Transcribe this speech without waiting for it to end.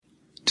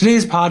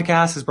Today's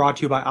podcast is brought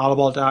to you by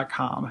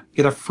Audible.com.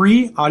 Get a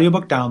free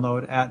audiobook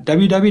download at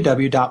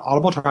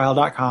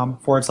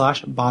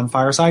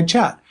www.audibletrial.com/bonfireside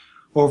chat.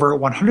 Over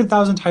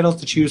 100,000 titles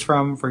to choose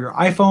from for your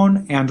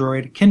iPhone,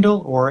 Android,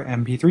 Kindle, or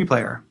MP3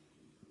 player.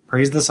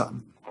 Praise the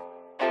sun.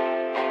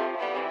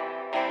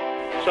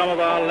 Some of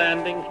our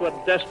landings were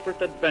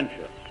desperate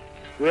adventures.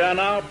 We are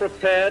now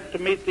prepared to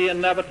meet the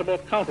inevitable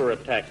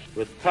counterattacks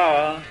with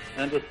power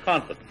and with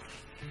confidence.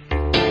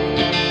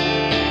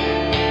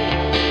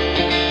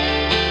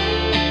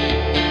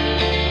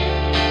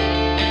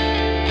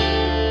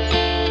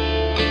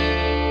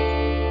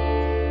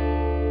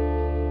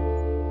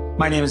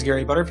 My name is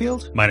Gary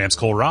Butterfield. My name's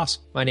Cole Ross.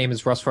 My name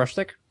is Russ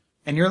Frushtick.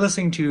 And you're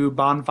listening to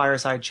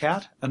Bonfireside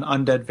Chat, an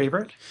undead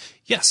favorite.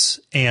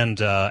 Yes,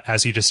 and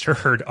as you just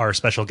heard, our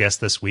special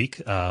guest this week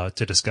to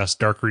discuss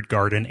Darkroot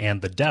Garden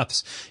and the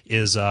Depths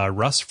is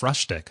Russ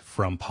Frushtick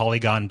from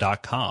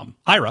Polygon.com.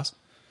 Hi, Russ.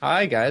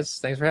 Hi, guys.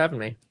 Thanks for having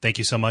me. Thank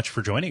you so much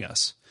for joining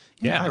us.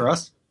 Yeah. Hi,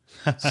 Russ.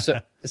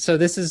 So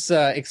this is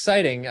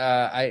exciting.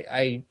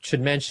 I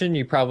should mention,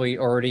 you probably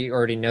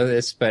already know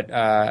this,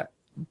 but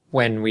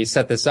when we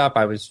set this up,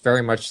 I was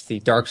very much the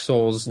Dark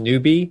Souls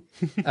newbie.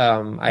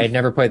 I had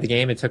never played the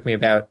game. It took me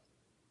about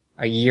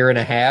a year and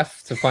a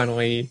half to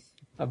finally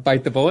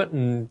bite the bullet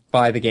and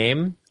buy the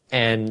game.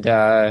 And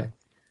I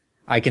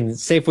can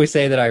safely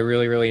say that I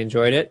really, really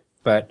enjoyed it.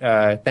 But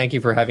thank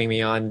you for having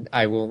me on.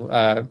 I will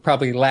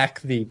probably lack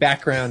the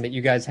background that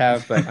you guys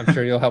have, but I'm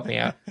sure you'll help me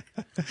out.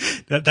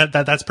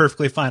 That's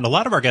perfectly fine. A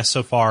lot of our guests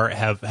so far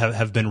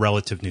have been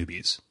relative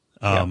newbies.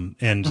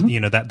 You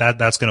know,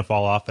 that's going to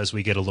fall off as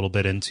we get a little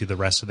bit into the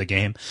rest of the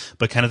game,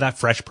 but kind of that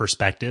fresh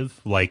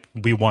perspective, like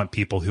we want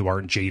people who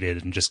aren't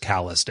jaded and just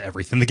callous to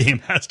everything the game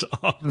has to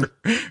offer.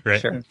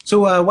 Right. Sure.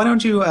 So, why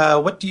don't you,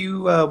 what do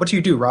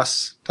you do,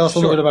 Russ? Tell us a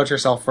little bit about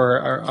yourself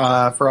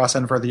for us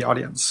and for the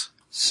audience.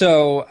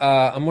 So,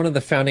 I'm one of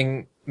the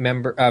founding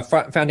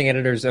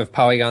editors of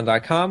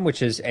Polygon.com,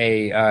 which is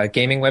a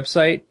gaming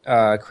website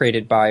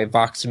created by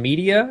Vox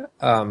Media.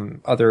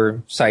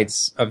 Other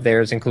sites of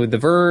theirs include The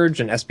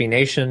Verge and SB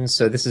Nation.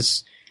 So this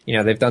is,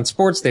 they've done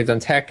sports, they've done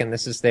tech, and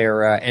this is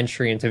their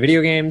entry into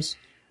video games.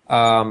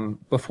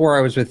 Before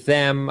I was with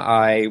them,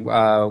 I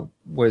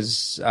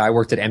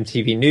worked at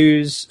MTV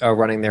News,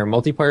 running their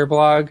multiplayer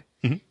blog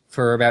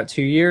for about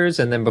 2 years,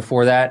 and then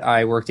before that,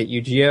 I worked at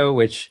UGO,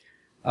 which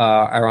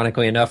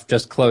ironically enough,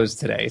 just closed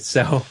today.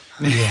 So,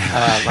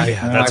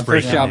 my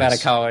first job out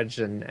of college,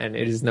 and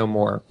it is no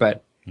more.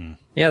 But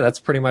that's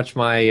pretty much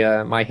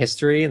my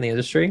history in the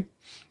industry.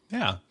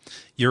 Yeah,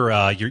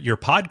 your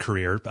pod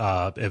career.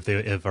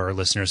 If our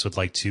listeners would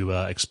like to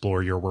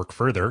explore your work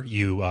further,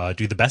 you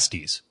do the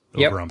Besties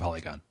over on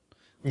Polygon,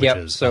 which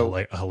is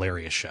a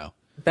hilarious show.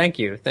 Thank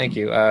you.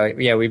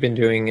 We've been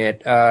doing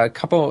it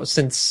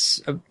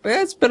since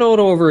it's been a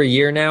little over a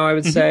year now, I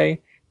would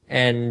say.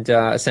 And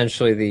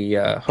essentially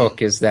the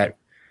hook is that,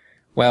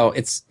 well,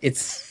 it's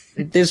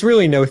there's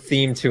really no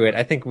theme to it.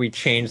 I think we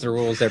change the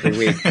rules every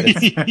week.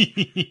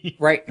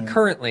 But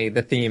currently,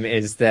 the theme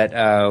is that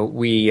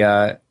we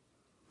all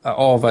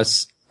of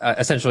us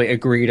essentially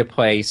agree to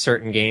play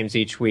certain games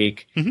each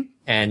week.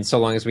 And so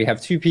long as we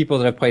have two people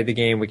that have played the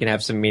game, we can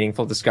have some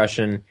meaningful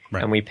discussion.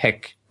 Right. And we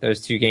pick those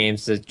two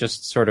games to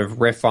just sort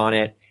of riff on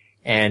it.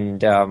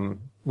 And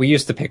we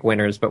used to pick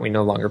winners, but we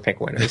no longer pick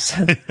winners.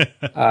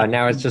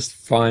 Now it's just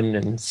fun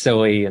and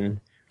silly and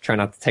try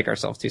not to take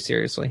ourselves too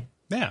seriously.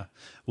 Yeah.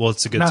 Well,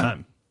 it's a good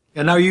time.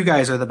 And now you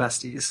guys are the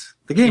besties.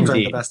 The games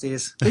aren't the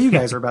besties, but you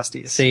guys are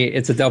besties. See,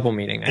 it's a double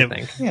meaning, I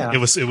think. Yeah. It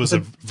was a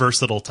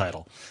versatile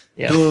title.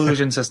 Yeah. Dual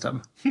illusion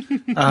system.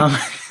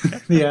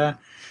 Yeah.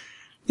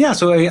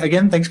 So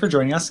again, thanks for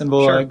joining us, and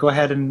we'll go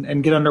ahead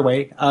and get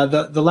underway.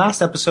 The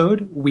last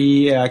episode,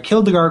 we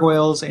killed the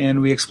gargoyles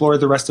and we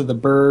explored the rest of the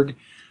burg.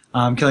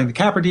 Killing the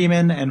Capra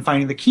Demon and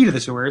finding the key to the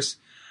sewers.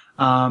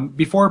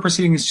 Before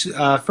proceeding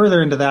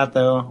further into that,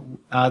 though,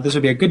 this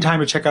would be a good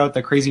time to check out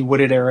the crazy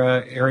wooded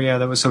area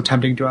that was so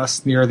tempting to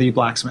us near the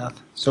blacksmith.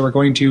 So we're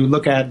going to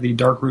look at the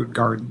Darkroot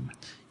Garden.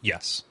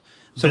 Yes.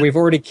 So we've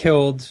already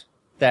killed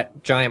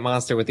that giant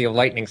monster with the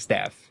lightning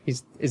staff.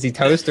 Is he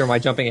toast, or am I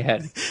jumping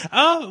ahead?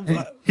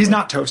 He's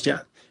not toast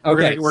yet.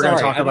 Okay, we're going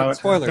to talk about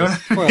spoilers.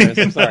 Spoilers.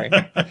 I'm sorry.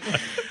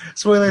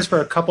 Spoilers for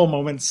a couple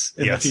moments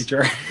in the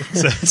future.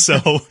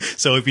 So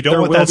if you don't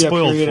want that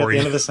spoiled for you,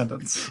 end of the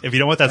sentence. If you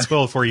don't want that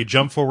spoiled for you,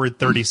 jump forward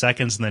 30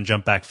 seconds and then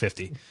jump back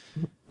 50.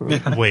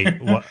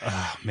 Wait, what?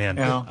 Oh, man.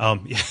 Yeah. A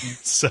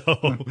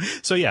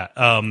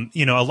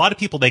lot of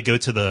people, they go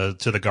to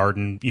the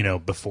garden,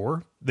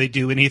 before they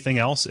do anything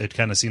else. It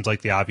kind of seems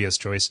like the obvious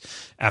choice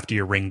after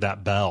you ring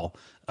that bell.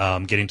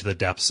 Getting to the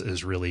depths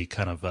is really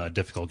kind of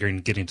difficult.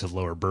 Getting to the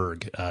lower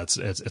berg,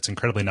 it's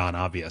incredibly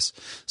non-obvious.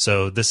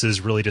 So this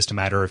is really just a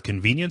matter of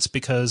convenience,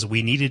 because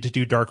we needed to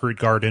do Darkroot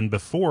Garden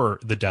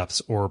before the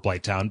depths or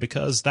Blighttown,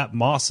 because that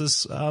moss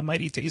is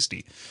mighty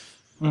tasty.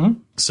 Mm-hmm.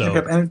 So,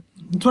 and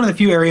it's one of the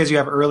few areas you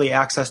have early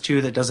access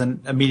to that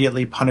doesn't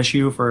immediately punish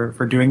you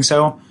for doing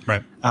so.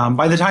 Right.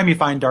 By the time you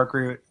find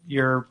Darkroot,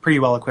 you're pretty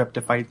well equipped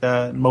to fight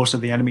most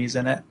of the enemies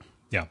in it.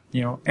 Yeah.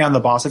 And the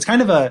boss. It's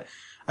kind of a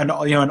an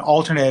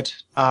alternate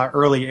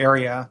early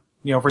area,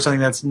 for something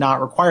that's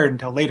not required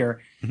until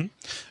later. Mm-hmm.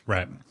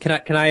 Right.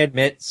 Can I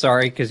admit,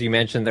 sorry, because you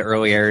mentioned the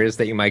early areas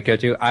that you might go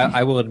to.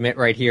 I will admit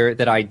right here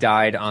that I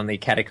died on the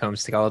catacomb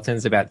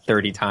skeletons about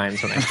 30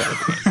 times when I started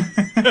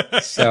the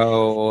game.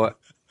 So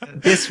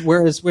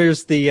whereas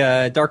the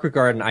Darkroot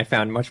Garden I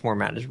found much more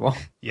manageable.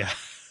 Yeah.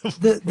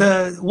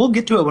 We'll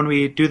get to it when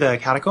we do the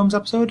catacombs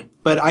episode,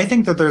 but I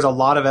think that there's a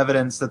lot of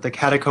evidence that the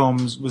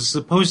catacombs was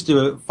supposed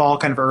to fall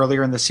kind of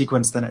earlier in the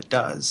sequence than it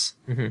does.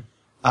 Mm-hmm.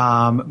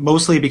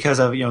 Mostly because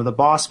of the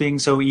boss being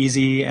so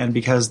easy, and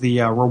because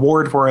the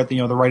reward for it,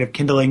 the rite of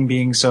kindling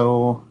being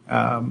so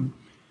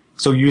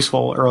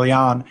useful early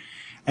on,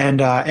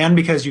 and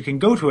because you can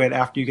go to it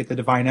after you get the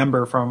divine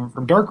ember from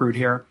Darkroot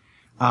here,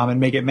 and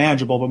make it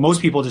manageable. But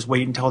most people just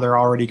wait until they're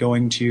already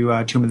going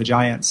to Tomb of the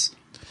Giants.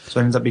 So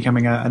it ends up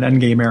becoming an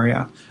endgame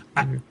area.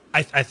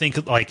 I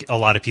think like a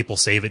lot of people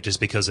save it just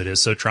because it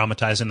is so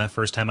traumatizing that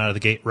first time out of the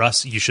gate.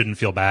 Russ, you shouldn't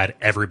feel bad.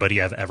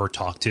 Everybody I've ever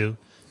talked to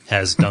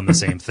has done the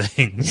same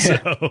thing. Yeah.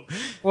 So,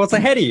 well, it's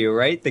ahead of you,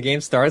 right? The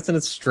game starts and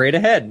it's straight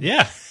ahead.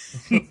 Yeah.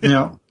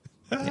 Yeah.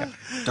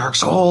 Dark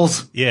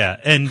Souls. Yeah,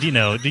 and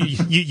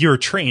you're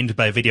trained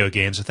by video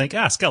games to think,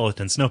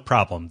 skeletons, no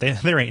problem.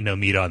 There ain't no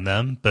meat on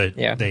them, but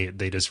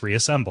they just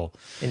reassemble.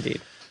 Indeed.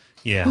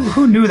 Yeah.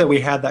 Who knew that we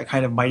had that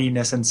kind of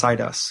mightiness inside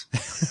us?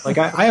 Like,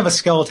 I have a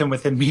skeleton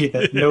within me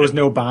that knows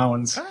no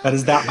bounds. That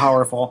is that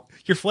powerful.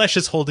 Your flesh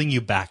is holding you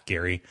back,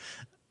 Gary.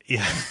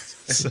 Yeah.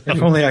 So.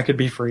 If only I could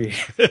be free.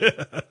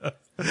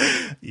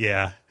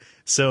 Yeah.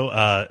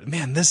 So,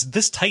 man, this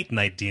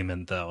Titanite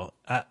demon, though,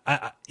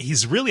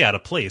 he's really out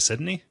of place,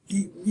 isn't he?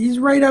 He's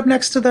right up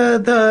next to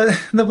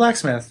the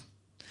blacksmith.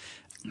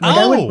 Like,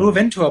 I would move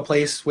into a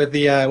place with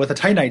a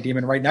Titanite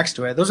demon right next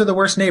to it. Those are the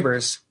worst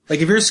neighbors. Like,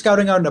 if you're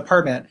scouting out an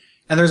apartment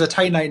and there's a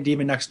Titanite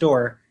demon next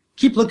door,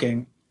 keep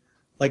looking.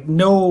 Like,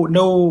 no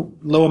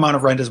low amount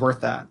of rent is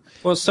worth that.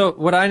 Well, so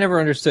what I never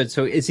understood,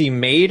 so is he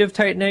made of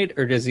Titanite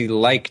or does he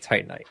like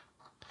Titanite?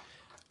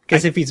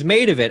 Because if he's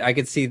made of it, I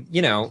could see,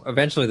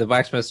 eventually the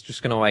blacksmith's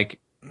just gonna like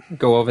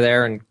go over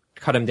there and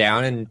cut him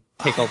down and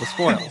take all the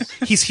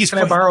spoils. Can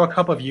I borrow a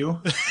cup of you?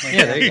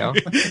 Yeah, there you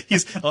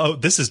go.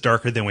 This is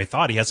darker than we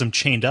thought. He has him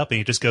chained up and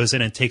he just goes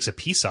in and takes a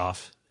piece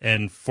off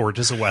and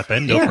forges a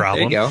weapon, no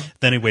problem. There you go.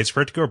 Then he waits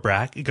for it to go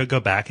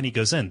back and he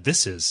goes in.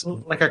 This is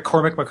like a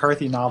Cormac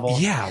McCarthy novel.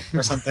 Yeah.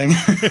 Or something.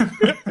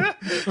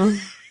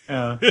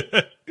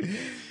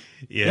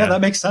 Yeah, that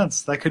makes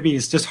sense. That could be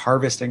he's just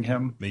harvesting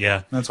him.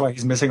 Yeah. That's why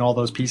he's missing all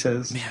those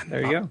pieces. Man,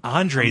 there you go.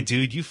 Andre,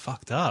 dude, you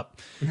fucked up.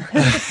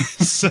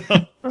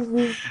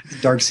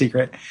 Dark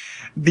secret.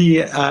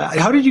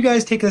 How did you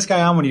guys take this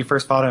guy on when you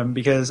first fought him?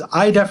 Because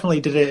I definitely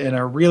did it in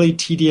a really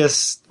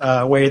tedious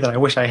way that I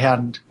wish I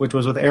hadn't, which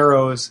was with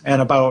arrows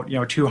and about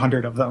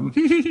 200 of them.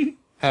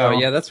 Oh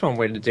yeah, that's one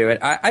way to do it.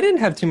 I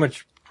didn't have too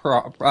much.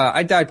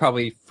 I died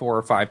probably 4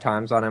 or 5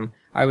 times on him.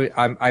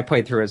 I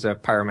played through as a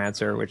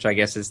pyromancer, which I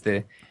guess is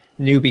the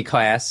newbie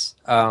class.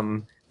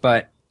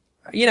 But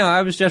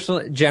I was just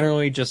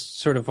generally just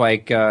sort of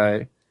like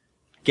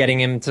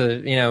getting him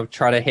to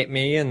try to hit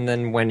me, and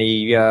then when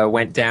he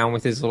went down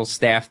with his little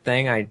staff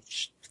thing, I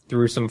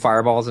threw some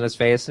fireballs in his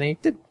face, and he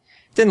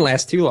didn't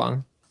last too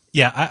long.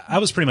 Yeah, I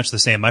was pretty much the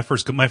same. My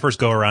first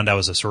go around, I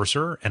was a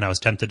sorcerer, and I was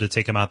tempted to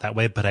take him out that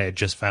way, but I had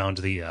just found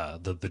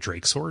the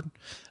Drake sword.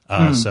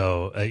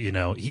 So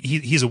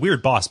he's a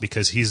weird boss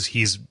because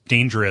he's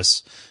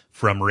dangerous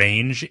from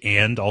range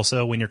and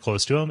also when you're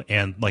close to him,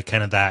 and like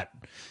kind of that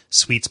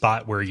sweet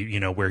spot where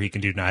where he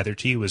can do neither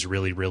to you is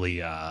really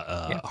really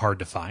hard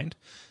to find.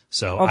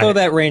 So although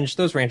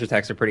those range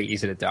attacks are pretty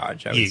easy to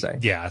dodge, I would say.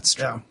 Yeah, it's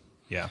true.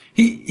 Yeah.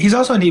 He's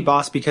also a neat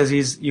boss because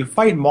you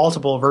fight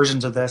multiple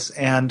versions of this,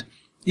 and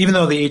even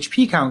though the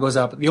HP count goes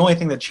up, the only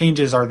thing that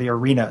changes are the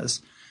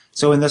arenas.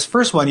 So in this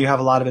first one, you have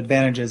a lot of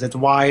advantages. It's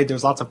wide.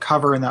 There's lots of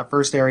cover in that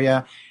first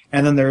area.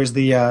 And then there's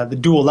the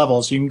dual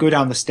levels. So you can go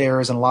down the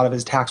stairs and a lot of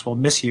his attacks will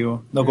miss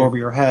you. They'll go over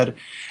your head.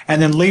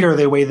 And then later,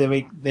 the way they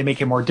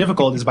make it more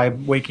difficult is by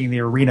making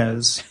the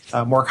arenas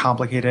more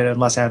complicated and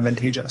less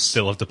advantageous.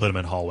 Still have to put him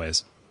in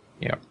hallways.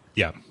 Yeah.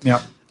 Yeah.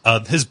 Yeah.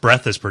 His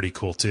breath is pretty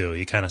cool too.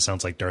 He kind of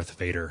sounds like Darth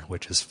Vader,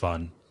 which is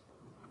fun.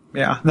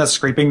 Yeah. That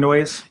scraping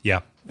noise.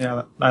 Yeah.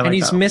 Yeah. I like and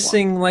he's that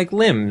missing like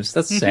limbs.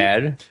 That's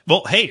sad.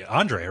 Well, hey,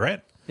 Andre,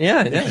 right?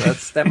 Yeah,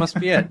 that must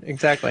be it.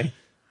 Exactly.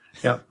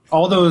 Yeah.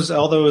 All those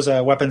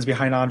weapons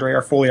behind Andre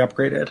are fully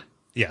upgraded.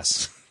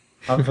 Yes.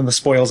 From the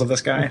spoils of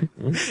this guy.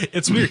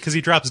 It's weird because he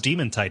drops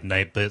Demon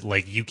Titanite, but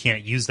like you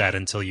can't use that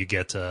until you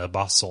get a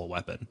boss soul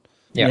weapon.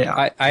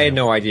 Yeah. I had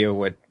no idea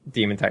what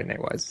Demon Titanite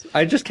was.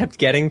 I just kept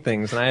getting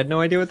things and I had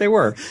no idea what they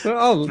were. So,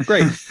 oh,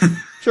 great.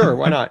 Sure,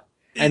 why not?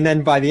 And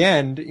then by the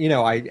end,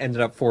 I ended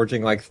up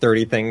forging like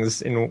 30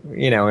 things in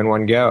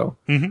one go.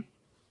 Mm-hmm.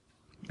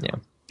 Yeah.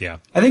 Yeah.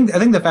 I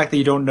think the fact that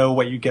you don't know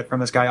what you get from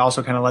this guy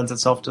also kind of lends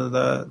itself to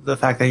the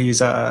fact that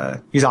he's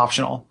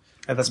optional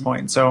at this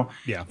point. So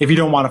if you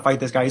don't want to fight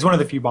this guy, he's one of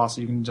the few bosses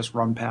you can just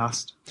run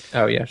past.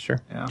 Oh yeah,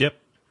 sure. Yeah. Yep.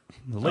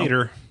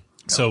 Later.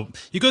 So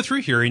you go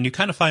through here and you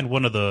kind of find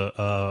one of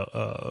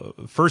the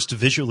first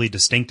visually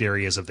distinct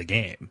areas of the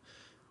game,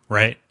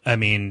 right? I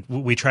mean,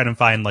 we try to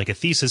find like a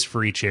thesis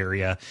for each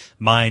area.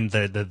 Mine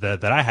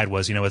that I had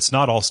was, it's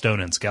not all stone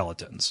and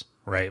skeletons,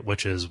 right?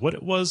 Which is what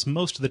it was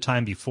most of the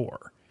time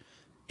before.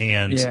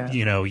 And,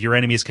 your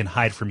enemies can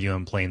hide from you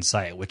in plain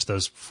sight, which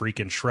those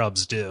freaking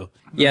shrubs do.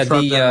 Yeah,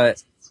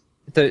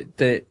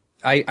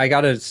 I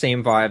got a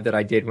same vibe that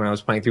I did when I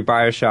was playing through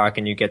BioShock,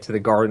 and you get to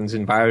the gardens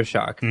in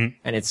BioShock,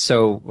 and it's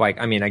so,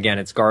 again,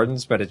 it's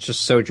gardens, but it's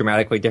just so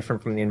dramatically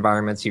different from the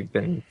environments you've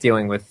been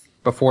dealing with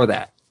before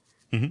that.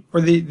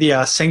 Or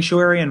the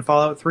Sanctuary in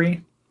Fallout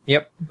 3?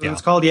 Yep.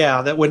 It's called,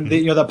 that when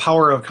the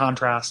power of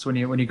contrast when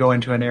you go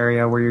into an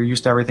area where you're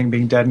used to everything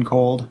being dead and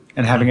cold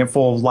and having it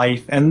full of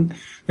life. And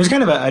there's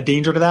kind of a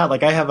danger to that.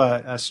 Like, I have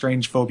a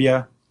strange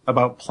phobia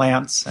about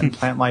plants and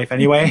plant life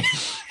anyway.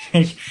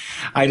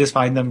 I just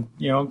find them,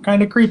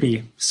 kind of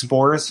creepy.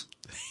 Spores,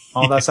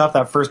 all that stuff,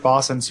 that first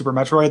boss in Super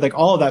Metroid, like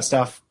all of that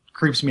stuff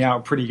creeps me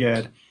out pretty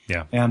good.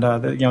 Yeah. And,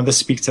 this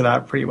speaks to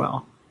that pretty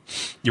well.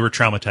 You were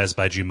traumatized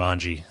by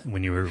Jumanji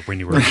when you were a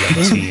young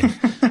teen.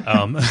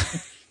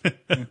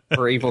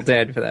 Or Evil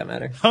Dead, for that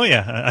matter. Oh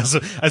yeah,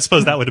 I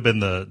suppose that would have been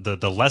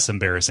the less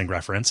embarrassing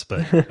reference,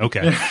 but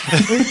okay.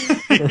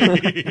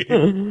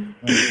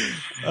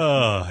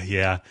 Oh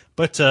yeah,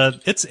 but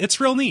it's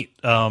real neat.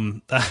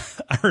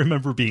 I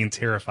remember being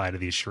terrified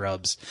of these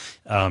shrubs,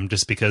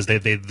 just because they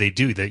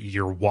do that.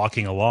 You're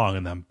walking along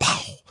and then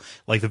pow,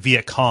 like the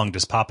Viet Cong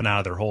just popping out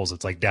of their holes.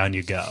 It's like down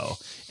you go,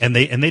 and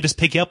they just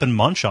pick you up and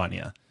munch on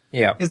you.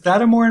 Yeah. Is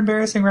that a more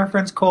embarrassing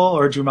reference, Cole,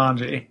 or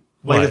Jumanji?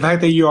 Like, the fact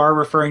that you are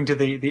referring to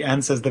the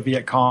Ents as the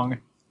Viet Cong.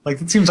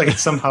 Like, it seems like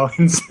it's somehow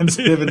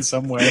insensitive in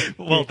some way.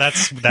 Well,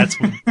 that's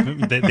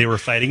they were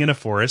fighting in a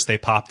forest. They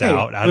popped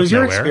out of nowhere. It was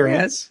your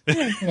experience.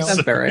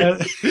 That's fair,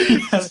 right?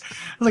 As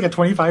like a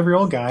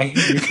 25-year-old guy,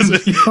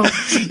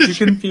 you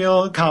can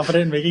feel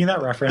confident in making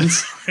that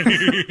reference.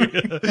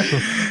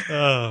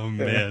 Oh,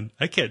 man.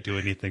 I can't do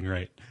anything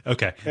right.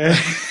 Okay.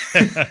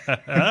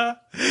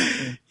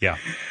 Yeah.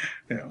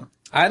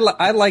 I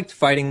liked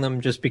fighting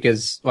them just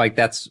because,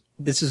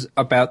 this is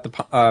about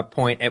the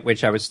point at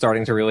which I was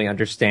starting to really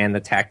understand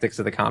the tactics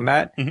of the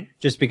combat,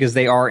 just because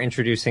they are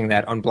introducing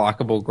that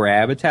unblockable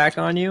grab attack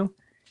on you,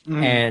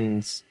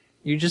 and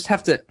you just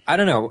have to, I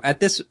don't know,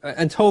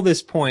 until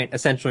this point,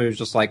 essentially it was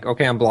just like,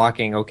 okay, I'm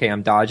blocking, okay,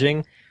 I'm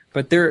dodging,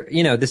 but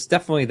this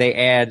definitely, they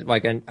add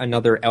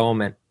another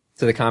element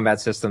to the combat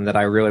system that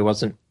I really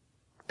wasn't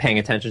paying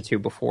attention to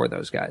before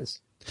those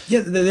guys.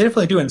 Yeah, they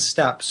definitely do in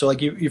steps. So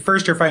you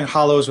first you're fighting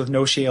hollows with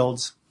no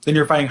shields, then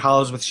you're fighting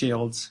hollows with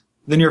shields,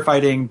 then you're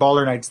fighting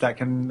baller knights that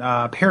can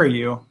parry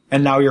you,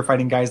 and now you're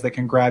fighting guys that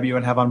can grab you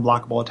and have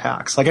unblockable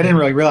attacks. I didn't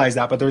really realize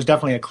that, but there's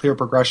definitely a clear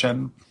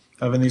progression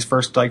of in these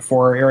first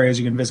 4 areas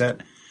you can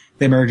visit,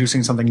 them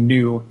introducing something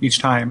new each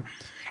time.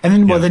 And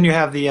then then you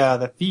have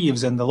the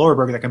thieves in the lower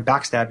burg that can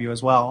backstab you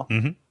as well.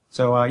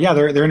 So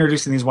they're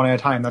introducing these one at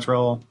a time. That's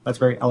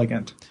very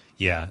elegant.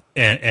 Yeah,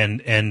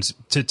 and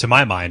to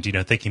my mind,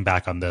 thinking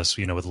back on this,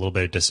 with a little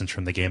bit of distance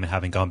from the game and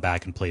having gone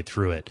back and played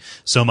through it,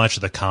 so much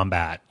of the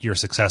combat, your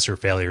success or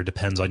failure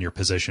depends on your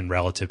position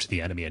relative to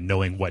the enemy and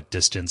knowing what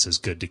distance is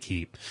good to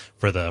keep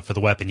for the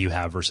weapon you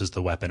have versus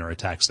the weapon or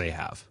attacks they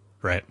have.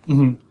 Right.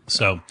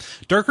 So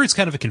Darkroot's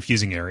kind of a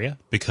confusing area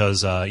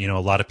because, a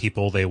lot of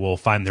people, they will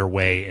find their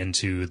way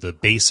into the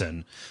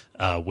basin,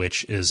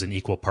 which is an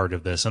equal part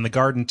of this. And the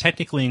garden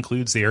technically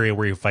includes the area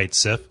where you fight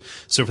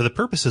Sif. So for the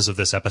purposes of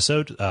this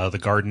episode, the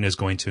garden is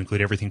going to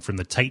include everything from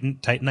the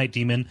Titanite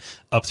demon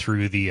up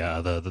through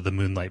the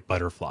Moonlight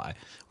butterfly.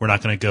 We're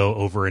not going to go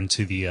over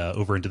into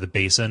the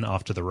basin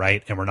off to the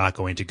right, and we're not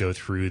going to go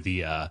through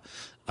the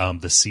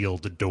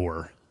sealed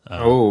door.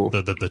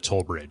 The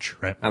toll bridge,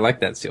 right? I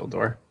like that sealed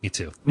door. Me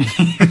too.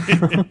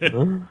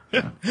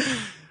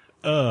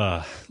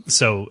 That's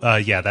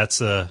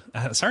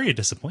sorry to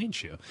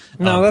disappoint you.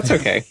 No, that's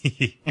okay.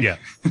 Yeah.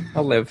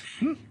 I'll live.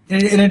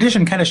 In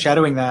addition, kind of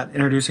shadowing that,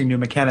 introducing new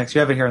mechanics, you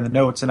have it here in the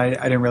notes, and I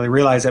didn't really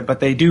realize it, but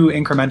they do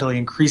incrementally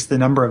increase the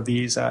number of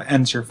these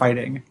ends you're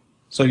fighting.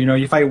 So,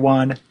 you fight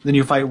one, then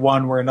you fight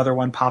one where another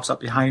one pops up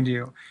behind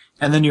you,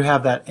 and then you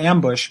have that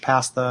ambush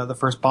past the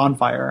first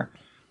bonfire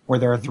where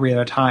there are 3 at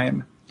a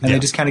time. And they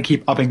just kind of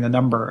keep upping the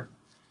number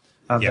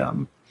of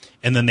them.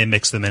 And then they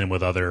mix them in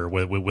with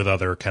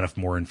other kind of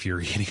more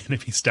infuriating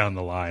enemies down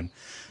the line.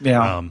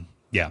 Yeah.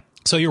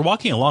 So you're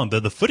walking along.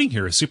 The footing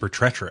here is super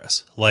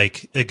treacherous.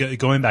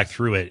 Going back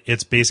through it,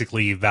 it's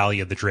basically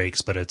Valley of the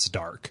Drakes, but it's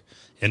dark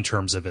in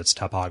terms of its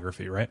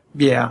topography, right?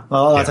 Yeah.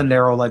 Well, lots of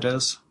narrow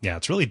ledges. Yeah,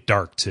 it's really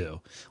dark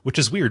too, which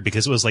is weird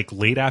because it was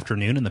late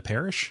afternoon in the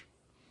parish.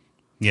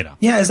 Yeah,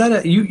 is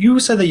that you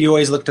said that you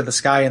always look to the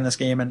sky in this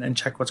game and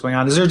check what's going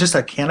on. Is there just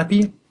a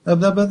canopy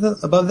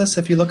above this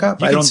if you look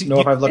up? I don't know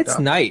if I've looked up. It's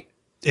night.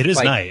 It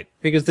is night.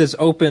 Because there's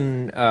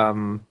open,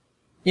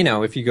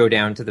 if you go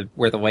down to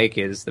where the lake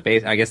is, the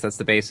base, I guess that's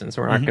the basin,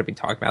 so we're not going to be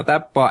talking about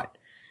that, but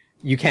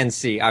you can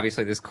see,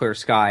 obviously, this clear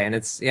sky, and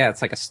it's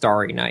like a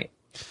starry night.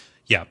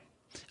 Yeah.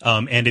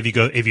 And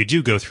if you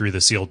do go through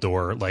the sealed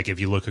door, like if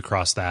you look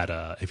across that,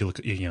 if you look,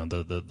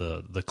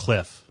 the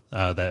cliff,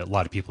 that a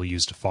lot of people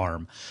use to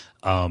farm,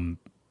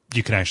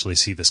 you can actually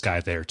see this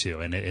guy there too.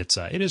 And it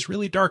is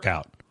really dark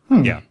out.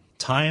 Yeah.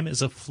 Time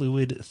is a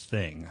fluid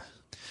thing.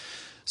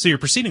 So you're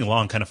proceeding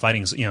along, kind of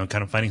fighting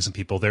some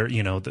people there.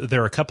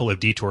 There are a couple of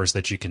detours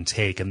that you can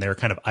take, and there are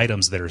kind of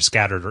items that are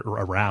scattered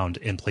around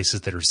in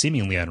places that are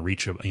seemingly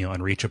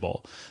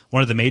unreachable.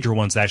 One of the major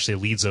ones that actually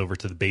leads over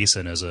to the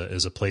basin is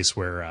a place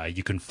where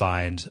you can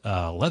find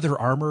leather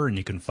armor, and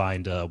you can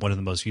find one of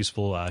the most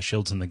useful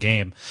shields in the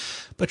game.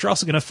 But you're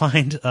also going to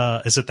find,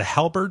 is it the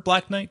halberd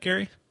Black Knight,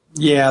 Gary?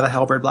 Yeah, the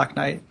halberd Black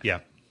Knight. Yeah.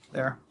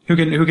 There. Who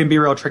can be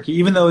real tricky,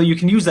 even though you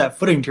can use that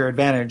footing to your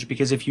advantage,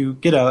 because if you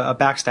get a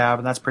backstab,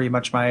 and that's pretty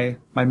much my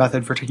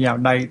method for taking out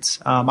knights,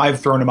 I've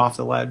thrown him off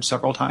the ledge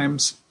several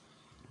times,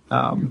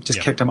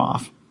 kicked him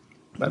off.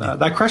 But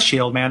that crest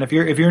shield, man, if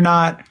you're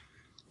not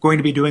going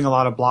to be doing a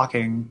lot of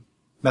blocking,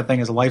 that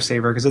thing is a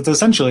lifesaver, because it's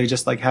essentially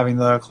just like having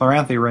the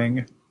Chloranthy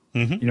ring,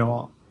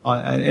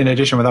 in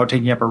addition, without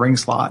taking up a ring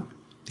slot.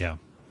 Yeah.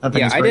 That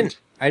thing is great.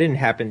 I didn't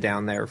happen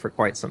down there for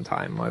quite some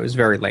time. I was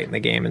very late in the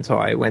game until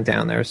I went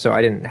down there, so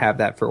I didn't have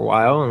that for a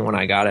while. And when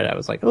I got it, I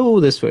was like, "Oh,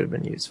 this would have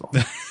been useful."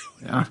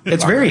 Yeah,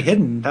 it's very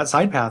hidden. That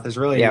side path is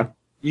really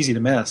easy to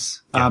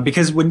miss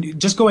because when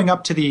just going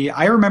up to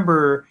I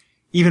remember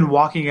even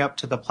walking up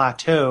to the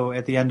plateau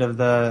at the end of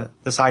the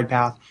side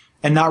path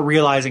and not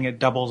realizing it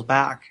doubles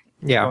back.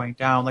 Going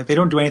down, like they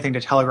don't do anything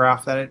to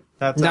telegraph that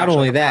that's not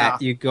only that.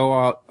 path. You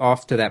go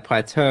off to that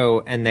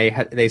plateau and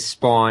they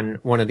spawn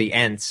one of the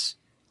Ents.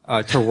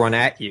 To run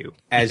at you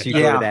as you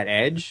go to that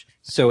edge,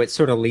 so it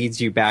sort of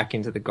leads you back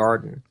into the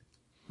garden,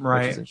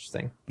 right? Which is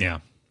interesting.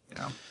 Yeah.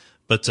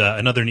 But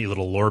another neat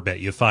little lore bit,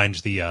 you find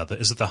is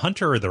it the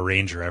hunter or the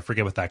ranger? I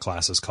forget what that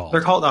class is called.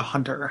 They're called the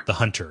hunter. The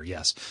hunter,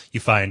 yes. You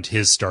find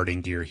his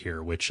starting gear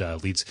here, which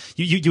leads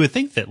you would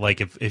think that like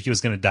if he was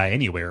going to die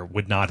anywhere, it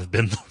would not have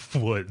been the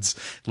woods.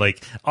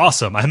 Like,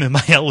 awesome, I'm in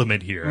my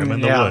element here. I'm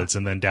in the woods,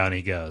 and then down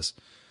he goes.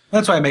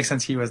 That's why it makes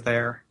sense he was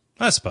there.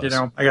 I suppose.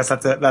 I guess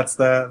that's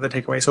the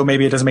takeaway. So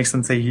maybe it doesn't make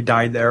sense that he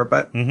died there,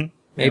 but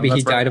maybe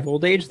he died of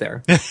old age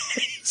there.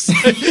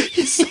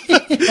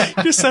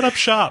 Just set up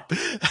shop.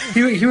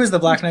 He was the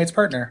Black Knight's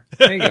partner.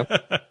 There you go.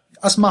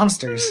 Us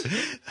monsters.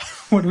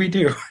 What do we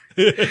do?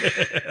 He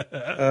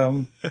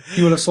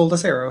would have sold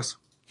us arrows.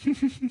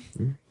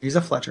 He's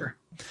a Fletcher.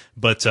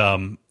 But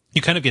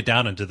you kind of get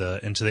down into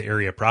the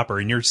area proper,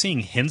 and you're seeing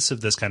hints of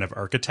this kind of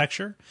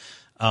architecture.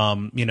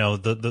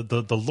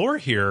 The lore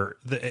here,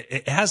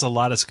 it has a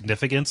lot of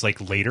significance,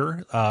 like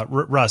later.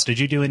 Russ, did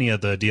you do any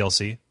of the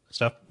DLC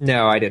stuff?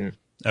 No, I didn't.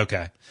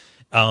 Okay.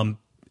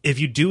 If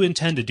you do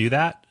intend to do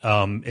that,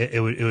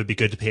 it would be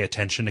good to pay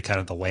attention to kind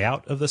of the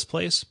layout of this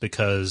place,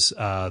 because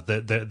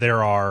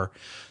there are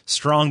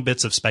strong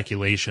bits of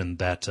speculation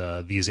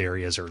that these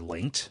areas are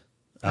linked.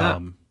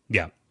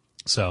 Yeah.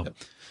 So. Yep.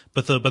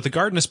 But the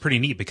garden is pretty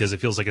neat, because it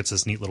feels like it's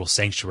this neat little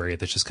sanctuary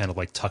that's just kind of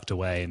like tucked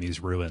away in these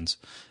ruins.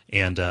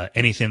 And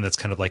anything that's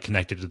kind of like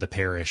connected to the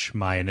parish,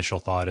 my initial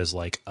thought is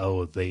like,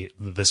 oh,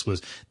 this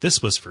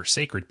was for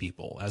sacred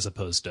people, as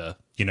opposed to,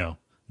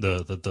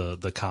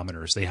 the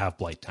commoners. They have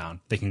Blighttown.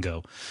 They can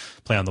go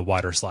play on the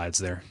water slides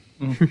there.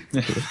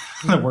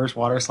 The worst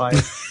water slide.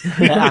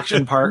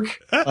 Action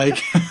park. Like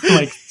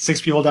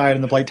 6 people died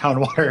in the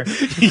Blighttown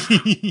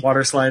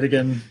water slide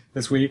again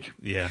this week.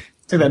 Yeah.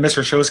 It's like that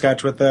Mr. Show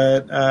sketch with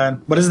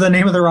the, what is the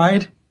name of the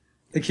ride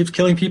that keeps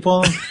killing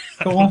people?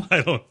 Cool.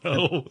 I don't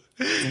know.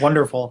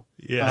 Wonderful.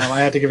 Yeah.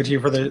 I had to give it to you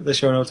for the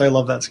show notes. I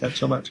love that sketch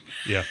so much.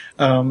 Yeah.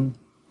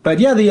 But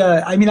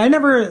yeah, I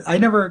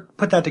never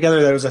put that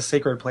together that it was a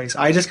sacred place.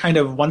 I just kind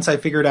of, once I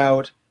figured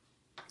out,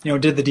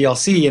 did the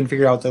DLC and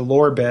figured out the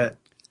lore bit,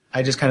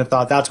 I just kind of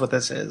thought that's what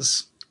this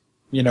is.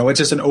 It's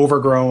just an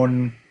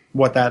overgrown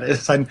what that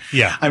is. I'm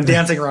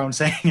dancing around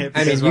saying it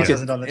because Russ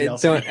hasn't done the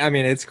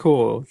DLC. It's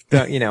cool.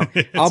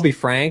 I'll be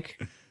frank.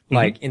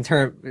 Like,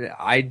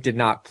 I did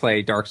not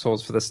play Dark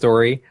Souls for the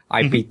story.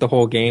 I beat the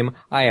whole game.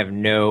 I have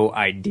no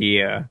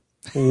idea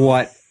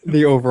what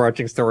the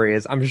overarching story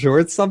is. I'm sure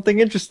it's something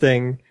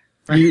interesting.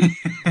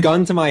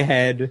 Gun to my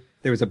head.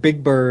 There was a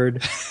big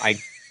bird. I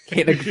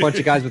hit a bunch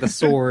of guys with a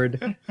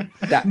sword. And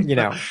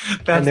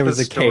there was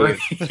a cave.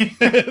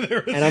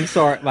 And I'm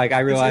sorry, I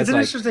realized it's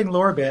an interesting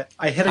lore bit.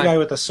 I hit a guy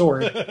with a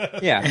sword.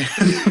 Yeah.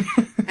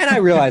 And I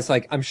realized,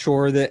 I'm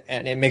sure that,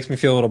 and it makes me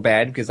feel a little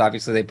bad because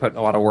obviously they put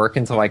a lot of work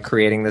into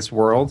creating this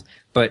world,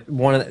 but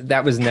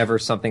that was never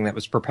something that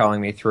was propelling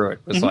me through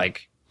it. It was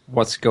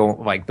what's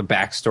the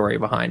backstory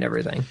behind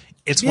everything.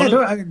 It's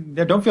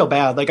don't feel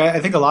bad. I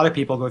think a lot of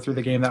people go through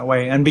the game that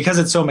way, and because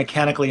it's so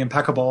mechanically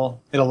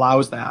impeccable, it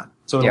allows that.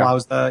 So it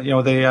allows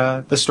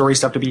the story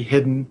stuff to be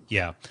hidden.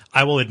 Yeah,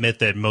 I will admit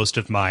that most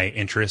of my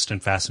interest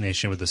and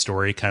fascination with the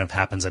story kind of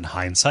happens in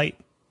hindsight,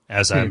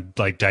 as I'm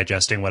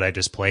digesting what I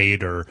just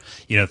played, or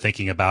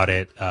thinking about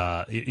it,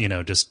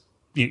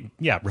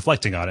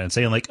 reflecting on it and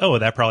saying oh,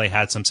 that probably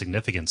had some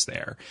significance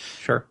there.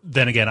 Sure.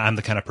 Then again, I'm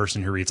the kind of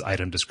person who reads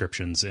item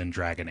descriptions in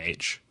Dragon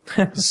Age.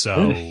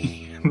 So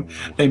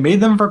they made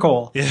them for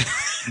Cole. Yeah.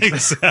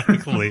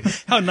 Exactly.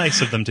 How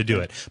nice of them to do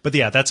it. But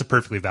yeah, that's a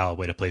perfectly valid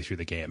way to play through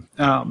the game.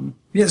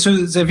 Yeah. So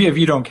if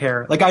you don't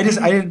care, like this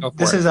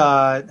is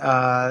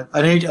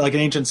an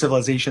ancient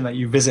civilization that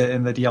you visit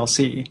in the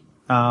DLC.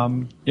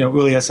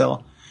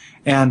 Uliasil.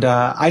 And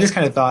I just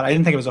kind of thought, I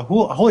didn't think it was a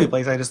holy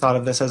place. I just thought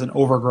of this as an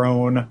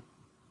overgrown,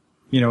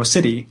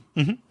 city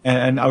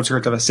and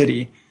outskirts of a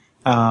city.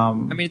 I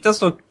mean, it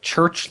does look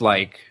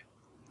church-like.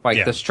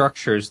 Like the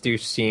structures do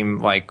seem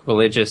like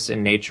religious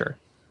in nature.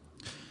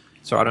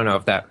 So I don't know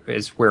if that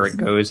is where it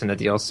goes in the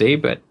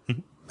DLC, but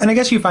and I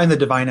guess you find the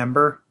divine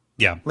ember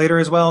later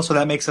as well, so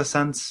that makes a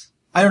sense.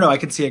 I don't know. I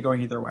could see it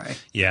going either way.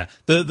 Yeah,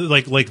 the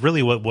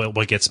really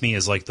what gets me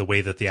is like the way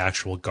that the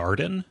actual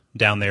garden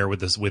down there with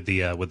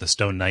the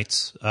stone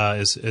knights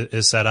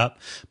is set up.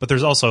 But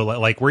there's also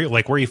like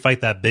where you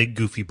fight that big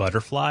goofy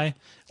butterfly.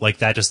 Like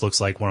that just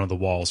looks like one of the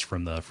walls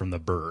from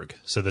the Berg.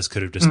 So this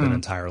could have just been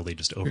entirely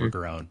just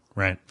overgrown,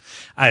 right?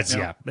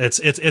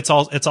 It's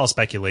all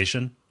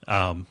speculation.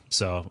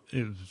 Nature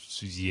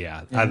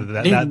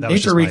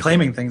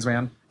reclaiming things,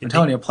 man. I'm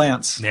telling you,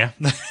 plants. Yeah.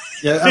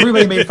 Yeah.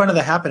 Everybody made fun of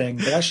the happening,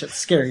 but that shit's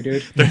scary,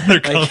 dude.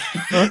 They're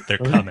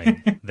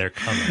coming.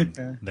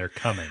 They're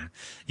coming.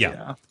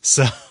 Yeah.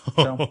 So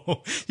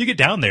you get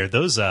down there.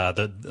 Those So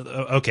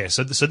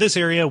this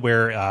area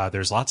where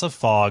there's lots of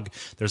fog,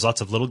 there's lots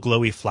of little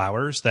glowy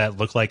flowers that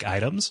look like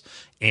items,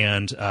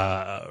 and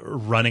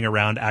running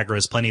around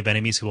aggro's plenty of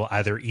enemies who will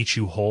either eat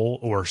you whole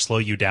or slow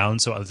you down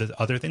so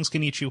other things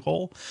can eat you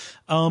whole.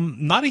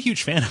 Not a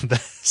huge fan of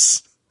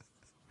this.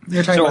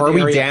 You're talking about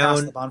the area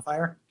past the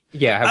bonfire?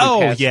 Yeah.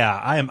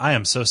 I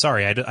am so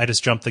sorry. I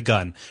just jumped the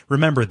gun.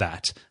 Remember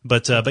that.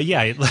 But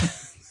yeah,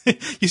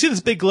 you see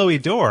this big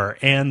glowy door,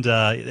 and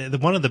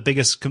one of the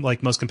biggest,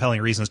 most compelling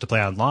reasons to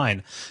play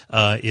online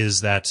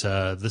is that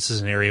this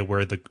is an area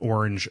where the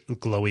orange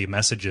glowy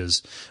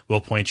messages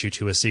will point you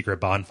to a secret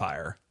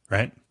bonfire,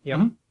 right? Yep.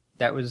 Mm-hmm.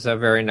 That was a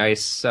very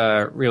nice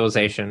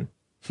realization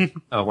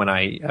when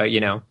I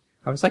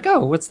was like,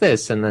 oh, what's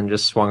this? And then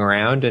just swung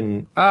around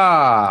and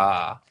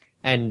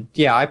and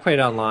yeah, I played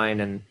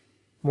online, and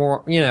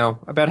more,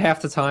 about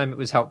half the time it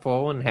was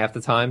helpful, and half the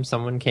time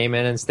someone came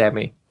in and stabbed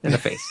me in the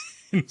face.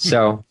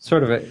 So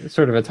sort of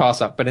a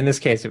toss up, but in this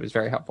case it was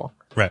very helpful.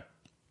 Right.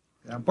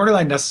 Yeah,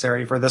 borderline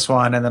necessary for this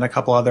one, and then a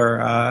couple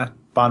other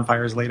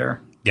bonfires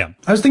later. Yeah.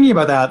 I was thinking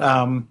about that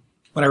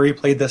when I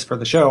replayed this for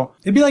the show.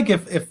 It'd be like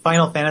if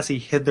Final Fantasy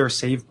hid their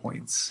save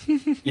points.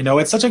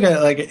 It's such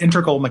an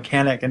integral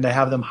mechanic, and to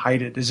have them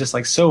hide it is just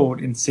so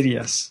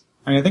insidious.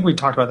 I mean, I think we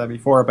talked about that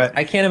before, but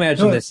I can't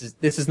imagine this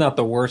is not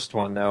the worst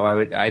one though.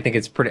 I think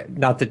it's pretty,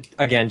 not to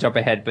again jump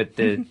ahead, but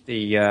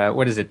the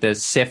what is it? The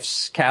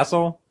Sif's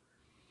castle?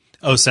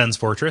 Oh, Sen's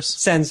Fortress.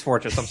 Sen's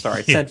Fortress. I'm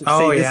sorry.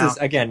 This is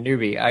again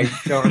newbie. I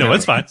don't know. No,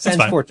 it's fine.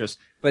 Sen's Fortress.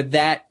 But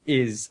that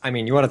is, I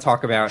mean, you want to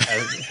talk about a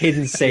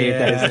hidden save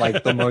that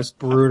is the most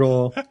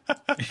brutal.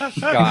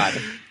 God.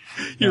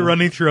 You're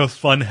running through a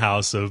fun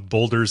house of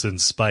boulders and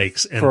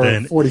spikes, and for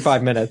then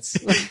 45 minutes.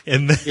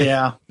 And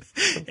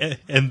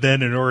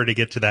then in order to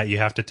get to that, you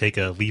have to take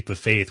a leap of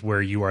faith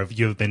where you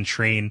have been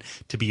trained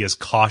to be as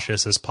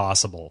cautious as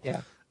possible.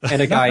 Yeah.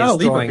 And a guy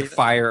is throwing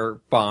fire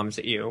bombs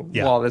at you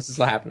while this is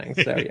happening.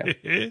 So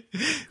yeah.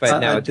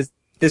 But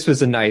this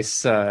was a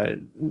nice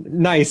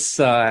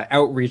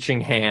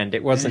outreaching hand.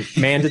 It wasn't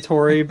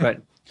mandatory,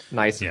 but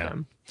nice of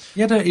them.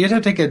 You had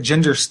to take a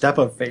ginger step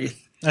of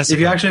faith.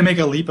 If you actually make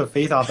a leap of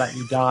faith off that,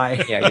 you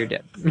die. Yeah, you're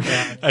dead.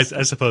 I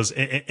suppose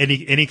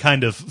any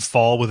kind of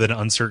fall with an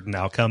uncertain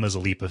outcome is a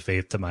leap of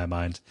faith to my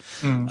mind.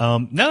 Now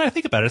that I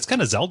think about it, it's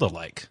kind of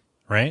Zelda-like,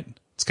 right?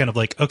 It's kind of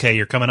like, okay,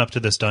 you're coming up to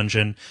this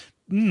dungeon.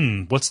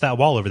 What's that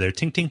wall over there?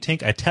 Tink, tink,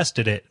 tink. I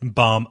tested it.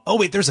 Bomb. Oh,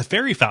 wait, there's a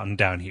fairy fountain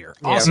down here.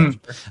 Awesome.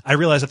 Yeah. I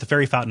realize that the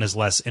fairy fountain is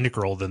less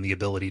integral than the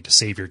ability to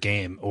save your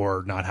game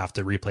or not have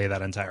to replay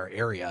that entire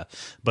area.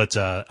 But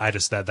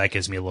that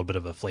gives me a little bit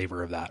of a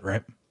flavor of that,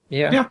 right?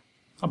 Yeah. Yeah.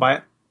 I'll buy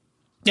it.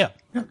 Yeah.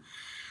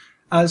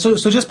 So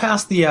just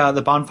past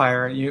the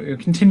bonfire, you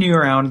continue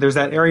around. There's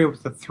that area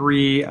with the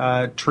 3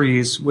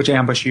 trees which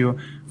ambush you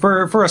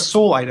for a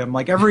soul item.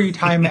 Like every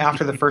time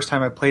after the first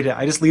time I played it,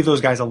 I just leave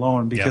those guys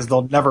alone because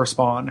they'll never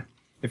spawn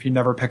if you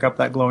never pick up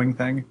that glowing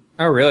thing.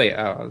 Oh, really?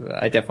 Oh,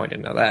 I definitely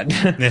didn't know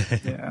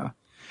that. Yeah.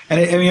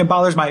 And it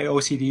bothers my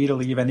OCD to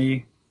leave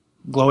any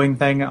glowing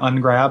thing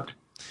ungrabbed.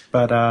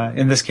 But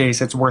in this case,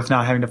 it's worth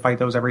not having to fight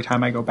those every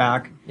time I go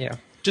back. Yeah.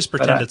 Just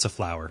pretend it's a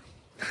flower.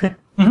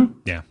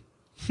 Yeah.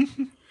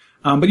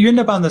 But you end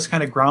up on this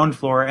kind of ground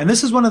floor, and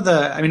this is one of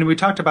we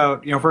talked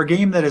about, for a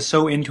game that is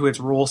so into its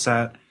rule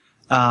set,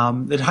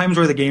 the times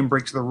where the game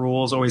breaks the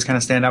rules always kind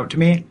of stand out to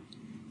me.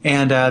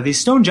 And these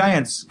stone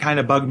giants kind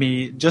of bug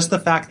me, just the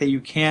fact that you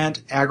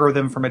can't aggro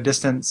them from a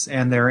distance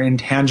and they're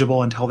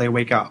intangible until they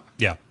wake up.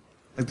 Yeah.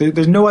 Like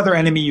there's no other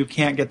enemy you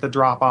can't get the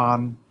drop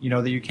on,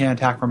 that you can't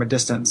attack from a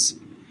distance.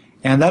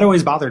 And that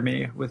always bothered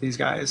me with these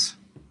guys.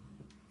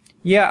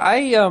 Yeah,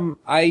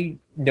 I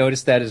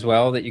noticed that as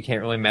well, that you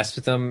can't really mess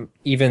with them.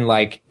 Even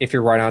if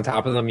you're right on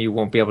top of them, you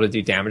won't be able to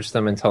do damage to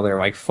them until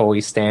they're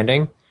fully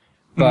standing.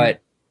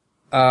 But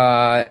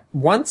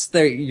Once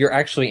you're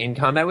actually in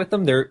combat with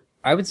them, they're,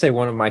 I would say,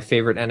 one of my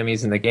favorite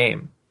enemies in the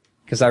game.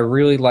 Because I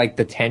really like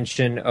the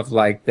tension of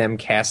like them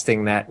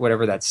casting that,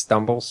 whatever that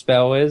stumble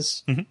spell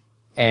is. Mm-hmm.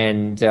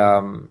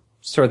 And,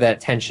 sort of that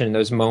tension,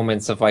 those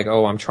moments of like,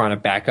 oh, I'm trying to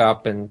back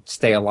up and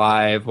stay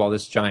alive while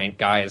this giant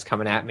guy is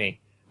coming at me.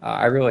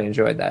 I really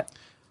enjoyed that.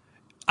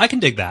 I can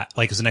dig that,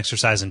 like as an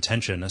exercise in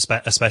tension,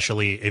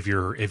 especially if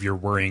you're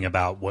worrying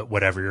about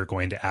whatever you're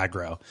going to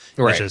aggro.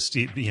 Right. It's just,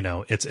 you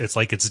know, it's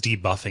like it's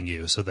debuffing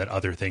you so that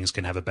other things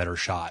can have a better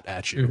shot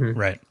at you, Mm-hmm.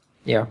 right?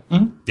 Yeah.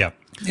 Mm-hmm. Yeah.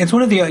 It's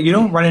one of the you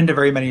don't run into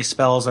very many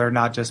spells that are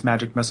not just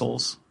magic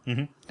missiles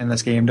in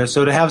this game.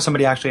 So to have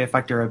somebody actually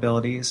affect your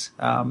abilities,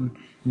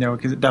 you know,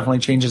 because it definitely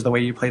changes the way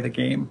you play the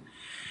game.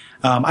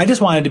 I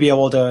just wanted to be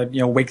able to,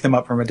 you know, wake them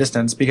up from a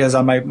distance because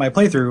on my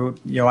playthrough,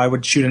 you know, I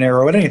would shoot an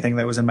arrow at anything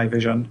that was in my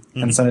vision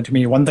and send it to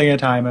me one thing at a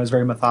time. I was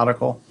very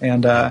methodical,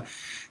 and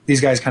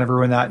these guys kind of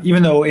ruin that.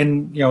 Even though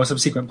in, you know,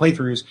 subsequent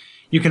playthroughs,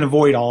 you can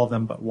avoid all of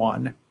them but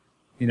one.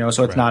 You know,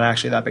 so it's not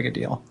actually that big a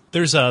deal.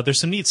 There's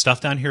some neat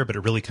stuff down here, but it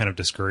really kind of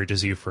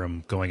discourages you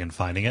from going and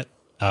finding it.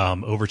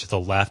 Over to the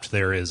left,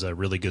 there is a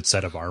really good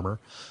set of armor,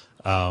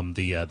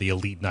 the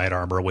Elite Knight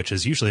armor, which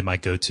is usually my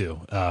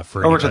go-to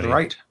for Over anybody. to the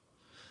right.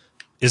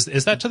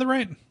 Is that to the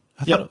right?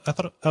 I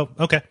thought. Oh,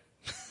 okay.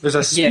 There's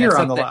a spear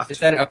on the left. Is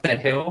that up that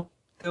hill?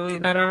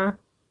 That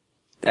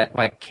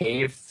like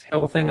cave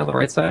hill thing on the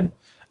right side?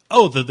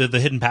 Oh, the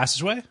hidden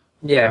passageway?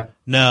 Yeah.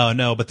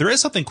 No, but there is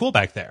something cool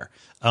back there.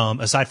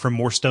 Aside from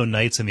more stone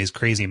knights and these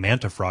crazy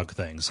manta frog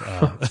things.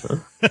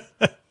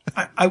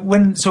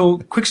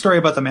 Quick story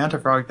about the manta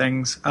frog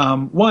things.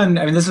 One,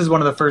 I mean, this is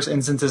one of the first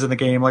instances in the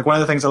game. Like, one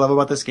of the things I love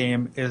about this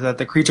game is that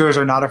the creatures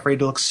are not afraid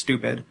to look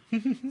stupid.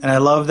 And I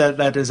love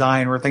that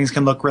design where things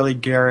can look really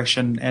garish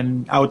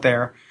and out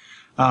there.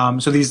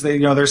 So these, you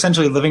know, they're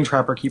essentially living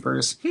trapper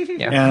keepers.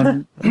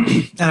 Yeah.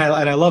 And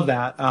I love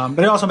that. But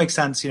it also makes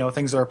sense, you know,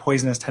 things that are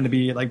poisonous tend to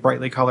be like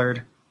brightly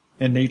colored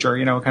in nature,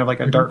 you know, kind of like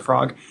a dart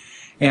frog.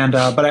 And,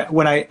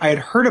 when I had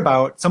heard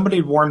about, somebody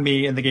had warned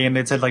me in the game,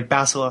 they'd said like,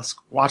 basilisk,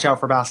 watch out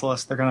for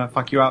basilisk, they're gonna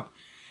fuck you up.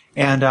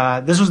 And,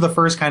 this was the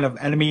first kind of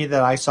enemy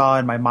that I saw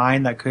in my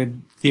mind that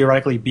could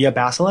theoretically be a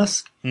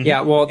basilisk.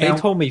 Yeah, well, they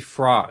told me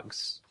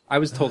frogs. I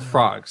was told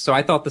frogs. So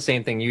I thought the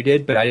same thing you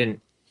did, but I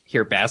didn't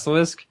hear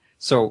basilisk.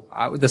 So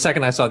the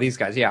second I saw these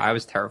guys, yeah, I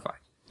was terrified.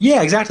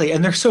 Yeah, exactly.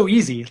 And they're so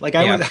easy. Like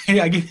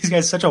I give these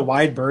guys such a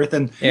wide berth,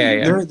 and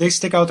they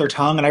stick out their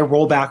tongue, and I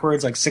roll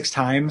backwards like 6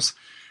 times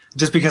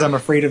just because I'm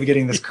afraid of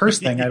getting this curse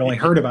thing I'd only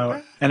heard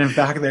about. And in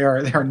fact, they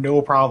are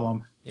no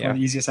problem. Yeah. One of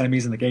the easiest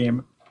enemies in the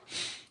game.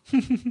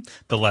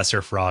 The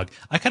lesser frog.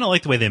 I kind of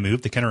like the way they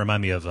move. They kind of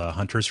remind me of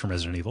hunters from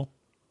Resident Evil.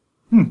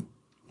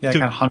 Yeah,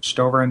 kind of hunched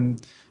over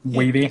and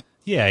wavy.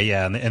 Yeah,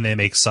 and they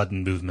make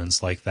sudden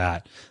movements like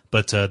that.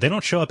 But they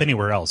don't show up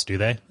anywhere else, do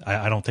they?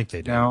 I don't think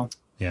they do. No.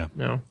 Yeah.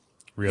 No.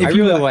 Really? I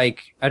really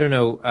like, I don't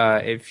know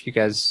if you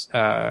guys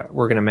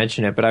were going to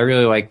mention it, but I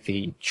really like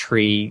the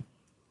tree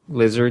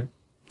lizard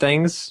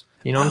things.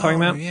 You know what I'm talking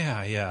about?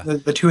 Yeah.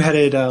 The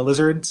 2-headed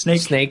lizard snake?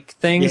 Snake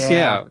things,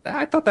 yeah.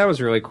 I thought that was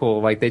really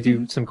cool. Like, they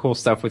do some cool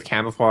stuff with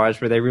camouflage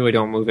where they really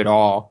don't move at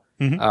all.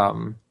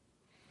 Mm-hmm.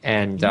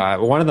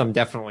 One of them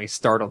definitely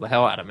startled the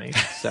hell out of me.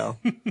 So,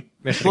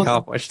 mission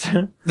accomplished.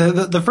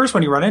 The first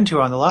one you run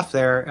into on the left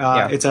there,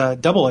 it's a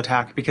double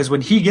attack, because when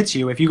he gets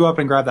you, if you go up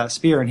and grab that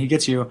spear and he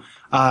gets you,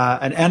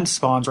 an Ent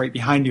spawns right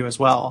behind you as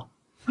well.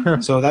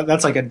 So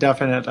that's like a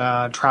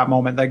definite trap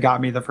moment that got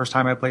me the first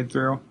time I played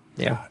through.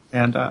 Yeah.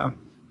 And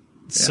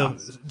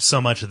so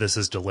much of this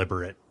is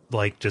deliberate.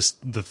 Like, just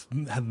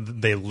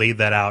they laid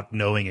that out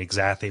knowing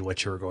exactly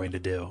what you were going to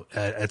do.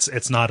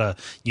 It's not a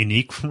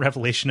unique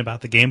revelation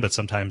about the game, but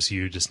sometimes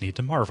you just need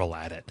to marvel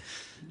at it.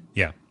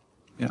 Yeah.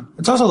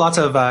 It's also lots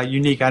of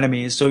unique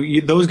enemies. So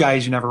those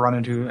guys you never run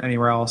into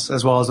anywhere else,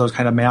 as well as those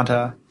kind of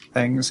manta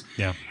things.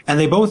 Yeah. And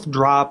they both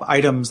drop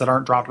items that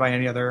aren't dropped by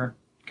any other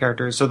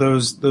characters. So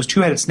those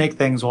 2-headed snake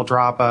things will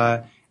drop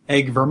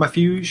egg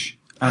vermifuge.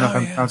 I don't know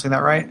if I'm pronouncing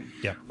that right.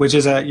 Yeah. Which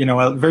is a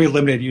very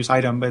limited use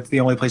item, but it's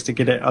the only place to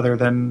get it other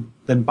than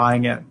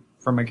buying it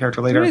from a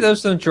character later. Maybe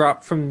those don't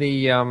drop from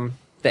the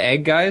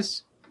egg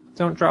guys?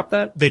 Don't drop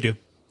that? They do.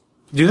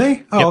 Do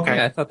they? Oh, Yep. okay.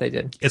 Yeah, I thought they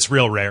did. It's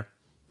real rare.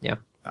 Yeah.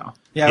 Oh.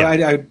 Yeah.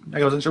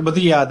 I wasn't sure. But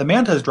the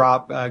mantas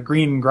drop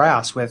green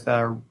grass with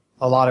a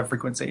lot of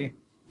frequency.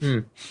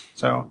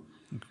 So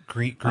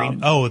Green.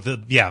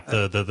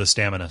 The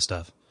stamina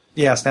stuff.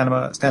 yeah,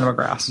 stamina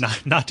grass.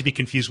 Not to be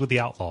confused with the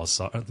Outlaws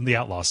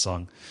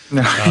song.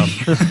 No.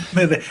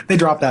 They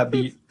drop that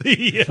beat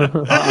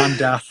on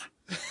death.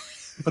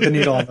 Put the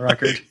needle on the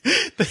record.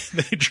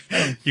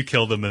 You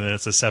kill them and then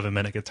it's a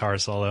 7-minute guitar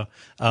solo.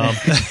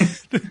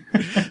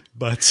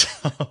 But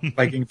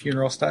Viking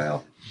funeral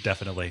style.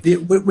 Definitely.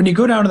 When you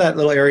go down to that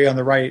little area on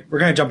the right, we're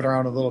kind of jumping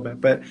around a little bit,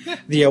 but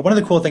one of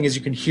the cool things is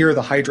you can hear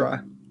the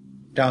Hydra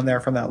down there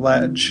from that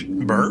ledge.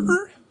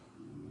 Burr?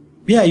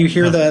 Yeah, you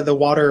hear the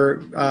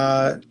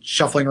water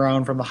shuffling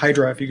around from the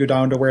Hydra if you go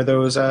down to where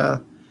those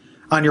on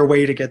your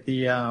way to get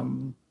the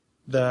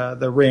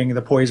ring,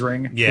 the poise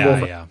ring.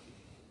 Yeah.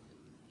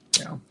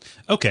 Yeah.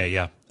 Okay,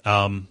 yeah.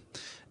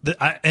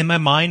 In my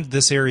mind,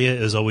 this area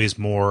is always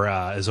more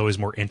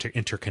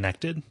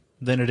interconnected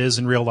than it is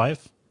in real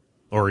life,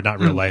 or not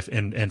real life,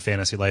 in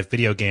fantasy life.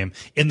 Video game,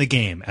 in the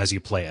game as you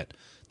play it.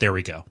 There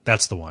we go.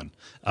 That's the one.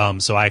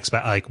 So I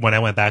expect, like, when I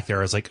went back there,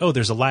 I was like, oh,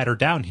 there's a ladder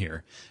down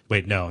here.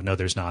 Wait, no,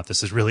 there's not.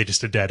 This is really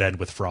just a dead end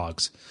with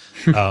frogs.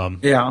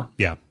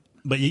 Yeah.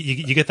 But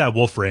you get that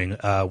wolf ring,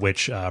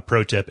 which,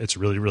 pro tip, it's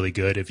really, really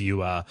good if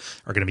you, are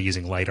going to be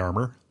using light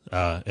armor.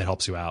 It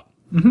helps you out.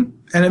 Mm-hmm.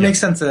 And it makes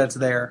sense that it's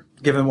there,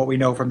 given what we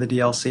know from the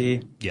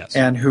DLC. Yes.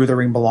 And who the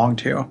ring belonged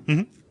to.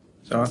 Mm-hmm.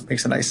 So it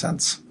makes a nice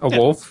sense. A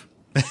wolf?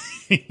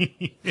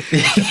 It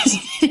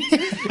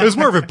was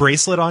more of a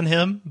bracelet on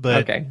him,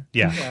 but okay.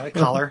 Yeah, a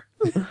collar.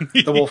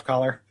 The wolf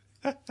collar.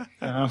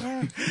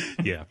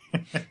 Yeah.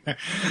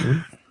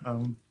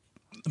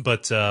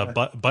 But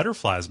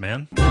butterflies,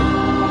 man.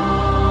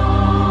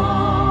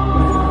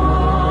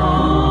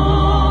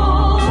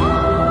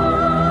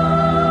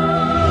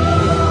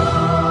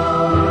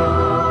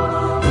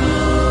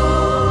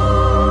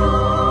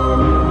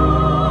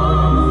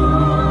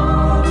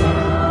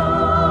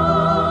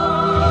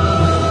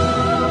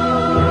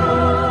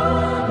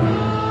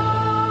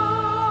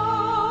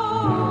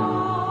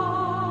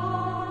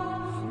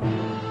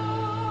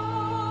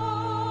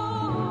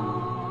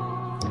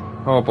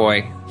 Oh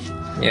boy.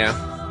 Yeah.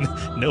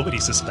 Nobody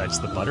suspects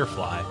the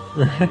butterfly.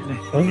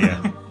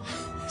 Yeah.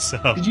 So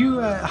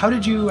how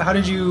did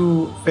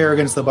you fare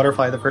against the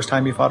butterfly the first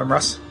time you fought him,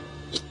 Russ?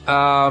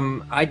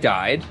 I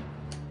died.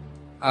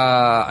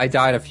 I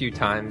died a few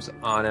times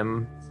on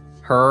him.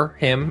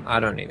 Him.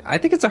 I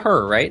think it's a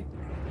her, right?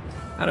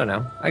 I don't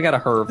know. I got a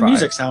her vibe. The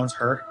music sounds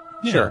her.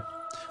 yeah. Sure.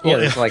 Well, Yeah,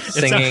 there's like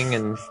singing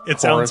and it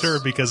chorus. sounds her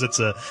because it's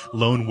a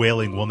lone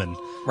wailing woman.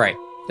 Right.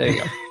 There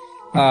you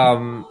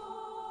go.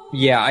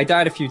 Yeah, I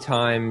died a few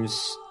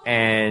times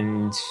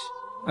and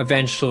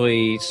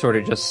eventually sort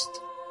of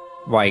just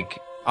like,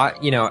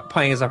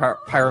 playing as a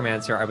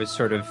pyromancer, I was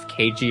sort of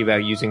cagey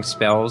about using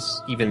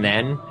spells. Even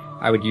then,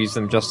 I would use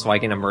them just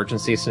like in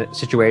emergency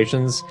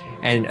situations.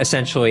 And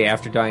essentially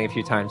after dying a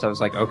few times, I was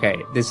like,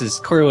 okay, this is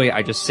clearly,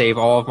 I just save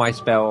all of my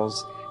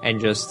spells and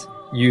just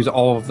use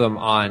all of them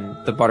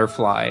on the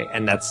butterfly.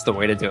 And that's the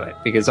way to do it.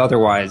 Because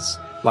otherwise,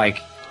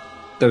 like,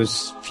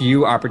 those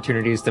few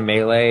opportunities to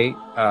melee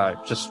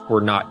just were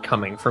not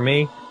coming for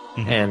me.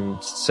 Mm-hmm.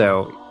 And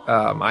so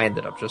I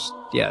ended up just,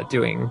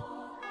 doing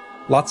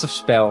lots of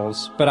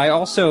spells. But I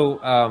also,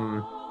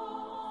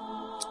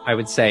 I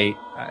would say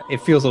it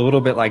feels a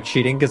little bit like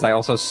cheating because I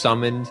also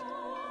summoned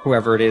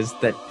whoever it is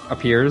that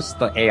appears,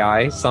 the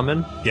AI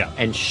summon. Yeah.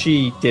 And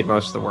she did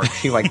most of the work.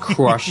 She like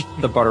crushed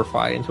the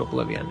butterfly into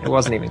oblivion. It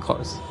wasn't even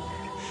close.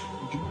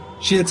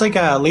 It's like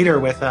later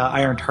with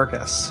Iron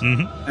Tarkus,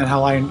 and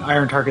how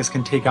Iron Tarkus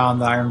can take on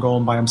the Iron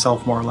Golem by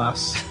himself, more or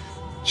less.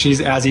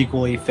 She's as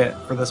equally fit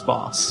for this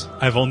boss.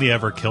 I've only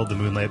ever killed the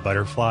Moonlight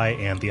Butterfly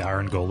and the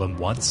Iron Golem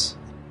once.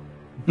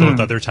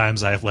 Both other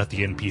times I have let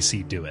the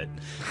NPC do it.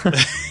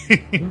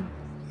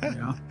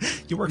 Yeah.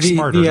 You work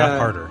smarter, not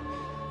harder.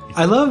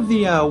 I love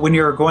the when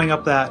you're going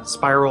up that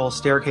spiral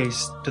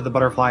staircase to the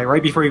butterfly,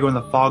 right before you go in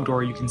the fog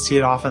door, you can see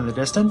it off in the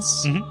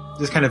distance,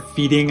 just kind of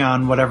feeding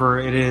on whatever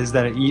it is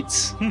that it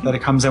eats, that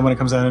it comes in when it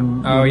comes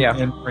in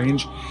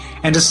range,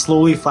 and just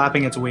slowly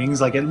flapping its wings.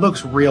 Like, it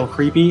looks real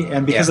creepy,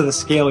 and because of the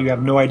scale, you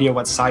have no idea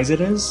what size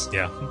it is.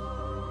 Yeah.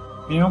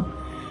 You know?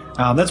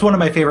 That's one of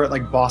my favorite,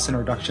 like, boss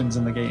introductions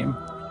in the game.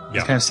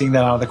 Just kind of seeing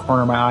that out of the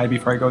corner of my eye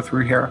before I go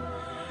through here.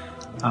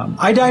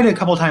 I died a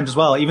couple times as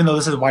well, even though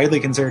this is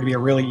widely considered to be a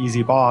really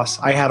easy boss.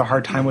 I had a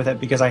hard time with it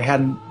because I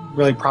hadn't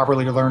really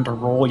properly learned to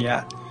roll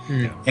yet.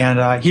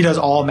 And he does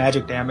all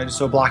magic damage,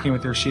 so blocking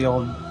with your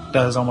shield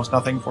does almost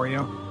nothing for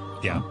you.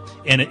 Yeah,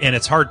 and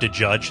it's hard to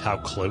judge how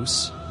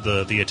close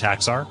the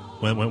attacks are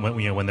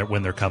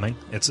when they're coming.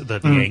 It's the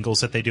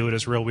angles that they do it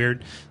is real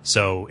weird.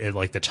 So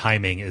the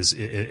timing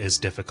is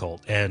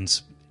difficult,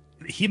 and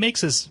he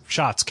makes his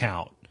shots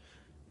count.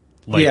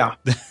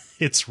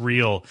 It's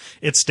real.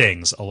 It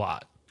stings a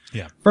lot.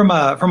 Yeah. From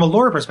a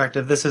lore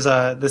perspective, this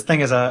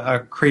thing is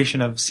a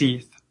creation of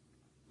Seath.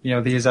 You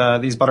know,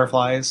 these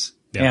butterflies,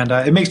 and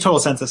it makes total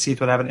sense that Seath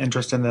would have an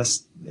interest in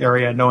this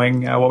area,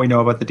 knowing what we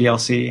know about the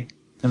DLC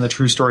and the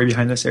true story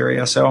behind this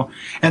area. So,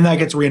 and that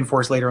gets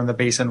reinforced later in the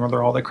basin where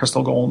they're all the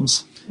crystal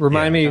golems.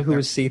 Remind me who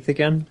was Seath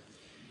again?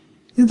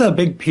 He's the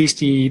big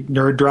pasty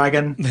nerd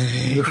dragon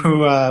who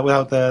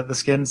without the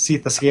skin,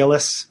 Seath the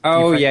Scaleless.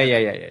 Oh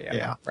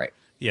yeah. Right.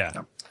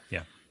 Yeah.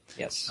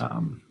 Yes.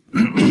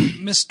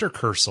 Mr.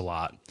 Curse a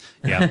lot.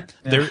 Yeah.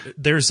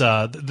 There's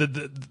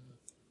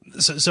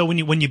so when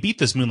you beat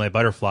this Moonlight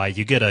Butterfly,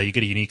 you get a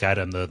unique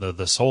item,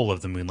 the soul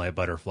of the Moonlight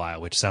Butterfly,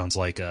 which sounds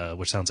like a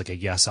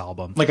Yes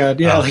album. I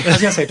was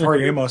gonna say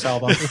Tori Amos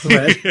album,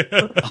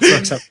 but also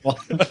acceptable.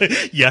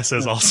 Yes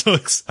is also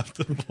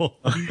acceptable.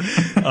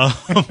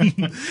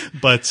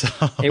 But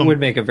it would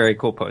make a very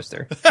cool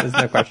poster. There's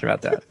no question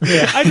about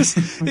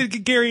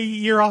that. Gary,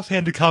 your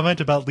offhanded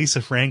comment about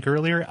Lisa Frank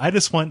earlier, I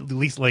just want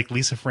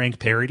Lisa Frank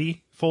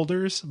parody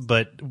folders,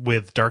 but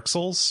with Dark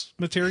Souls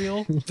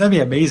material. That'd be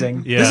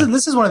amazing. Yeah.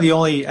 This is one of the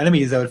only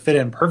enemies that would fit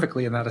in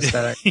perfectly in that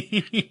aesthetic.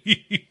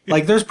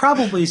 Like, there's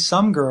probably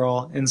some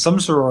girl in some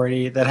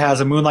sorority that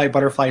has a moonlight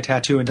butterfly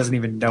tattoo and doesn't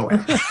even know it.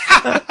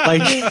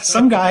 Like,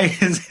 some guy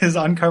is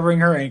uncovering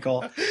her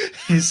ankle.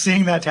 He's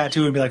seeing that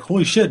tattoo and be like,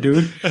 holy shit,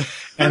 dude.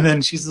 And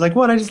then she's like,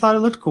 what? I just thought it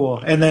looked cool.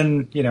 And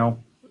then, you know,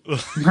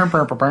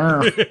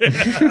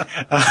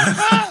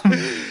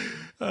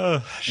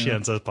 she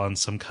ends up on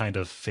some kind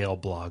of fail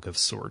blog of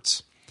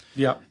sorts.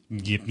 Yeah.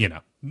 You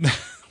know,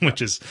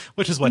 which is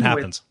what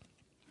happens.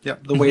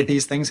 Yep, the way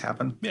these things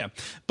happen. Yeah,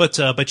 but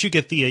you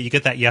get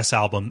that Yes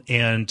album,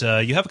 and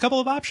you have a couple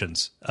of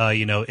options.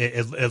 You know,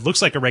 it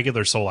looks like a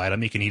regular soul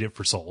item. You can eat it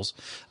for souls,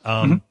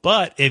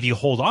 but if you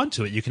hold on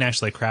to it, you can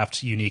actually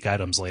craft unique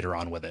items later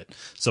on with it.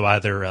 So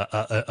either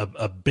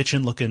a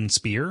bitchin' looking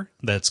spear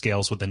that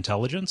scales with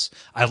intelligence.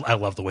 I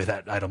love the way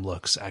that item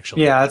looks.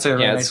 Actually, Yeah, that's a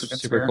really it's nice looking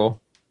super spear.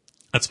 cool.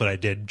 that's what I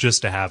did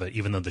just to have it,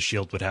 even though the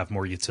shield would have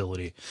more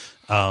utility.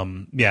 Or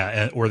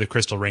the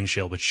crystal ring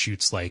shield, which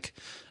shoots like.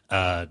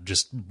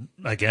 Just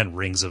again,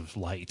 rings of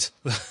light.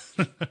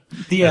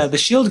 The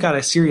shield got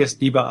a serious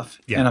debuff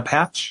in a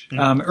patch.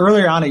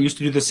 Earlier on, it used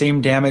to do the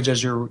same damage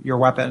as your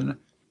weapon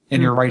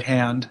in your right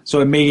hand,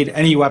 so it made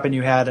any weapon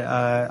you had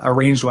a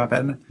ranged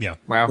weapon. Yeah,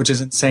 Wow. Which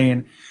is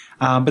insane.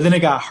 But then it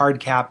got hard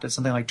capped at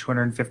something like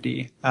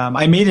 250.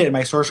 I made it in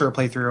my sorcerer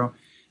playthrough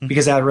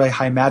because it had really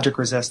high magic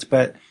resist,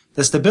 but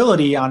the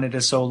stability on it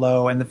is so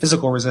low and the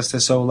physical resist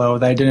is so low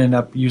that I didn't end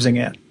up using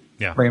it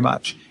very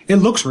much. It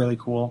looks really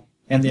cool.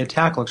 And the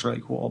attack looks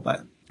really cool,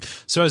 but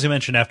so as you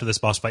mentioned, after this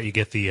boss fight, you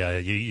get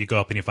the you go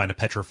up and you find a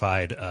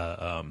petrified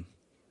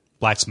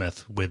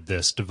blacksmith with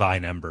this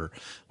divine ember,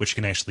 which you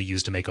can actually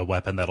use to make a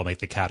weapon that'll make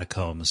the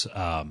catacombs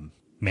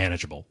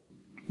manageable.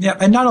 Yeah,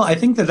 and not only, I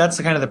think that's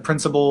the kind of the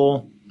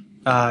principal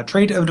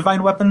trait of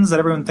divine weapons that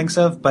everyone thinks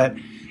of, but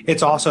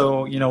it's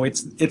also, you know,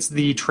 it's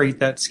the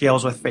trait that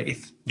scales with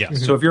faith. Yeah.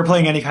 So if you're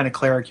playing any kind of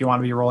cleric, you want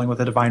to be rolling with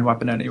a divine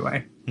weapon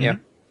anyway. Yeah.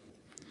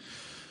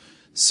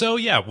 So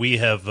yeah, we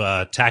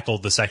have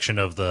tackled the section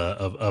of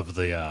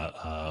the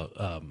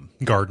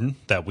garden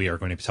that we are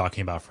going to be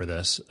talking about for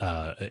this.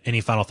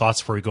 Any final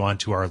thoughts before we go on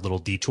to our little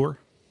detour?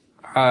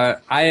 I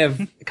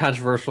have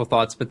controversial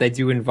thoughts, but they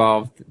do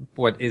involve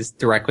what is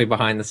directly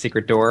behind the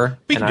secret door,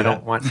 and I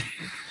don't want.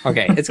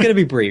 Okay, it's going to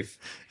be brief.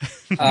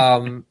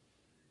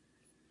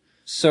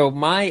 So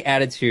my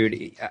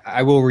attitude,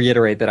 I will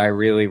reiterate that I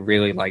really,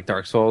 really like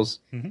Dark Souls.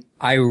 Mm-hmm.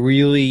 I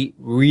really,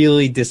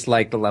 really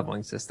dislike the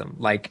leveling system.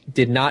 Like,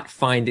 did not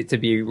find it to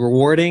be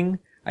rewarding.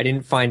 I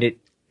didn't find it,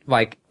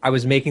 like, I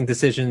was making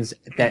decisions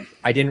that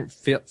I didn't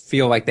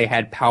feel like they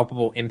had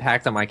palpable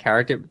impact on my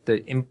character.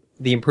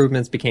 The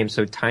improvements became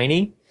so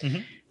tiny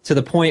to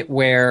the point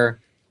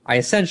where I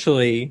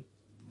essentially,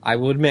 I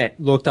will admit,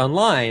 looked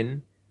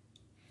online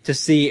to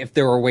see if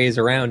there were ways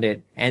around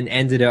it and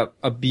ended up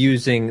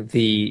abusing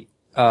the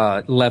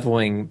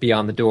leveling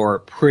beyond the door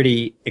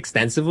pretty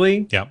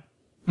extensively. Yeah.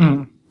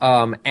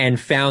 And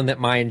found that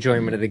my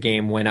enjoyment of the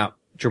game went up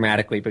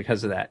dramatically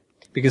because of that.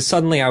 Because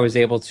suddenly I was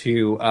able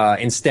to,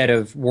 instead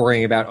of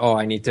worrying about,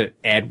 I need to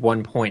add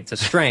 1 point to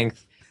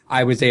strength,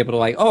 I was able to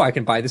I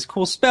can buy this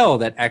cool spell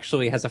that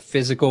actually has a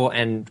physical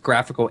and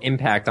graphical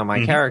impact on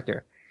my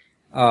character.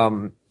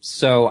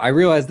 So I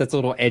realize that's a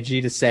little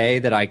edgy to say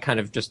that I kind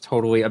of just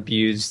totally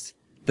abused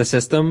the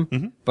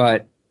system,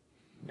 but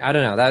I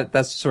don't know.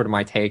 That's sort of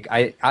my take.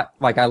 I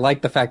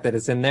like the fact that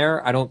it's in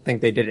there. I don't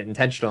think they did it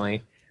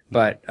intentionally,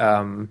 but,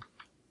 I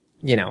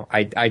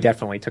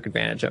definitely took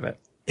advantage of it.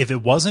 If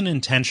it wasn't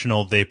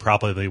intentional, they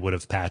probably would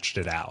have patched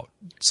it out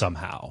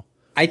somehow.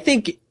 I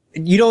think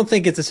you don't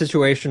think it's a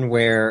situation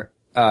where,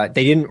 they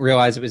didn't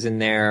realize it was in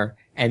there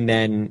and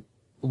then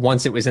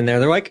once it was in there,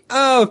 they're like,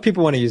 if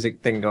people want to use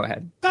it, they can go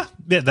ahead.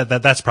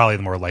 That's probably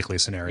the more likely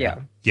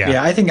scenario.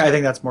 Yeah. I think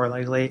that's more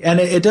likely. And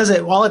it does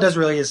it. All it does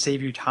really is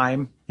save you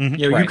time.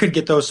 You could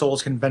get those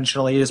souls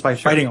conventionally just by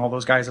fighting all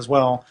those guys as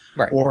well,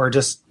 or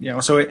just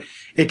so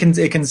it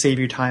can save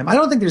you time. I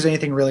don't think there's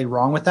anything really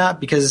wrong with that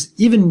because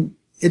even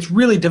it's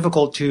really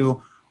difficult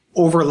to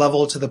over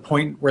level to the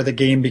point where the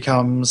game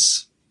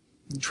becomes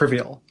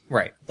trivial.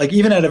 Right. Like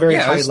even at a very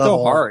high it's level.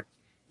 Still hard.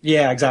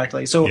 Yeah,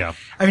 exactly. So,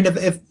 I mean, if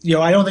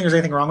I don't think there's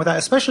anything wrong with that,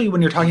 especially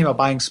when you're talking about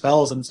buying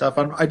spells and stuff.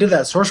 I did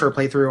that sorcerer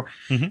playthrough,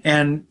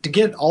 and to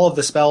get all of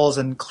the spells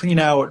and clean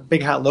out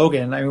Big Hat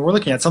Logan, I mean, we're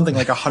looking at something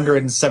like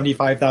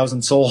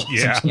 175,000 souls or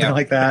something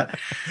like that.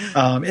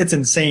 It's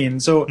insane.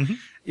 So,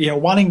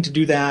 wanting to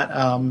do that,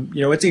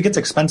 it gets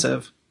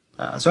expensive.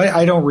 So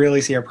I don't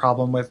really see a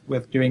problem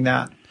with doing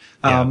that.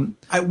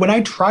 When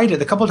I tried it,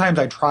 the couple of times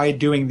I tried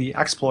doing the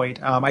exploit,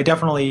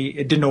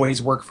 it didn't always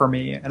work for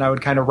me, and I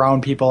would kind of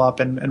round people up,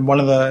 and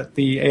one of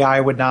the AI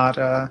would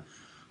not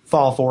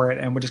fall for it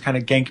and would just kind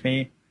of gank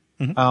me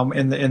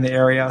in the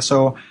area.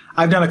 So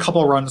I've done a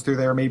couple runs through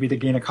there, maybe to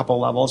gain a couple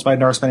levels, but I've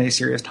never spent any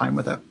serious time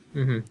with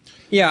it.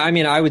 Yeah, I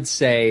mean, I would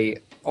say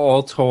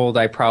all told,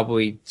 I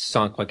probably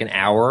sunk like an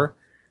hour,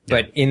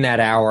 but in that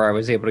hour, I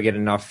was able to get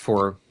enough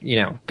for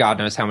God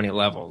knows how many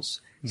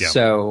levels.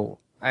 So.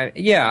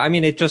 I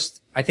mean,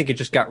 I think it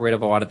just got rid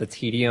of a lot of the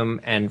tedium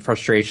and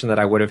frustration that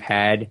I would have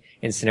had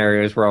in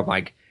scenarios where I'm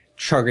like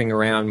chugging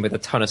around with a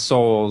ton of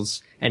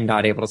souls and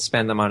not able to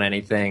spend them on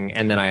anything,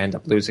 and then I end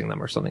up losing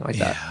them or something like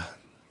that.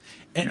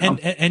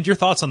 And your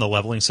thoughts on the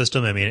leveling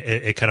system? I mean,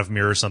 it kind of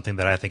mirrors something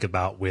that I think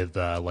about with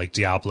like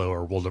Diablo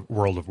or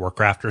World of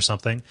Warcraft or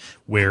something,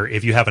 where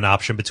if you have an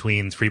option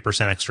between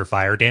 3% extra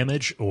fire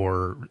damage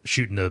or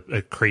shooting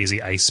a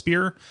crazy ice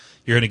spear,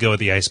 you're going to go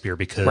with the ice spear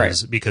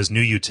because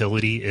new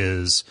utility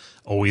is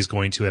always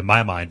going to, in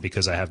my mind,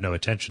 because I have no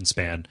attention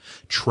span,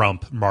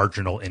 trump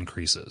marginal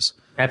increases.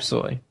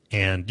 Absolutely.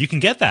 And you can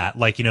get that.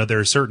 Like, there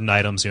are certain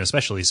items,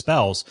 especially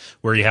spells,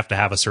 where you have to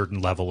have a certain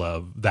level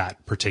of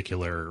that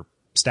particular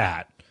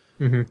stat,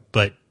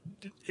 but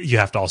you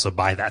have to also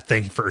buy that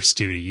thing first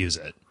to use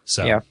it.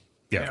 So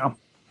yeah.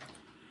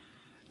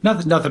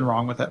 Nothing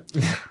wrong with it.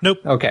 Nope.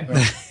 Okay.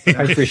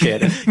 I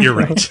appreciate it. You're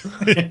right.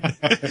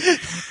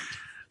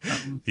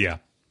 Yeah.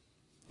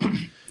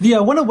 Yeah.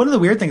 One of the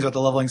weird things about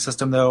the leveling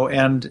system, though,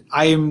 and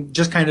I'm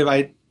just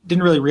I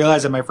didn't really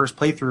realize in my first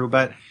playthrough,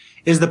 but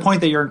is the point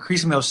that you're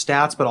increasing those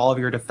stats, but all of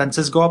your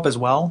defenses go up as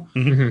well.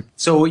 Mm-hmm.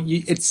 So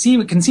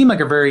it can seem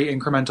like a very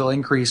incremental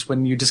increase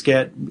when you just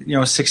get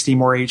 60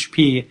 more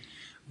HP,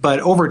 but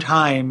over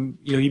time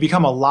you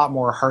become a lot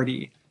more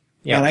hardy.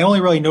 Yeah. And I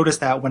only really notice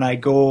that when I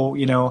go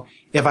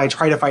if I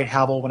try to fight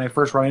Havel when I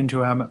first run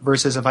into him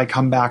versus if I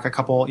come back a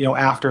couple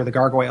after the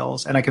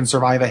gargoyles and I can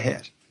survive a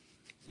hit.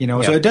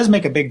 So it does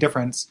make a big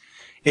difference.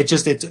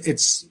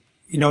 It's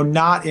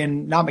not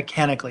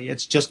mechanically.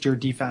 It's just your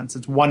defense.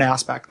 It's one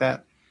aspect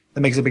that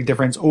makes a big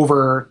difference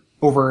over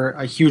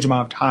a huge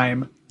amount of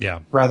time. Yeah.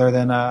 Rather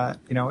than I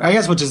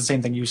guess, which is the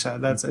same thing you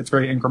said. It's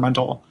very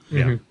incremental.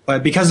 Yeah.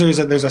 But because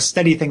there's a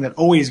steady thing that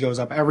always goes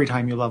up every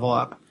time you level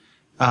up,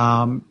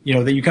 that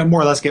you can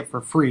more or less get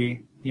for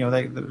free,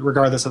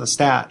 regardless of the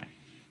stat.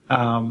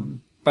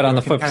 But on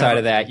the flip side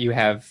of that, you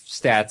have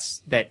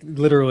stats that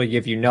literally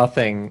give you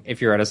nothing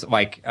if you're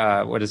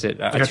at what is it?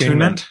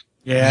 Attunement?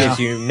 Yeah. Gives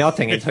you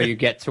nothing until you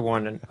get to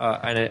one,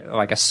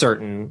 like a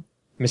certain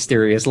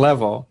mysterious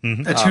level.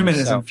 Mm-hmm. Attunement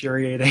is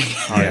infuriating.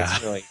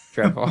 It's really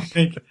dreadful.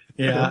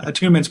 Yeah,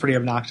 attunement's pretty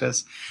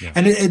obnoxious. Yeah.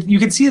 And you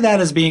can see that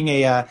as being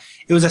it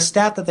was a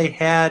stat that they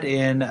had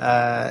in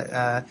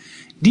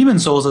Demon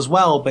Souls as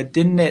well, but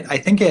didn't it, I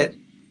think it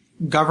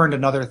governed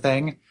another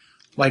thing.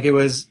 Like it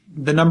was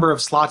the number of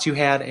slots you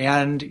had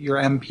and your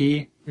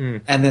MP,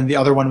 and then the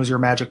other one was your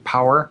magic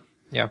power.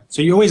 Yeah.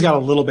 So you always got a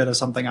little bit of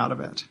something out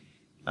of it.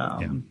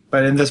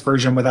 But in this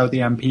version without the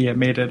MP, it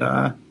made it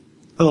a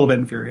little bit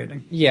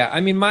infuriating. Yeah,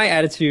 I mean, my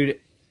attitude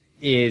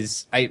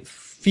is I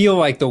feel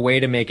like the way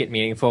to make it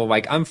meaningful,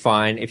 like I'm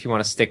fine if you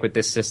want to stick with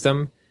this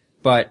system,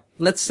 but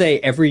let's say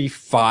every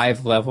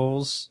 5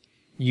 levels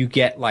you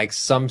get like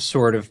some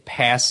sort of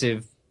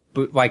passive,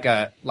 like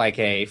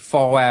a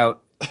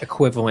Fallout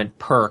equivalent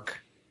perk.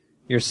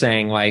 You're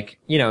saying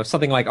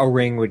something like a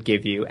ring would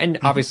give you, and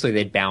obviously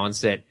they'd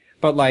balance it,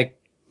 but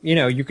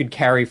you could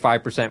carry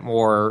 5%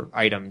 more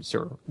items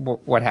or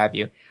what have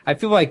you. I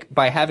feel like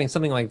by having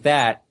something like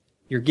that,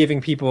 you're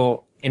giving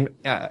people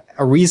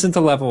a reason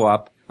to level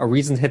up, a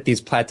reason to hit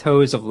these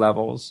plateaus of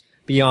levels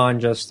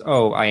beyond just,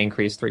 I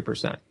increased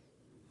 3%.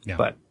 Yeah.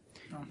 But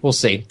we'll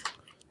see.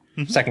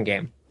 Mm-hmm. Second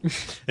game.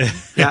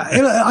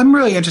 Yeah, I'm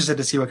really interested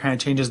to see what kind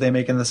of changes they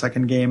make in the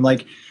second game.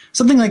 Like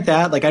something like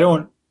that. Like I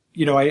don't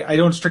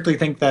strictly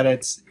think that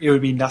it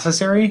would be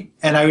necessary,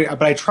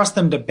 but I trust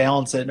them to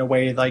balance it in a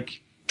way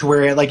to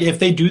where if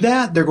they do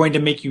that, they're going to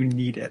make you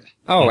need it.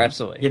 Oh,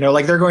 absolutely.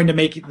 They're going to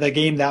make the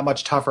game that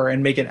much tougher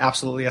and make it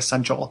absolutely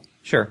essential.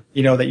 Sure.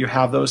 That you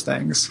have those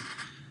things.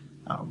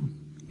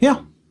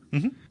 Yeah.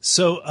 Mm-hmm.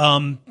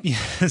 So,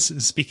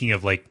 speaking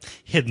of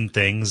hidden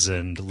things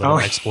and little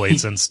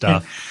exploits and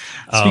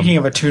stuff. Speaking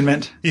of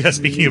attunement. Yeah,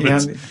 speaking of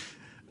it.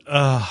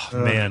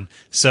 Man.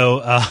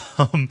 So,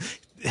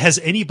 has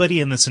anybody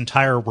in this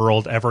entire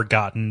world ever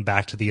gotten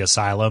back to the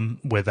asylum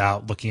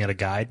without looking at a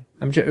guide?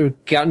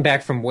 Gotten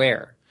back from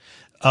where?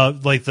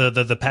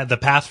 The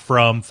path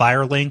from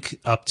Firelink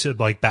up to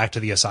back to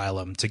the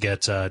asylum to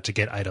get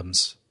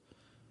items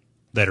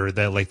that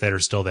are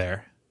still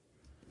there.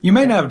 You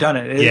might not have done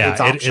it.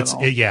 It's optional.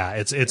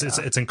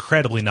 It's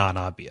incredibly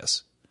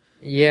non-obvious.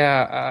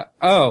 Yeah.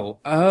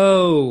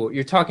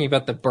 You're talking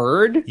about the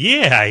bird?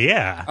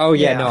 Yeah. Oh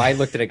yeah. No, I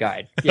looked at a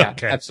guide. Yeah,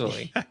 okay.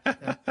 Absolutely.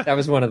 That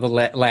was one of the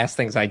last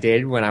things I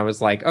did when I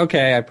was like,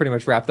 okay, I pretty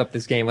much wrapped up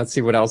this game. Let's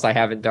see what else I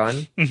haven't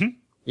done. Mm-hmm.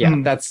 Yeah,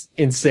 that's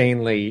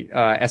insanely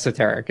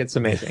esoteric. It's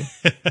amazing.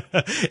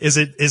 Is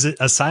it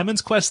a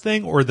Simon's Quest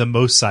thing or the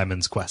most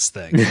Simon's Quest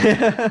thing?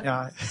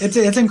 Yeah, it's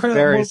incredible.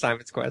 Very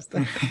Simon's Quest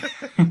thing.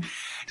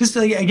 Just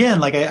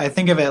again, I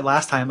think of it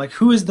last time.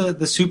 Who is the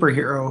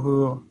superhero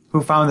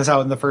who found this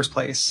out in the first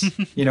place?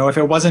 If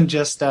it wasn't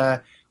just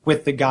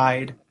with the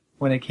guide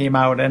when it came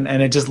out, and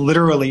it just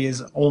literally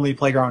is only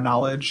playground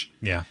knowledge.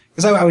 Yeah,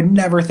 because I would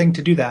never think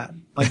to do that.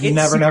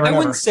 Never. I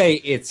wouldn't say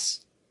it's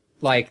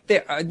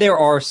there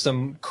are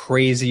some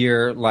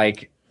crazier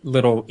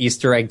little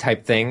Easter egg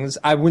type things.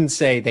 I wouldn't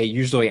say they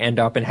usually end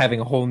up in having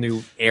a whole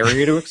new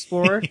area to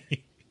explore.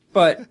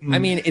 But, I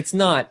mean, it's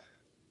not...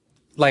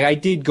 Like, I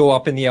did go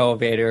up in the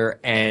elevator,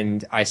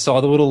 and I saw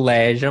the little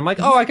ledge, and I'm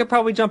like, oh, I could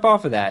probably jump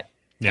off of that.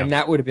 Yeah. And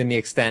that would have been the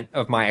extent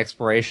of my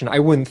exploration. I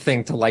wouldn't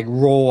think to, like,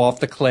 roll off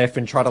the cliff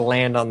and try to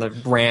land on the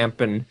ramp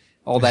and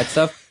all that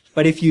stuff.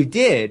 But if you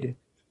did,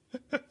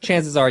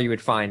 chances are you would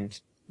find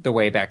the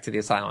way back to the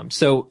asylum.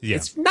 So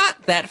it's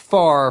not that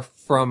far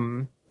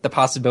from the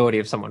possibility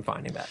of someone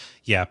finding that.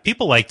 Yeah,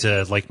 people like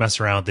to mess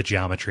around with the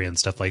geometry and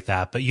stuff like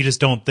that, but you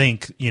just don't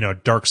think,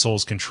 Dark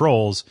Souls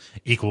controls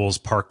equals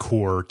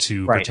parkour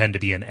to pretend to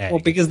be an egg. Well,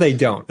 because they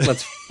don't.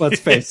 Let's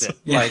face it.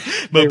 Like,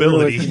 mobility. They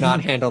really do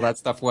not handle that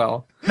stuff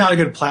well. Not a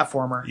good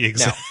platformer.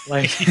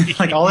 Exactly. No.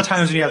 Like all the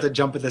times when you have to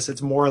jump at this,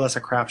 it's more or less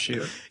a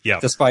crapshoot. Yeah.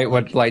 Despite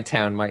what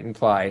Blighttown might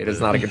imply, it is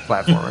not a good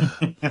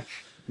platformer.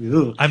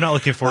 I'm not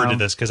looking forward to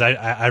this because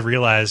I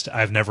realized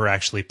I've never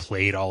actually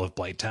played all of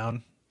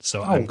Blighttown.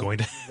 So I'm going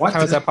to. What?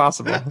 How is that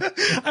possible?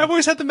 I've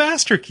always had the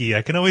master key.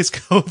 I can always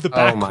go the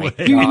back way.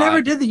 You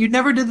never did that. You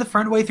never did the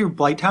front way through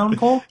Blighttown,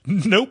 Cole?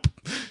 Nope.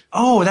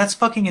 Oh, that's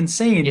fucking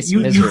insane. It's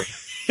misery.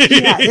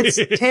 Yeah, it's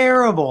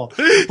terrible.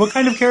 What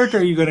kind of character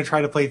are you going to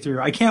try to play through?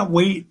 I can't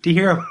wait to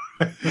hear about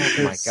this.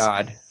 Oh my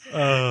god.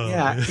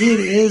 Yeah, it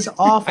is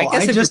awful. I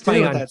guess if just you're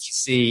playing on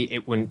PC,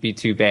 it wouldn't be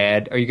too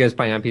bad. Are you guys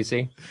playing on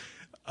PC?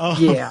 Oh.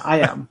 Yeah, I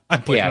am.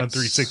 I'm playing on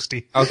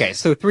 360. Okay,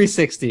 so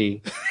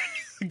 360.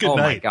 Good night.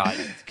 My god.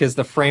 Because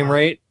the frame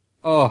rate,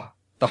 the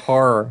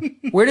horror.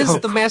 Where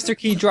does the master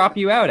key drop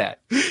you out at?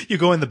 You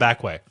go in the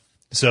back way.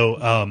 So,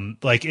 how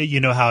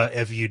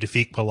if you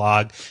defeat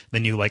Pelag,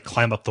 then you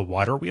climb up the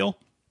water wheel?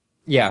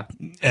 Yeah.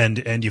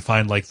 And you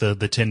find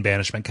the tin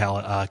banishment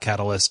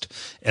catalyst,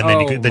 and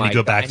then you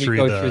go back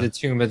through through the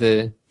Tomb of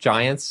the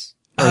Giants?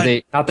 Or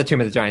not the Tomb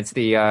of the Giants,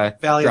 the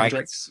Valley Dragons. of the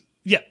Drakes.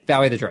 Yeah.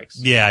 Valley of the Drakes.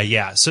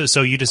 Yeah.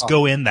 So you just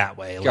go in that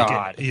way.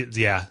 God.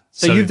 Yeah.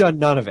 So you've done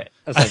none of it.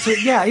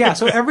 Yeah.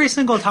 So every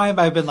single time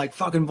I've been like,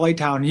 fucking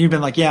Blighttown, and you've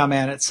been like, yeah,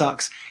 man, it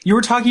sucks. You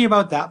were talking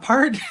about that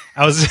part?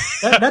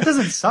 That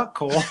doesn't suck,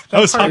 Cole.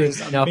 That part is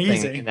amazing.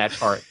 Nothing in that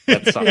part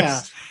that sucks.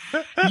 Yeah.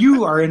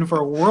 You are in for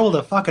a world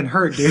of fucking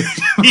hurt, dude.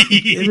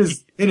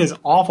 It is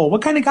awful.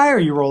 What kind of guy are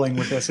you rolling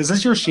with this? Is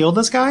this your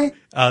shieldless guy?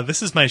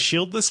 This is my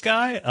shieldless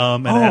guy.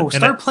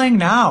 Start playing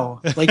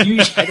now.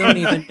 I don't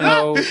even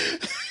know.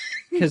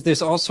 Because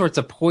there's all sorts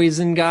of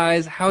poison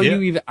guys. How do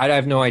you even? I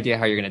have no idea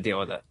how you're going to deal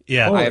with it.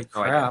 Yeah, I have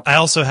no idea. I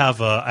also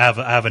have I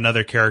have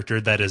another character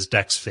that is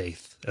Dex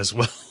Faith as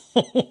well.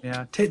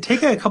 Yeah,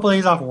 take a couple of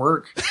days off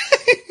work.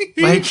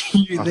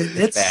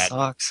 It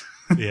sucks.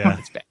 Yeah,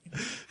 it's bad.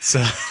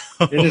 So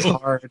it is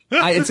hard.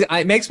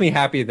 It makes me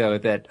happy though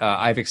that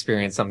I've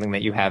experienced something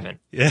that you haven't.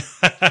 Yeah.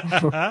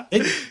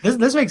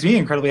 This makes me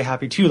incredibly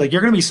happy too. Like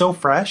you're gonna be so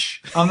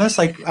fresh on this.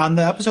 Like on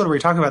the episode where we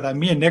talk about that,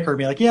 me and Nick are gonna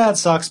be like, yeah, it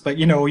sucks, but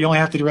you only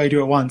have to really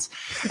do it once.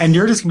 And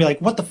you're just gonna be like,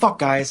 what the fuck,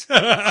 guys?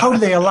 How do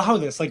they allow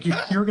this? Like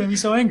you're gonna be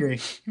so angry.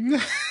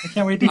 I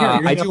can't wait to hear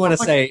it. I do want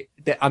to say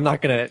that I'm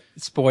not gonna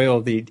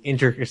spoil the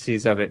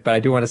intricacies of it, but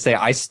I do want to say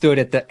I stood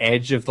at the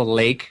edge of the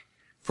lake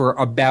for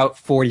about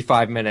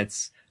 45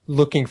 minutes.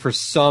 Looking for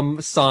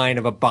some sign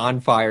of a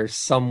bonfire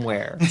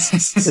somewhere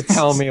to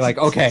tell me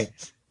okay,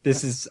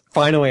 this is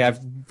finally I've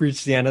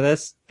reached the end of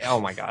this. Oh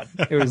my god.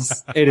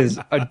 It is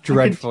a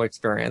dreadful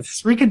experience.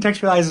 This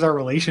recontextualizes our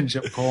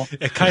relationship, Cole.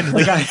 It kind of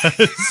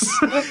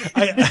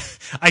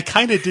I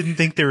kind of didn't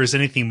think there was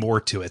anything more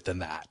to it than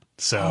that.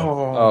 So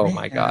oh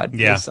my god.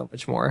 Yeah. There's so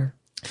much more.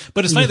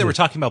 But it's funny that we're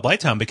talking about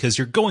Blighttown because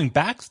you're going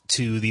back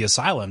to the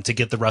asylum to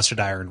get the rusted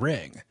iron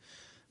ring.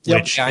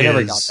 Yep. I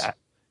never got that.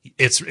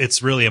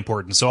 It's really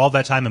important. So all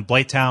that time in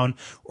Blighttown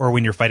or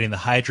when you're fighting the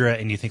Hydra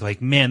and you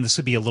think man, this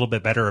would be a little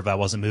bit better if I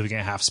wasn't moving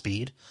at half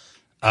speed.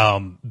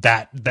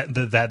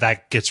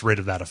 That gets rid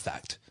of that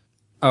effect.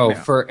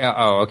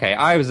 Okay.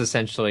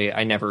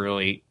 I never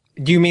really,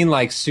 do you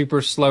mean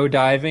super slow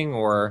diving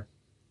or?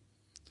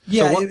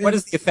 Yeah. So what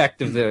is the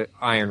effect of the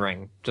iron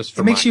ring?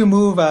 It makes you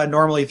move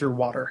normally through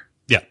water.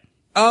 Yeah.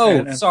 Oh,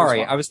 and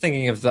sorry. I was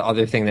thinking of the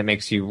other thing that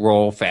makes you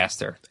roll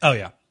faster. Oh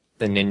yeah.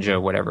 The ninja,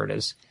 whatever it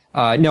is.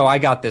 No, I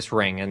got this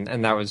ring,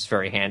 and that was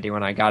very handy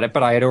when I got it,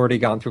 but I had already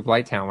gone through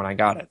Blighttown when I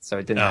got it, so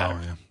it didn't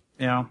matter.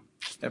 Yeah.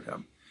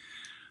 Yep.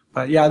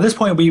 But yeah, at this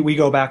point, we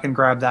go back and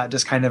grab that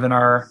just kind of in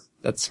our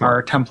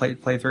template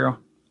playthrough.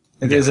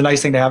 It is a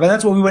nice thing to have. And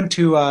that's what we went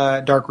to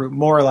Darkroot,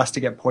 more or less to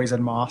get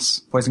poison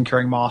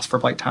curing moss for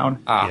Blighttown.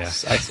 I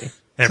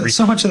see.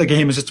 So much of the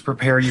game is just to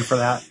prepare you for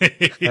that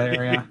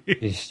area.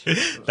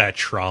 That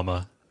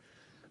trauma.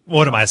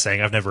 What am I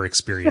saying? I've never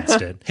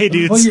experienced it. Hey,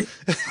 dudes.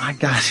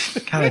 God,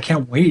 I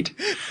can't wait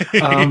to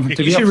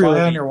be a fly really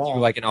on your wall.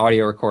 Do an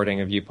audio recording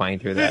of you playing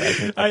through that. I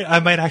think I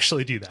might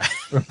actually do that.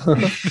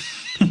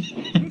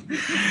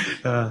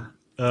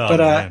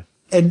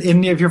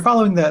 And if you're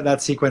following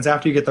that sequence,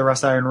 after you get the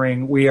rust iron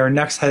ring, we are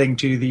next heading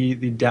to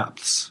the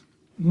depths.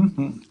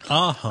 Mm-hmm.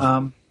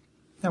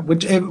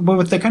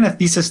 With the kind of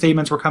thesis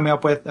statements we're coming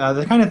up with,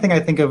 the kind of thing I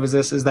think of is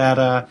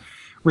that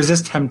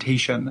resist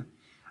temptation.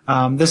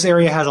 This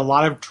area has a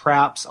lot of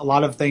traps, a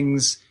lot of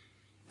things,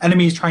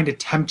 enemies trying to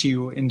tempt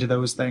you into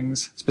those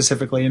things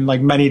specifically in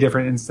many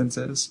different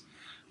instances.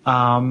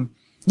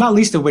 Not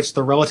least of which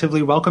the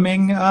relatively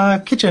welcoming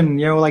kitchen,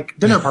 like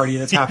dinner party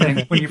that's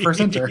happening when you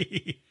first enter.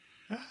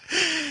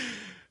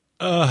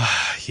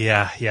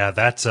 Yeah.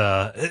 That's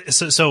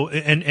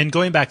and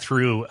going back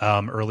through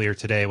earlier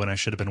today when I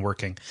should have been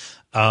working,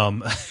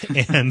 and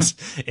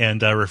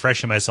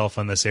refreshing myself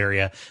on this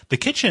area. The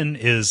kitchen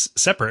is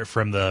separate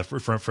from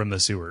the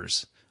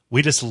sewers.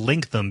 We just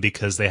link them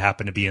because they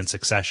happen to be in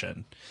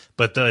succession.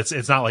 But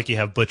it's not like you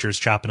have butchers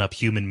chopping up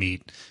human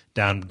meat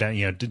down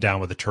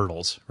with the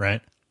turtles, right?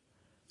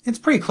 It's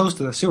pretty close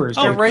to the sewers.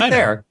 Oh, right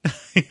there.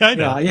 I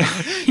know. Yeah.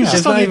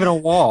 It's not even a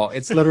wall.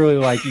 It's literally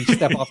like you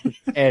step off the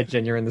edge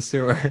and you're in the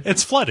sewer.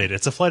 It's flooded.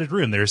 It's a flooded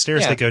room. There are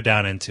stairs that go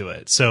down into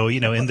it. So,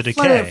 in the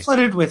decay.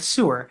 Flooded with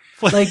sewer.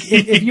 Like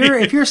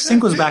if your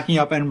sink was backing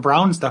up and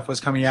brown stuff was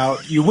coming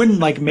out, you wouldn't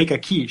like make a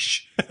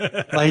quiche.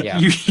 Like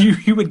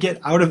you would get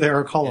out of there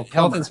or call a plumber.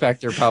 Health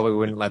inspector probably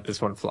wouldn't let this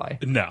one fly.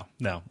 No.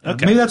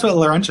 Okay. Maybe that's what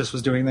Laurentius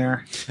was doing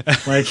there.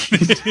 Like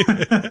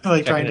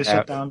trying to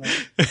shut down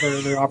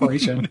their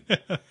operation.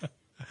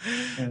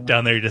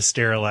 Down there just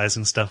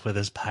sterilizing stuff with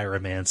his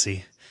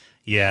pyromancy.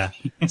 Yeah.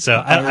 So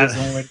I was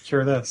the only way to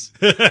cure this.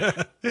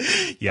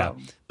 Yeah.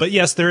 But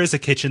yes, there is a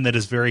kitchen that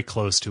is very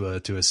close to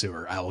a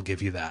sewer. I will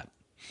give you that.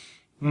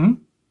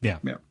 Mm-hmm. Yeah.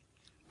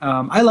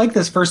 I like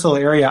this first little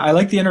area. I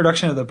like the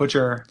introduction of the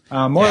butcher.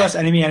 More or less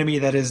enemy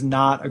that is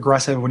not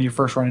aggressive when you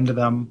first run into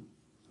them.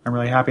 I'm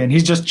really happy. And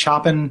he's just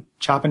chopping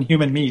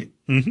human meat.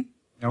 Mm-hmm.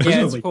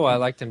 Yeah, it's cool. I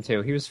liked him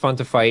too. He was fun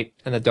to fight,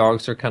 and the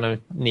dogs are kind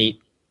of neat.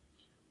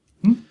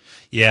 Hmm?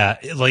 Yeah,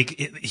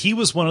 he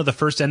was one of the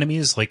first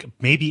enemies, like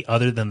maybe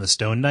other than the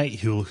Stone Knight,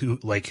 who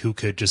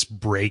could just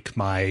break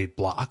my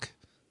block,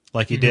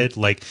 like he did.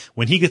 Like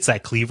when he gets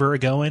that cleaver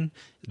going,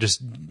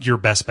 just your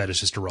best bet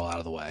is just to roll out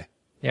of the way.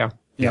 Yeah.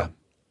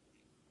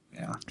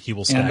 He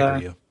will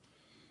stagger you.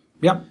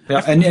 Yeah.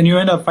 And you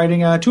end up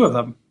fighting two of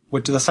them,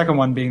 with the second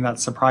one being that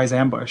surprise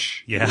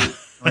ambush. Yeah,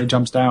 where he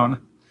jumps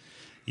down.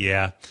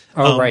 Yeah.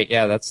 Oh right,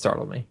 yeah, that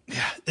startled me.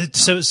 Yeah.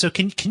 So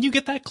can you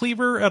get that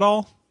cleaver at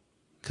all?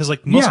 Because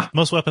like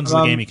most weapons in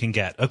the game you can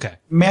get. Okay.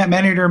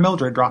 Man-Eater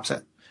Mildred drops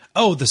it.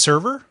 Oh, the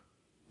server?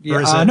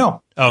 Yeah.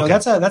 No. Oh, okay.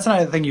 No, that's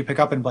another thing you pick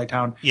up in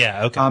Blighttown.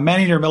 Yeah. Okay.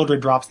 Man-Eater Mildred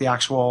drops the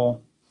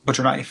actual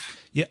butcher knife.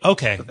 Yeah.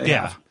 Okay.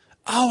 Yeah. Have.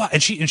 Oh,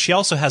 and she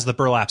also has the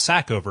burlap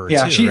sack over her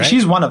too, right?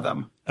 She's one of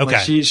them. Okay.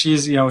 Like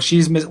she's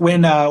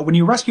when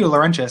you rescue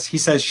Laurentius, he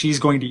says she's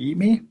going to eat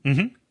me.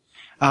 Mm-hmm.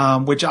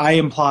 Which I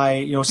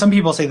imply, some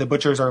people say the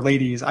butchers are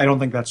ladies. I don't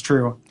think that's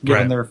true,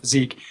 given their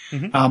physique.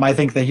 Mm-hmm. I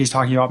think that he's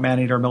talking about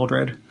Man-Eater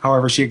Mildred,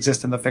 however she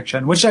exists in the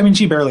fiction, which, I mean,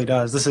 she barely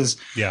does. This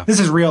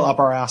is real up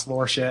our ass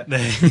lore shit.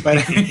 But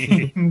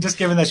just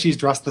given that she's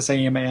dressed the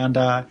same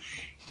and,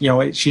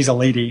 she's a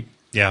lady.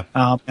 Yeah.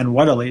 And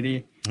what a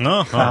lady.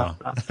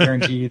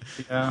 Guaranteed.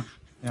 Yeah.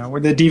 Where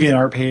the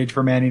DeviantArt page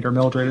for Man-Eater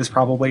Mildred is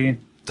probably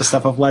the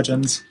stuff of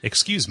legends.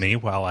 Excuse me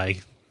while I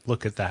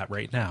look at that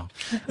right now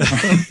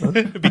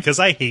because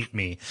I hate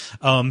me.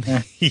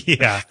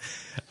 Yeah.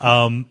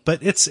 But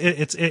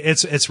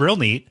it's real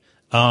neat.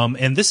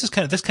 And this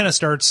kind of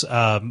starts,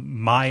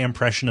 my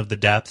impression of the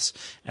depths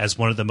as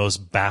one of the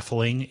most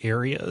baffling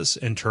areas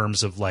in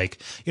terms of like,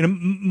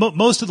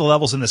 most of the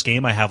levels in this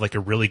game I have like a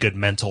really good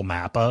mental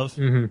map of,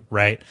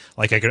 right?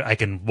 Like I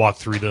can walk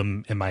through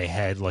them in my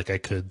head like I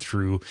could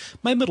through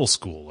my middle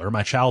school or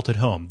my childhood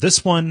home.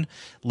 This one,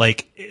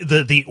 like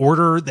the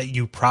order that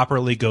you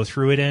properly go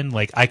through it in,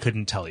 like I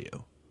couldn't tell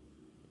you.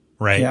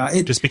 Right?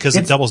 Yeah, just because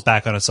it doubles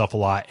back on itself a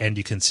lot and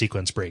you can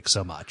sequence break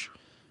so much.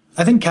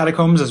 I think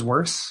Catacombs is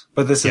worse,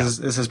 but this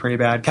is pretty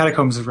bad.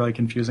 Catacombs is really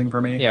confusing for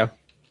me. Yeah.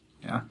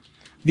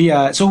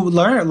 So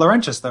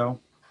Laurentius though,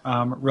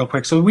 real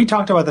quick. So we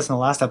talked about this in the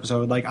last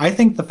episode. Like, I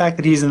think the fact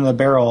that he's in the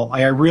barrel,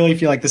 I really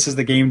feel like this is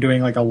the game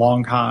doing like a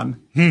long con.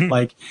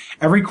 Like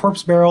every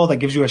corpse barrel that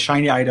gives you a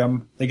shiny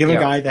item, they give a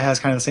guy that has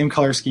kind of the same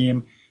color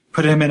scheme,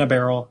 put him in a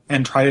barrel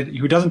and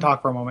who doesn't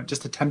talk for a moment,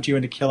 just to tempt you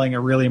into killing a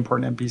really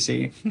important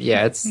NPC.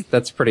 Yeah,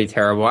 that's pretty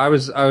terrible. I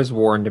was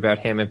warned about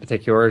him in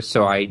particular,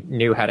 so I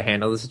knew how to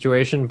handle the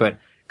situation, but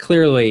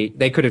clearly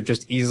they could have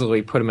just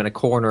easily put him in a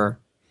corner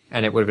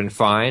and it would have been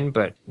fine,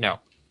 but no,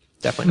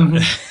 definitely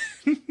not.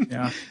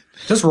 Yeah.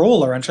 Just roll,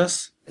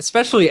 Laurentius.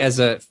 Especially as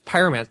a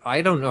pyromancer.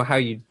 I don't know how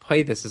you'd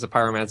play this as a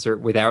pyromancer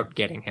without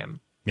getting him.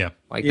 Yeah.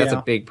 Like, that's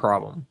a big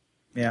problem.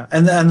 Yeah,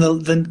 and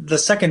the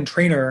second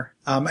trainer,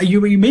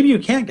 maybe you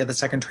can't get the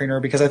second trainer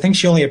because I think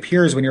she only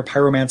appears when your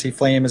pyromancy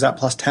flame is at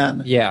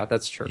 +10. Yeah,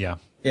 that's true.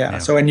 Yeah.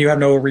 So, and you have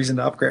no reason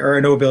to upgrade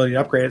or no ability to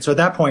upgrade it. So at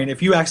that point,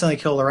 if you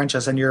accidentally kill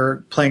Laurentius and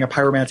you're playing a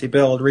pyromancy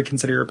build,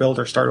 reconsider your build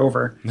or start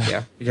over.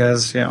 Yeah.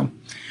 Because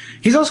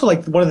he's also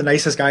like one of the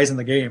nicest guys in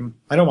the game.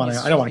 I don't want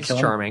to kill him. He's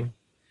charming.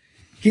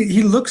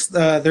 He looks.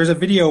 There's a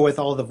video with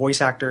all the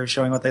voice actors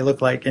showing what they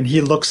look like, and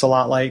he looks a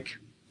lot like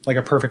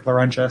a perfect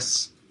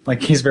Laurentius.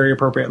 Like, he's very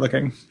appropriate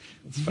looking.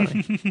 It's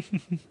funny.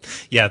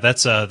 Yeah,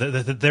 that's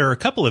there are a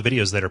couple of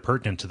videos that are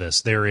pertinent to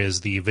this. There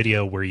is the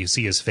video where you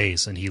see his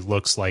face and he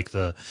looks like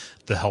the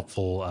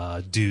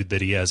helpful dude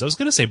that he is. I was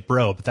going to say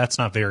bro, but that's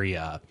not very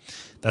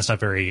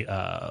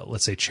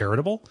let's say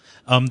charitable.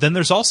 Then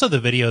there's also the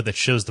video that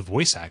shows the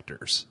voice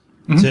actors,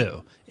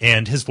 too.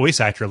 And his voice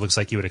actor looks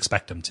like you would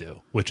expect him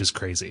to, which is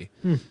crazy.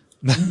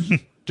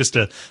 Just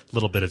a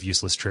little bit of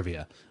useless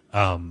trivia.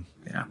 Yeah.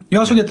 You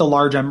also get the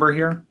large ember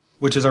here,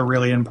 which is a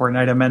really important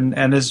item,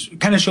 and is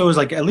kind of shows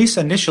like at least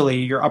initially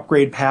your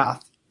upgrade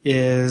path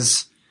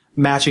is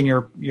matching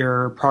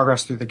your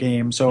progress through the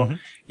game. So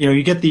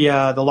you get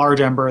the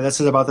large ember. This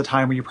is about the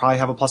time where you probably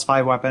have a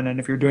 +5 weapon, and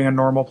if you're doing a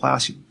normal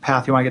path, you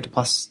want to get to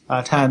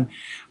 +10.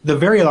 The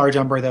very large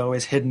ember though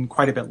is hidden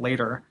quite a bit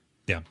later.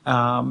 Yeah.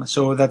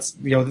 So that's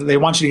they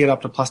want you to get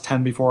up to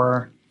 +10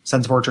 before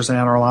Sense Fortress and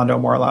Anor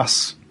Londo, more or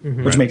less,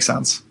 which makes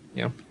sense.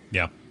 Yeah.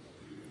 Yeah.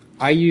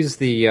 I used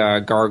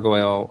the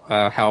gargoyle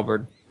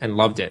halberd and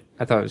loved it.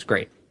 I thought it was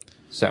great.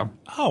 So.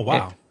 Oh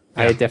wow.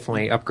 I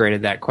definitely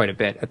upgraded that quite a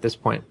bit at this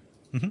point.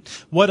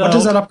 What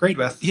does that upgrade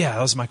with? Yeah,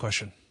 that was my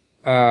question.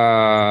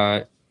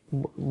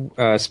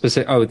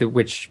 Specific.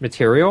 Which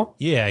material?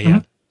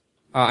 Yeah.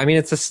 I mean,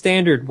 it's a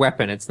standard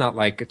weapon. It's not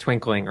like a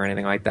twinkling or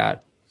anything like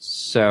that.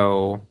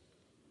 So.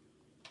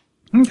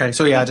 Okay,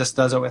 so yeah, it just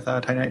does it with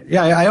Titanite.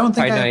 Yeah, I don't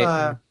think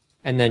Titanite,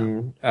 and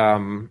then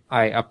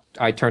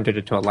I turned it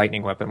into a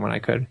lightning weapon when I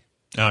could.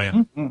 Oh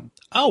yeah.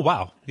 Oh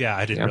wow. Yeah,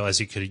 I didn't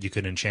realize you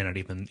could enchant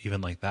it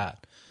even like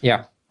that.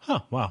 Yeah. Huh.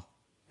 Wow.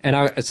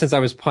 And since I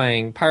was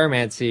playing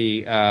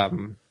pyromancy,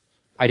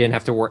 I didn't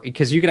have to worry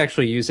because you could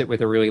actually use it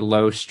with a really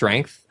low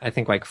strength. I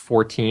think like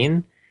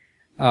 14.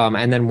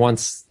 And then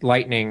once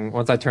I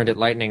turned it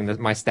lightning,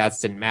 my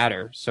stats didn't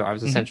matter. So I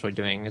was essentially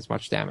doing as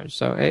much damage.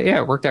 So yeah,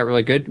 it worked out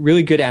really good.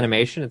 Really good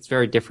animation. It's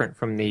very different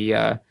from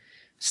the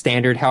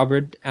standard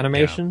halberd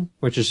animation,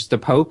 which is just a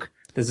poke.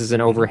 This is an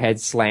overhead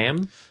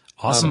slam.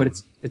 Awesome.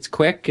 But it's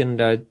quick and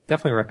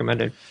definitely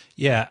recommended.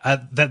 Yeah,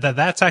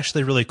 that's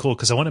actually really cool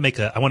because I want to make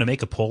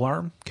a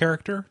polearm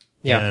character.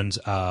 Yeah. And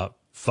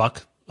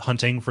fuck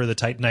hunting for the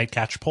Titanite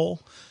catch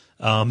pole.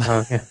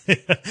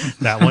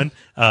 That one.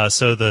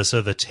 So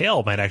the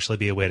tail might actually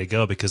be a way to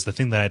go because the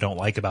thing that I don't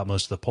like about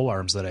most of the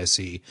polearms that I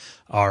see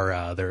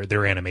are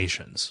their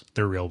animations.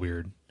 They're real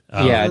weird.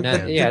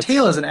 The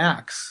tail is an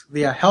axe.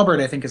 The halberd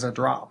I think is a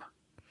drop.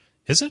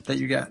 Is it that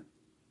you get?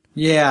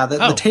 Yeah,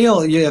 the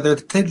tail. Yeah, the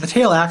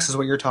tail axe is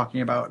what you're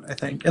talking about. I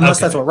think, unless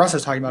that's what Russ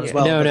is talking about as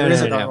well. No, it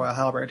is a gargoyle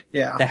halberd.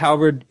 Yeah, the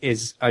halberd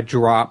is a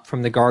drop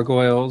from the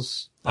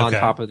gargoyles on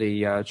top of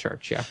the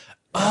church. Yeah.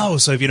 Oh,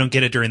 so if you don't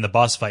get it during the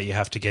boss fight, you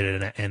have to get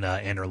it in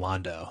Anor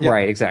Londo. Yeah.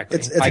 Right, exactly.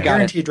 It's a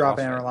guaranteed drop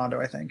in Anor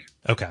Londo, I think.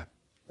 Okay.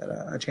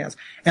 A chance.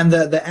 And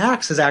the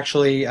axe is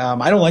actually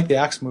I don't like the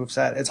axe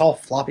moveset. It's all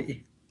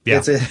floppy. Yeah.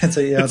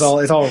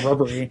 It's all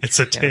rubbery. It's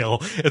a tail.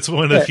 It's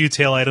one of the few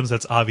tail items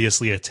that's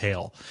obviously a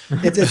tail.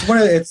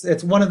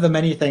 It's one of the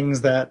many things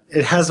that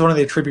it has one of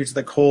the attributes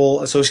that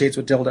Cole associates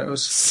with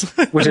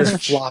dildos, which is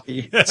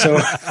floppy. So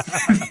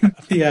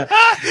the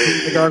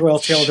gargoyle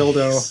tail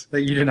dildo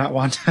that you do not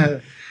want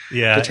to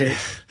take.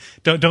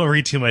 Don't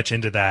read too much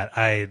into that.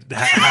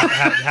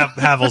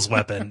 Havel's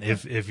weapon.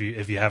 If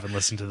you haven't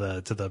listened to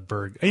the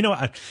bird, I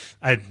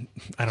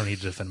don't need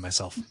to defend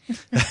myself.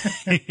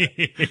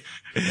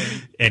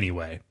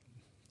 Anyway,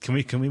 can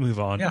we move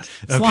on? Yeah,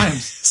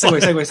 slimes.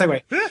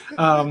 Segue.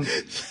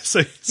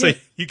 So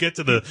you get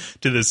to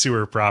the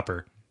sewer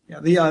proper.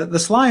 Yeah, the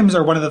slimes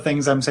are one of the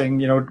things I'm saying.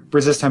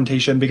 Resist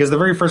temptation because the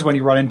very first one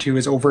you run into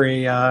is over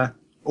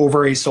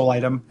a soul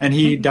item, and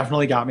he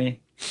definitely got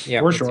me. Yeah,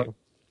 for sure. Too.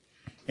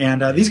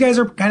 And these guys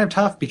are kind of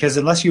tough because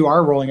unless you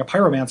are rolling a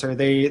pyromancer,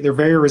 they're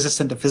very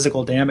resistant to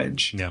physical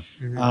damage. Yeah.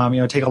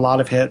 Take a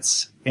lot of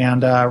hits.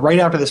 And right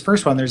after this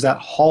first one, there's that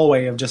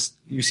hallway of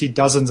you see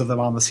dozens of them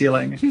on the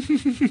ceiling.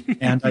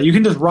 And you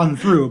can just run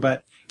through,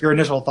 but your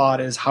initial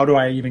thought is, how do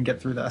I even get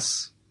through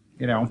this?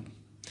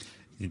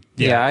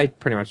 Yeah, I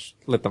pretty much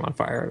lit them on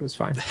fire. It was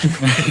fine.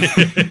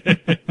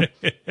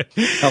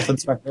 Health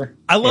inspector.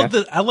 I love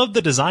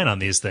the design on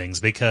these things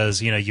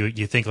because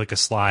you think like a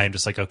slime,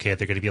 just like okay,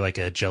 they're going to be like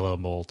a Jello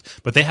mold,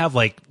 but they have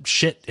like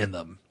shit in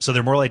them, so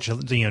they're more like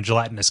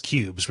gelatinous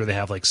cubes where they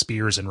have like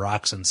spears and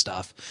rocks and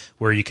stuff,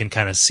 where you can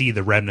kind of see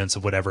the remnants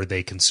of whatever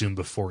they consume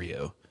before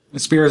you.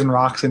 Spears and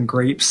rocks and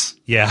grapes.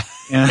 Yeah.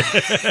 And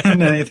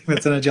anything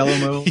that's in a Jello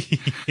mold.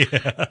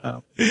 Yeah.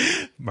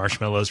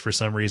 Marshmallows for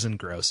some reason,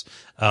 gross.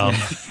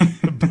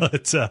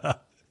 But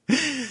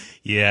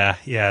yeah,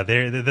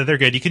 they're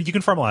good. You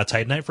can farm a lot of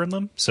Titanite from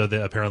them. So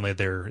apparently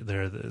they're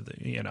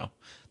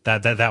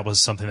that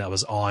was something that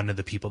was on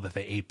the people that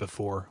they ate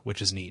before,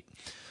 which is neat.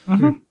 I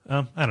don't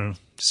know,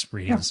 just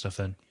reading stuff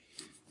in.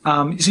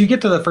 So you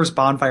get to the first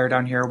bonfire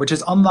down here, which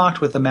is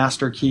unlocked with the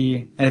master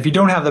key. And if you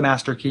don't have the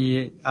master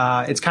key,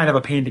 it's kind of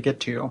a pain to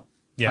get to.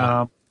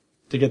 Yeah.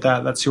 To get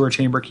that sewer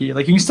chamber key.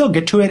 Like you can still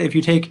get to it if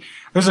you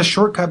there's a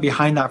shortcut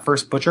behind that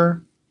first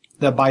butcher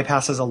that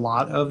bypasses a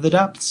lot of the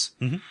depths.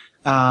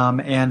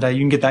 And you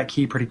can get that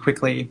key pretty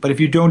quickly. But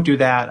if you don't do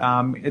that,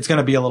 it's going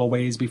to be a little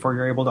ways before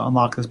you're able to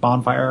unlock this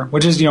bonfire,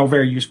 which is,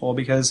 very useful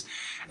because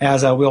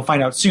as we'll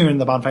find out soon,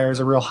 the bonfire is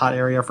a real hot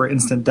area for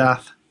instant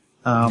death.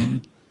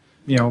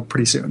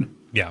 Pretty soon.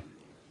 Yeah.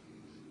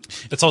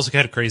 It's also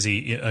kind of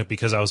crazy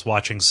because I was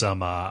watching some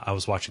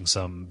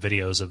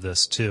videos of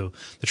this too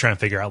to try and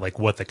figure out like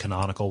what the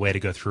canonical way to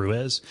go through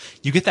is.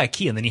 You get that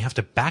key and then you have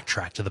to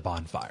backtrack to the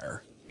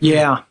bonfire.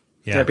 Yeah.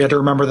 Yeah. Yep, you have to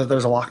remember that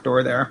there's a locked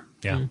door there.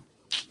 Yeah. Mm-hmm.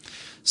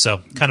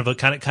 So kind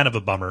of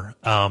a bummer.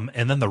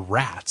 And then the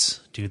rats,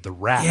 dude, the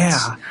rats.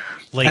 Yeah.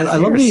 Like I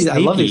love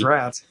these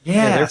rats.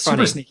 Yeah, they're super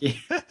funny.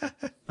 sneaky.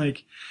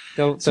 Like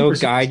They'll super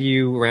guide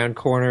you around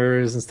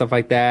corners and stuff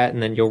like that,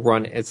 and then you'll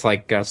run. It's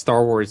like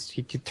Star Wars.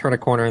 You could turn a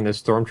corner and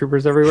there's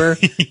stormtroopers everywhere.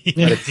 But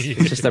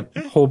it's just a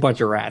whole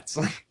bunch of rats.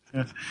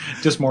 Yeah,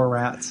 just more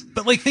rats.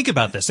 But like, think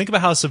about this. Think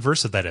about how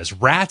subversive that is.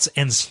 Rats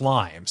and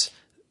slimes.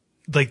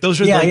 Like those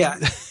are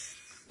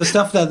the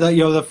stuff that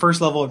the first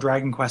level of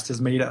Dragon Quest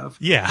is made of.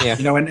 Yeah. In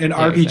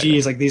RPGs,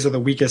 exactly. Like these are the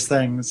weakest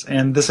things,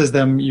 and this is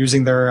them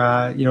using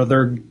their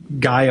their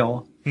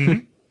guile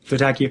to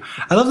attack you.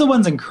 I love the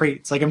ones in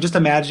crates. Like I'm just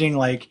imagining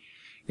like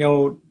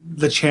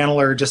the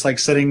channeler just like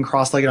sitting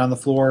cross-legged on the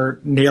floor,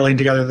 nailing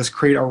together this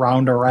crate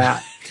around a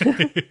rat.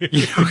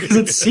 Because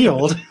it's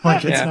sealed.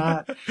 Like it's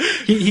not.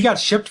 He got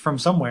shipped from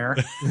somewhere.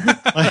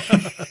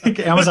 Like,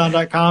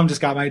 Amazon.com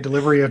just got my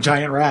delivery of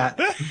giant rat.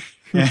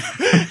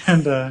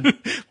 And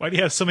why do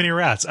you have so many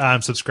rats?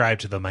 I'm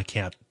subscribed to them. I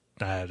can't.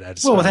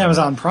 With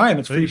Amazon Prime,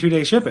 it's free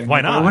 2-day shipping. Why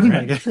not? Why wouldn't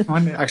I get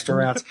one extra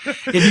rats?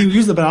 If you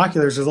use the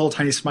binoculars, there's a little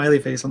tiny smiley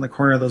face on the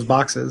corner of those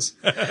boxes.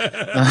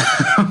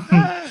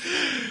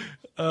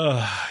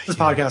 This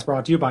podcast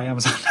brought to you by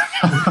Amazon.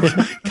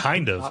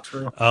 Kind of. Not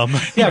true.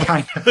 Yeah,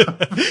 kind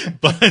of.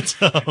 But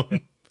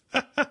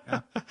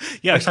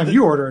yeah. Next time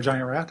you order a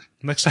giant rat.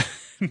 Next time.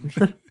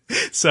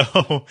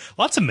 So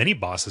lots of mini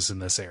bosses in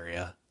this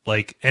area.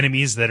 Like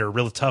enemies that are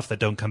really tough that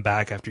don't come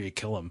back after you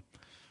kill them.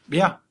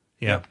 Yeah.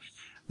 Yeah.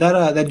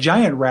 That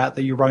giant rat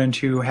that you run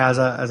into has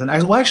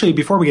actually,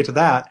 before we get to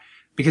that,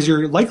 because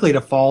you're likely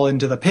to fall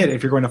into the pit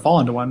if you're going to fall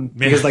into one.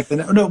 Because the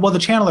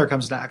channeler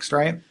comes next,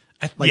 right?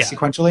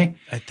 Sequentially.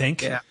 I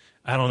think. Yeah.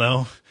 I don't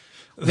know.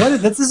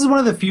 This is one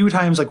of the few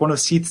times like one of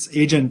Seath's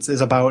agents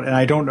is about, and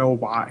I don't know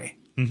why.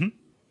 Mm-hmm.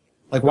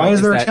 Like, why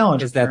is there a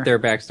challenge? Is that their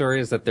backstory?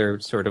 Is that they're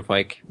sort of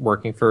like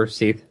working for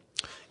Seath?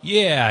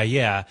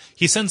 Yeah.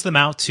 He sends them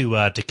out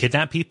to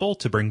kidnap people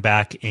to bring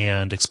back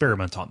and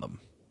experiment on them.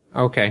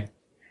 Okay.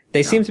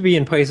 They seem to be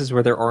in places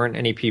where there aren't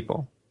any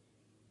people.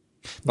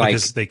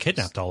 Because they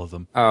kidnapped all of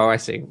them. Oh, I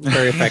see.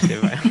 Very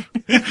effective.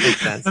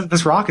 Makes sense.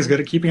 This rock is good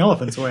at keeping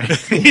elephants away.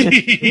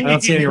 I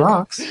don't see any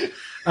rocks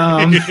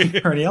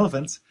or any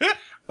elephants.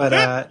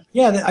 But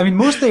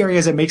most of the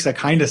areas it makes a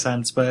kind of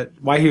sense. But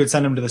why he would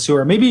send him to the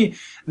sewer? Maybe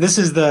this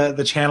is the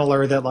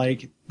channeler that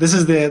like this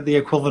is the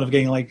equivalent of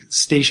getting like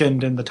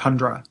stationed in the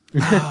tundra. Oh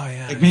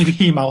yeah. Like maybe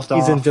he mouthed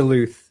off. He's in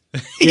Duluth.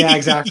 Yeah,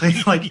 exactly.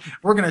 Like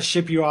we're gonna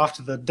ship you off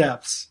to the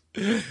depths.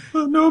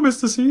 No,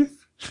 Mr.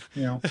 Seath.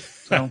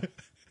 So.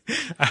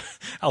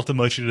 I'll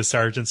demote you to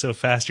sergeant so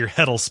fast your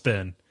head'll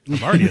spin.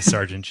 I'm already a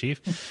sergeant, chief.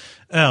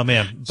 Oh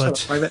man,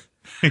 but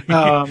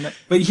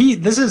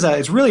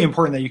it's really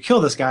important that you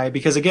kill this guy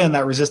because again,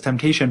 that resist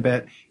temptation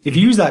bit. If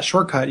you use that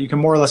shortcut, you can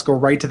more or less go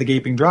right to the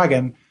gaping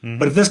dragon. Mm-hmm.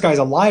 But if this guy's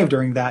alive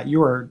during that,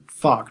 you are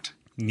fucked.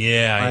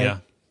 Yeah, right? Yeah.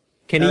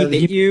 Can he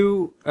hit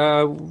you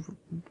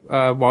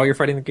while you're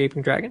fighting the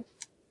gaping dragon?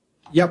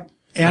 Yep.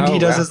 And he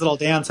does his little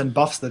dance and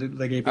buffs the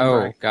gaping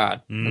dragon. Oh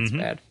god, that's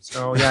bad.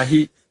 So yeah,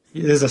 it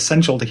is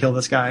essential to kill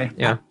this guy.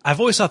 Yeah. I've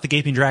always thought the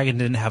gaping dragon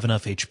didn't have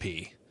enough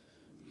HP.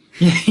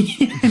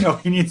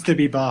 He needs to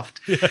be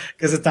buffed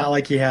because it's not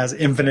like he has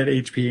infinite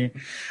HP.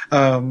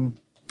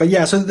 But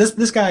yeah, so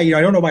this guy, I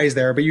don't know why he's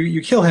there, but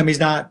you kill him. He's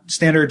not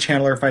standard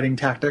channeler fighting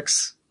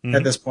tactics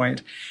at this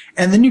point.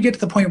 And then you get to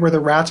the point where the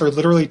rats are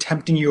literally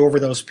tempting you over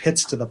those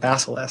pits to the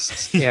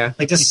basilisks. Yeah.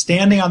 Like just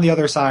standing on the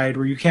other side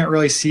where you can't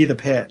really see the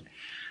pit.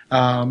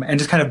 And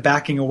just kind of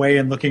backing away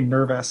and looking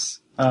nervous.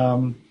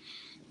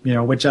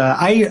 Which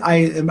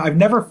I've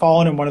never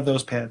fallen in one of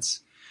those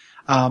pits.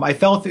 I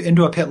fell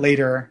into a pit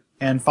later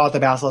and fought the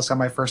basilisk on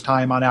my first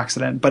time on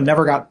accident, but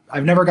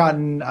I've never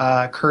gotten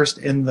cursed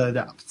in the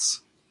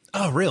depths.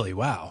 Oh, really?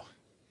 Wow.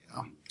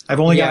 Yeah. I've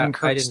only gotten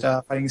cursed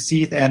fighting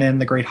Seath and in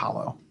the Great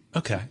Hollow.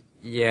 Okay.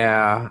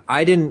 Yeah,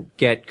 I didn't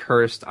get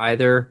cursed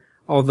either.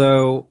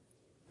 Although,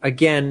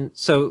 again,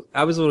 so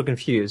I was a little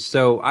confused.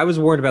 So I was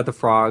warned about the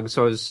frogs,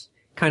 so I was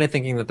kind of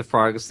thinking that the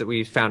frogs that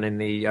we found in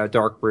the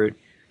Darkroot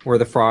were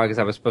the frogs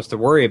I was supposed to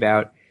worry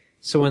about.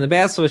 So when the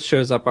basilisk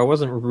shows up, I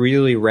wasn't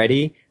really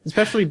ready,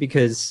 especially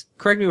because,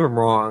 correct me if I'm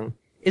wrong,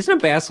 isn't a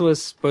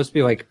basilisk supposed to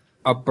be like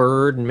a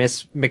bird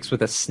mixed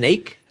with a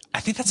snake?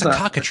 I think that's a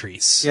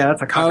cockatrice. Yeah,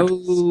 that's a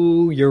cockatrice.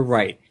 Oh, you're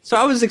right. So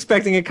I was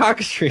expecting a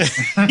cockatrice.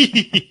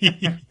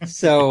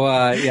 So,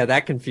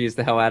 that confused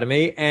the hell out of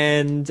me.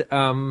 And,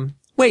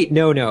 wait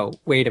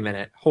a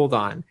minute. Hold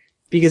on.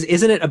 Because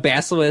isn't it a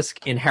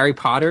basilisk in Harry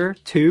Potter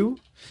too?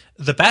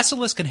 The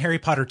basilisk in Harry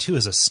Potter 2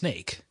 is a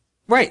snake.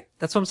 Right.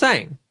 That's what I'm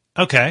saying.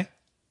 Okay.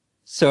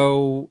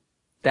 So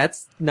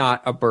that's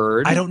not a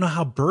bird. I don't know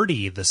how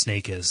birdy the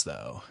snake is,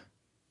 though.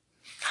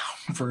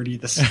 How birdy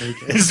the snake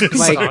is.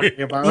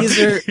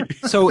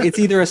 So it's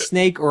either a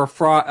snake or a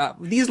frog.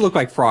 These look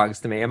like frogs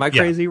to me. Am I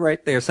crazy?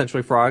 Right? They're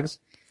essentially frogs.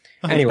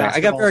 Anyway, I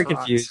got Basketball very frogs.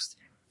 confused.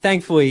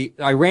 Thankfully,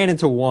 I ran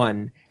into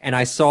one and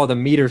I saw the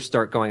meter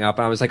start going up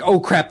and I was like, oh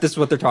crap, this is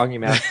what they're talking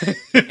about.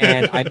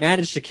 And I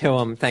managed to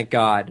kill him, thank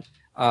God,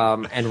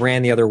 and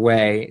ran the other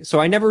way. So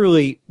I never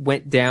really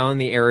went down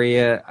the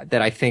area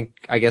that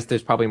I guess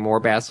there's probably more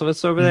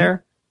basilisks over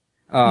there,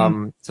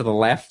 to the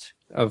left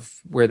of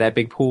where that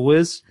big pool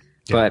is.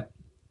 Yeah. But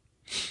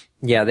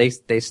yeah,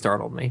 they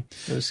startled me.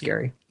 It was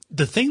scary.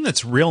 The thing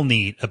that's real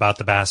neat about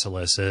the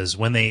basilisk is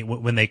when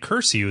they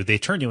curse you, they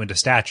turn you into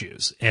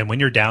statues. And when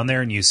you're down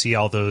there and you see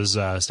all those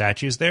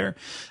statues there,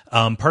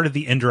 part of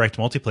the indirect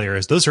multiplayer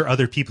is those are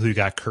other people who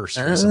got cursed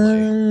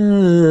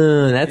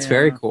recently. That's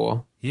very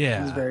cool.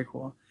 Yeah, It's very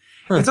cool.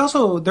 It's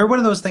also, they're one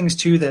of those things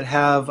too that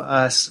have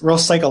a real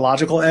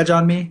psychological edge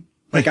on me.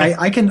 Like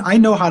I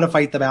know how to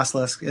fight the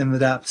basilisk in the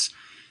depths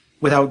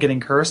without getting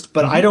cursed,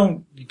 but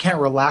you can't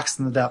relax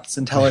in the depths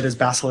until it is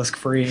basilisk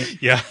free.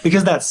 Yeah.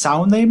 Because that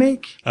sound they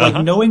make,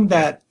 like knowing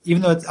that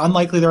even though it's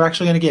unlikely they're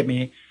actually going to get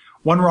me,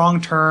 one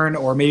wrong turn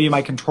or maybe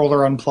my controller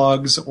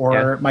unplugs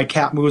or my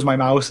cat moves my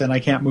mouse and I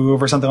can't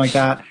move or something like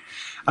that.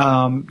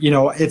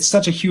 It's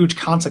such a huge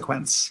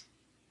consequence.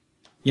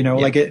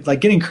 Like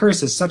getting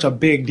cursed is such a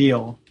big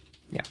deal.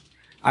 Yeah.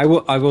 I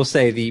will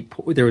say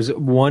there was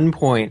one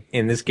point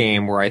in this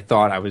game where I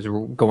thought I was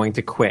going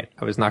to quit.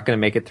 I was not going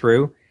to make it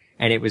through.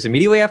 And it was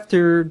immediately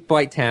after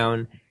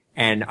Blighttown,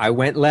 and I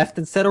went left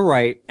instead of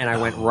right, and I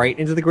went right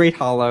into the Great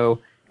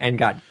Hollow and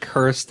got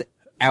cursed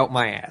out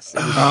my ass. It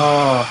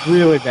was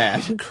really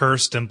bad.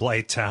 Cursed in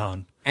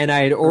Blighttown. And I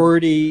had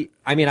already,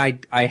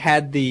 I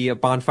had the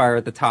bonfire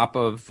at the top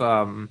of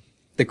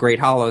the Great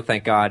Hollow,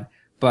 thank God,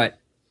 but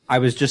I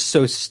was just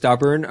so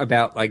stubborn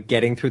about like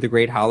getting through the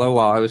Great Hollow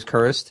while I was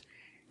cursed,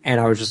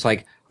 and I was just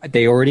like,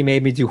 they already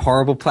made me do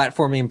horrible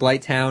platforming in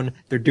Blighttown.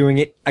 They're doing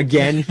it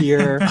again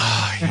here.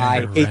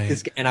 I hate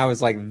this. And I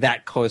was like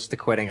that close to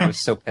quitting. I was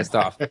so pissed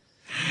off.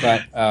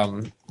 But,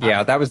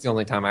 that was the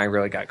only time I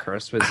really got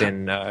cursed was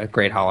in,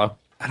 Great Hollow.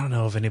 I don't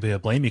know if anybody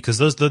would blame you because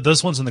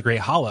those ones in the Great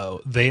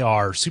Hollow, they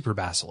are super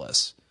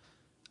basilisks.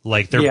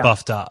 Like they're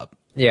buffed up.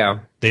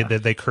 Yeah.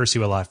 They curse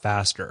you a lot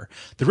faster.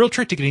 The real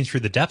trick to getting through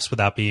the depths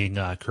without being,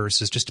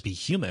 cursed is just to be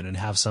human and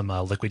have some,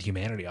 liquid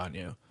humanity on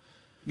you.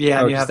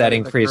 Yeah. Does that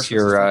increase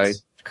your,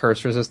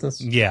 curse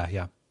resistance?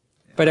 Yeah.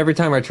 But every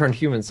time I turned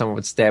human, someone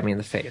would stab me in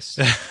the face.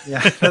 Yeah,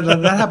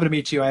 that happened to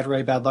me too. I had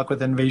really bad luck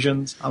with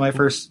invasions on my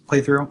first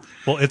playthrough.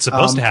 Well, it's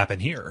supposed to happen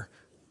here.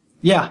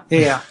 Yeah.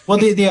 Well,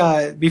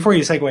 the before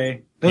you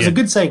segue, that was a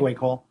good segue,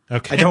 Cole.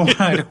 Okay. I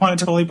don't want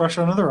to totally brush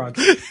it under the rug.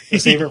 I'll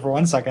save it for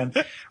 1 second.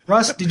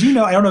 Russ, did you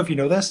know? I don't know if you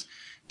know this.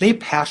 They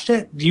patched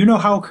it. Do you know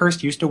how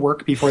Cursed used to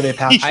work before they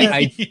patched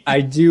it?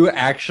 I do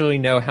actually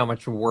know how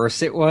much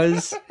worse it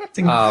was. It's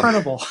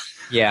incredible.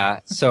 Yeah,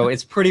 so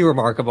it's pretty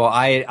remarkable.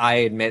 I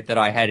admit that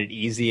I had it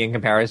easy in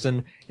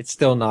comparison. It's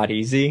still not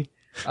easy.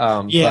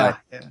 But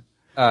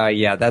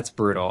that's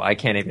brutal. I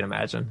can't even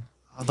imagine.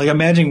 Like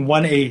imagine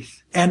 1/8.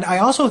 And I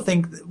also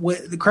think,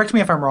 correct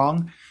me if I'm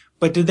wrong,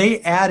 but did they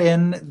add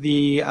in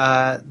the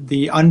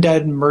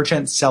undead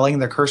merchant selling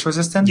the curse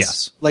resistance?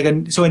 Yes.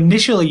 So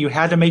initially you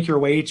had to make your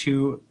way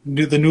to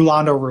the New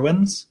Londo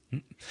ruins.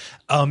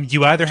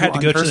 You either had to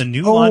go to the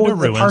New Londo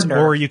ruins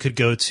or you could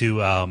go to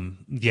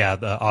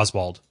the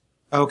Oswald.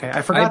 Okay,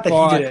 I forgot that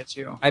he did it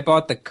too. I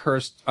bought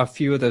a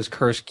few of those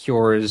cursed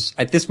cures.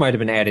 This might have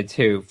been added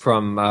too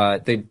from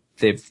the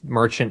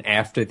merchant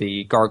after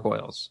the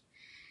gargoyles.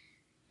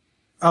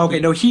 Okay,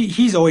 no,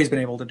 he's always been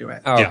able to do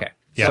it. Oh, okay.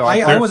 Yeah. So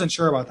I wasn't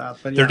sure about that,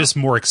 but they're just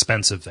more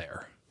expensive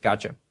there.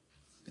 Gotcha.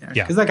 Yeah,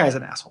 because that guy's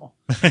an asshole.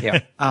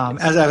 Yeah.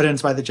 As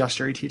evidenced by the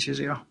gesture he teaches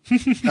you.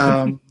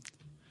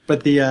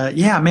 But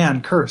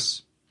man,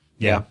 curse.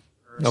 Yeah.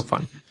 No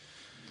fun.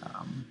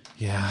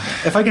 Yeah.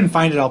 If I can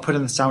find it, I'll put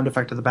in the sound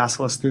effect of the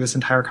basilisk through this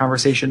entire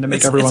conversation to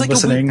make everyone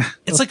listening.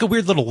 It's like a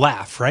weird little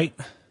laugh, right?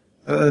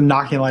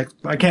 Knocking like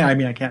I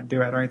can't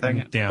do it or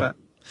anything. Yeah. But.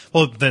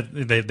 Well,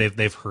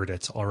 they've heard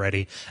it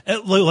already.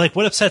 Like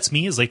what upsets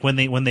me is like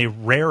when they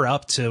rear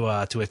up to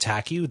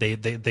attack you,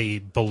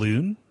 they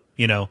balloon,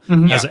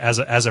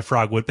 as a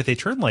frog would, but they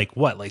turn like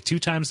 2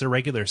 times their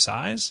regular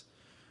size.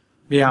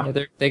 Yeah,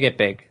 they get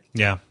big.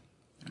 Yeah.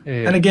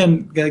 And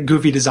again,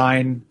 goofy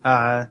design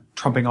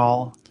trumping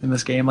all in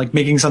this game, like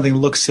making something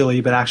look silly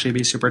but actually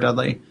be super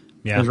deadly.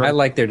 Yeah, I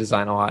like their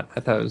design a lot.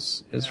 I thought it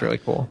was really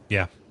cool.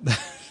 Yeah, the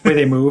way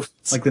they move,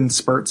 like in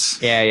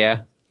spurts.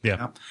 Yeah.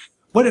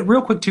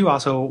 Real quick too,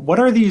 also, what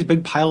are these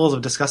big piles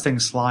of disgusting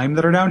slime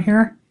that are down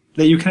here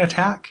that you can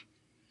attack?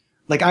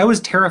 Like I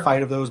was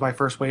terrified of those my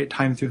first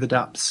time through the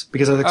depths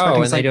because I was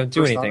expecting. And they don't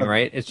do anything,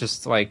 right? It's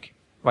just like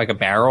a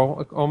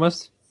barrel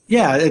almost.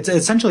 Yeah, it's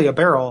essentially a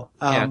barrel.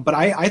 But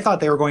I thought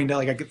they were going to,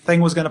 like, a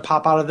thing was going to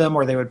pop out of them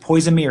or they would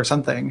poison me or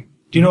something.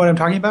 Do you know what I'm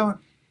talking about?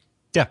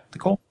 Yeah.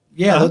 Cool.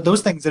 Yeah,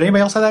 those things. Did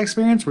anybody else have that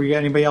experience? Were you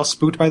anybody else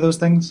spooked by those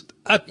things?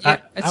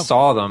 I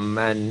saw them,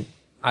 and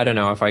I don't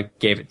know if I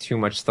gave it too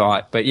much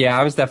thought. But yeah,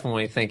 I was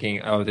definitely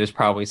thinking, there's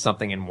probably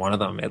something in one of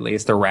them, at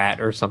least a rat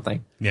or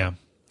something. Yeah.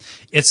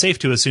 It's safe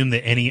to assume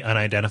that any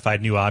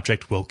unidentified new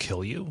object will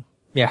kill you.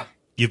 Yeah.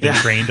 You've been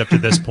trained up to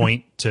this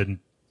point to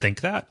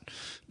think that.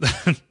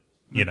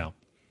 You know,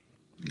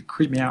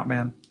 Creep me out,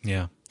 man.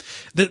 yeah.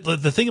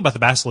 The thing about the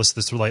basilisk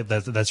that's really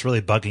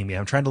bugging me.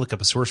 I'm trying to look up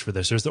a source for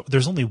this.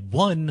 There's only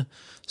one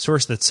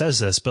source that says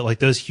this, but like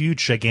those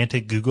huge,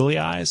 gigantic, googly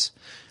eyes.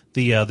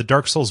 The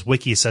Dark Souls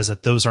wiki says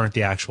that those aren't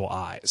the actual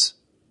eyes.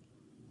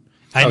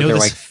 I know they're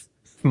this. like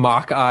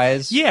mock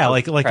eyes. Yeah,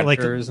 like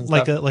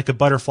a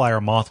butterfly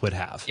or moth would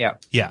have. Yeah.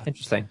 Yeah.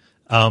 Interesting.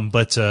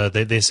 But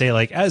they say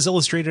like as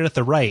illustrated at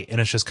the right,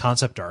 and it's just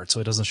concept art, so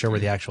it doesn't show where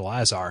the actual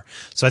eyes are.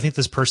 So I think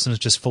this person is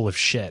just full of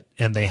shit,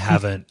 and they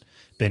haven't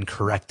been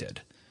corrected.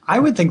 I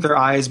would think they're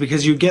eyes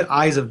because you get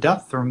eyes of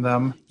death from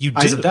them.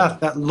 Eyes of death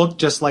that look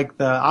just like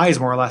the eyes,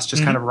 more or less,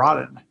 just kind of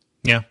rotten.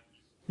 Yeah.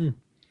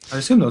 I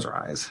assume those are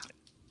eyes.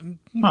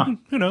 Huh.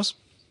 Who knows?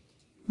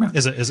 Yeah.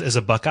 Is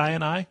a buckeye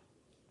an eye?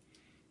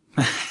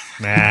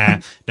 Nah,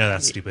 no,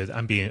 that's stupid.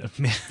 I'm being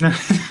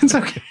It's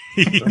okay.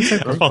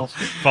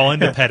 fall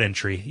into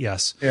pedantry.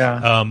 Yes.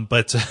 Yeah.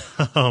 But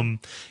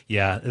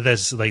yeah,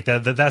 that's like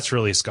that's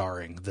really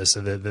scarring this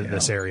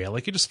area.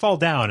 Like you just fall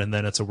down and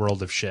then it's a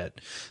world of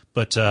shit.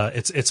 But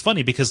it's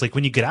funny because like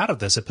when you get out of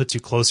this, it puts you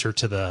closer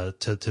to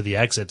the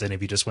exit than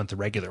if you just went the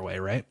regular way,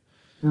 right?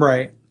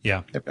 Right.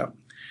 Yeah. Yep.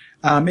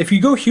 If you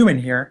go human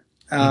here,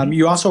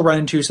 you also run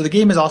into, so the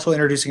game is also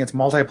introducing its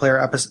multiplayer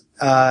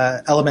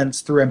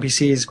elements through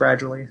NPCs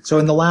gradually. So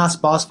in the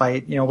last boss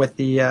fight, with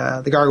the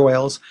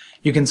gargoyles,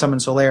 you can summon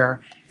Solaire,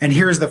 and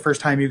here's the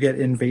first time you get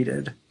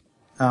invaded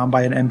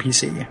by an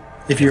NPC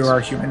if you are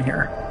human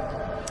here.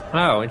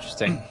 Oh,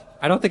 interesting.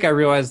 I don't think I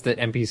realized that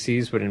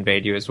NPCs would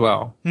invade you as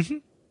well. Mm-hmm.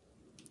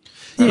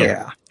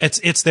 Yeah.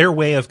 It's their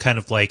way of kind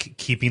of like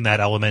keeping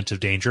that element of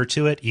danger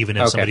to it, even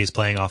if somebody's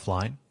playing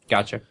offline.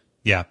 Gotcha.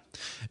 Yeah.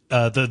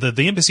 The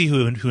NPC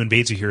who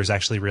invades you here is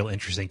actually real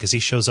interesting because he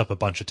shows up a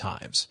bunch of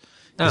times.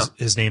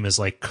 His name is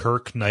like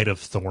Kirk, Knight of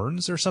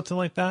Thorns or something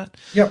like that.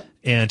 Yep.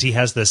 And he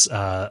has this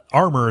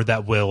armor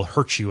that will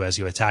hurt you as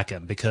you attack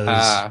him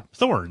because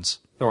thorns.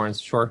 Thorns,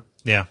 sure.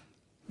 Yeah.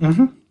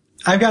 Mm-hmm.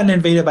 I've gotten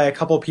invaded by a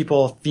couple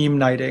people theme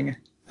knighting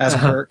as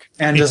Kirk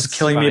and just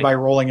killing me by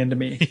rolling into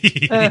me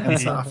and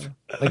stuff.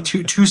 Like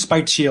two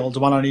spiked shields,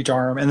 one on each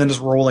arm, and then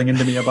just rolling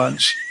into me a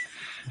bunch.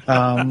 So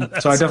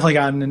I've definitely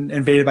gotten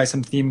invaded by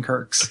some theme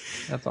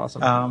Kirks. That's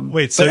awesome.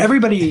 Wait, but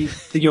everybody,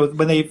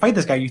 when they fight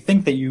this guy, you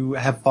think that you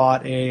have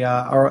fought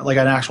or like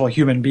an actual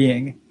human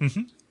being,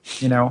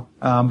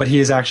 but he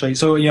is actually,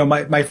 so,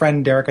 my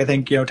friend Derek, I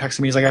think,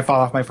 texted me, he's like, I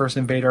fought off my first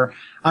invader.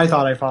 I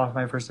thought I fought off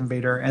my first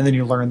invader. And then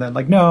you learn that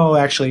like, no,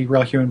 actually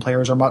real human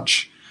players are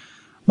much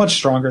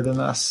stronger than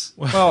this.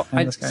 Well,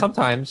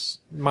 sometimes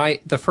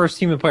the first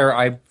human player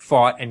I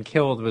fought and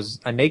killed was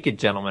a naked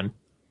gentleman.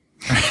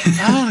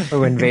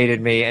 Who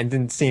invaded me and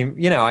didn't seem,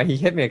 he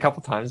hit me a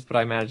couple times, but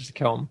I managed to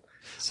kill him.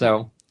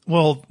 So,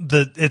 well,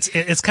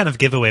 it's kind of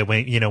giveaway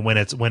when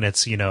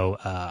it's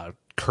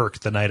Kirk,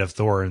 the Knight of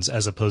Thorns,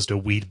 as opposed to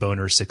Weed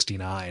Boner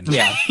 69.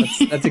 Yeah,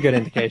 that's a good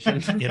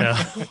indication.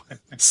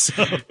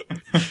 So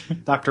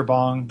Dr.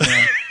 Bong,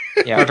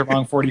 Dr.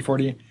 Bong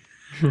 4040.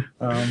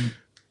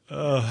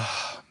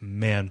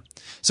 Man.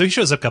 So he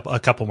shows up a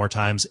couple more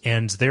times,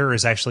 and there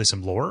is actually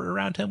some lore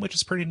around him, which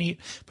is pretty neat,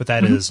 but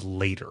that is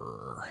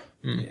later.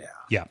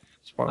 Yeah.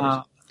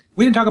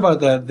 We didn't talk about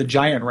the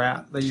giant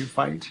rat that you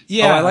fight.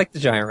 Yeah. Oh, I like the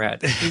giant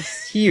rat.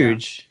 He's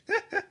huge.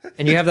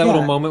 And you have that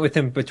little moment with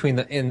him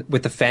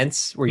with the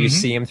fence where you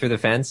see him through the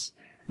fence.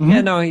 Mm-hmm.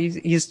 Yeah, no,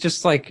 he's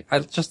just like,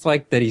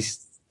 that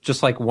he's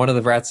just like one of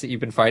the rats that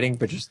you've been fighting,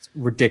 but just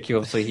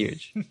ridiculously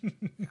huge.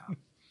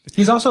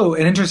 He's also,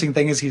 an interesting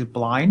thing is he's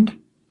blind.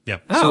 Yeah.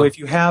 So if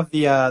you have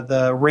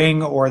the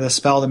ring or the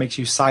spell that makes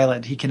you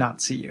silent, he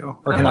cannot see you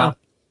or cannot,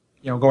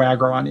 go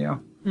aggro on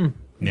you.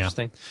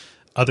 Interesting.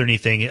 Other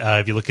neat thing,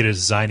 if you look at his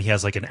design, he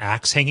has like an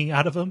axe hanging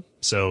out of him,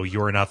 so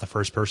you're not the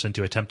first person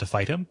to attempt to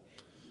fight him.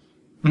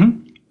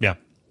 Mm-hmm. Yeah.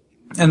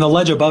 And the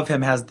ledge above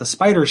him has the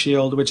spider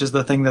shield, which is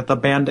the thing that the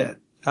bandit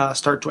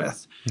starts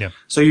with. Yeah.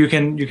 So you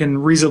can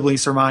reasonably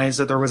surmise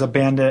that there was a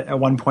bandit at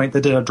one point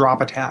that did a drop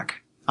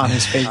attack on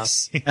his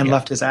face and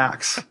left his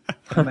axe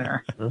from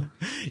there.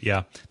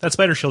 Yeah. That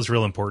spider shield's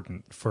real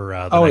important for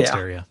the next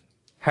area.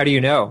 How do you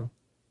know?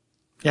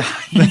 Yeah.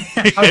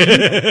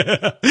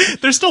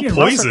 They're still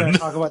poisoned. We're going to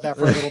talk about that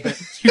for a little bit.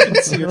 You can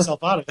see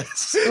yourself out of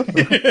this.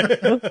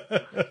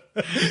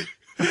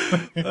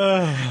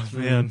 Oh,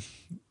 man.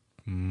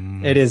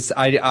 It is.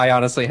 I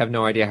honestly have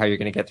no idea how you're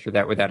going to get through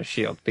that without a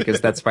shield,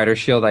 because that spider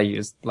shield I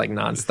used like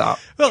nonstop.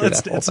 Well,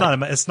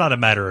 it's not a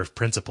matter of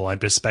principle. I'm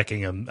just specking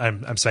him.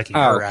 I'm specking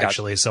her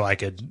actually, so I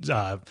could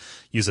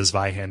use as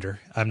Vihander.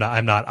 I'm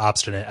not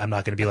obstinate. I'm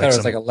not going to be like. It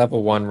was like a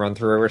level 1 run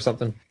through or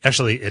something.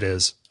 Actually, it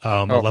is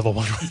a level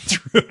 1 run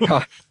through.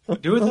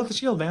 Do it without the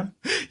shield, man.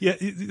 Yeah,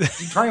 you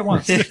try it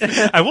once.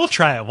 I will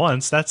try it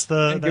once. That's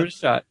give it a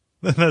shot.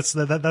 That's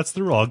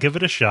the rule. I'll give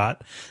it a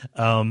shot.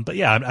 But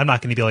yeah, I'm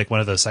not going to be like one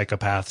of those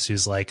psychopaths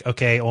who's like,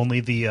 okay, only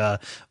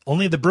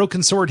the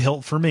broken sword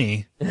hilt for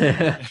me.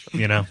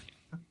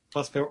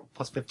 Plus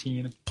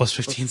 15. Plus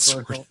 15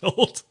 sword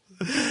hilt.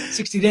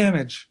 60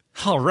 damage.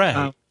 All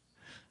right.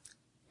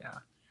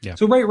 Yeah.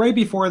 So right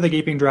before the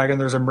Gaping Dragon,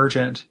 there's a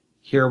merchant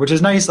here, which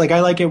is nice. Like I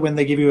like it when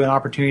they give you an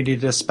opportunity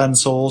to spend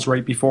souls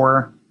right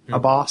before a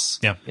boss.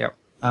 Yeah. Yep.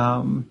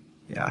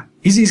 Yeah,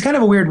 he's kind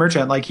of a weird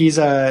merchant. Like he's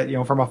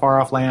from a far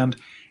off land,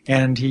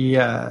 and he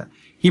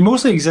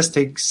mostly exists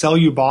to sell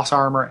you boss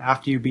armor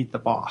after you beat the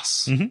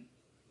boss. Mm-hmm.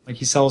 Like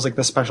he sells like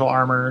the special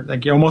armor,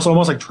 like almost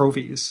like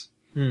trophies.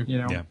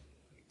 Yeah.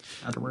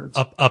 Afterwards,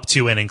 Up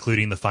to and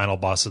including the final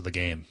boss of the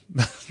game.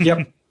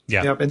 Yep.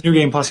 Yeah. Yep. In New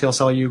Game Plus, he'll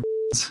sell you.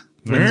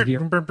 Well,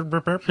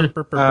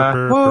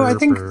 I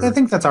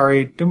think that's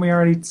alright. Didn't we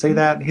already say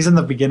that? He's in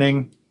the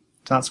beginning.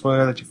 It's not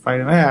spoiler that you fight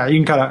him. Yeah, you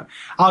can cut it.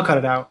 I'll cut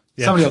it out.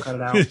 Yeah. Somebody will cut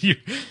it out.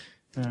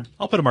 Yeah.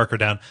 I'll put a marker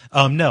down.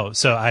 No,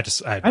 so I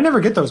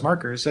never get those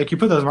markers. Like you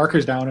put those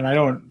markers down, and they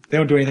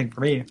don't do anything for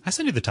me. I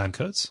send you the time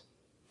codes.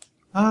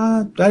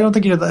 I don't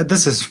think you did that.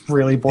 This is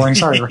really boring.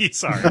 Sorry.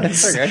 Sorry.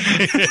 That's okay.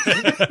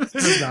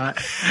 This is not.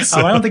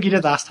 I don't think you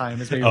did last time.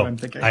 Is maybe what I'm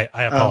thinking. I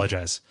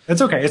apologize.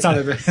 It's okay. It's not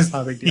a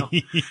big deal.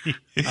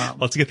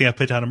 Let's get the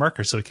put down a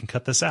marker so we can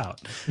cut this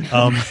out.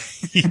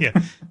 Yeah.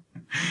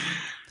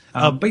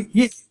 But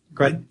yeah,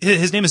 go ahead.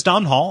 His name is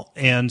Don Hall,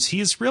 and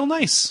he's real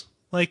nice.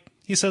 Like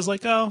he says,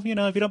 like, oh, if you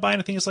don't buy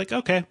anything, it's like,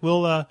 okay,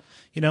 we'll,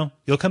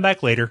 you'll come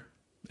back later.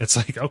 It's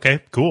like,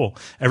 okay, cool.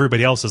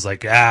 Everybody else is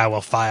like,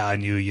 well, fire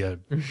on you, you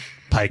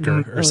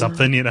piker or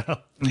something,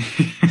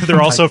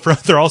 They're also from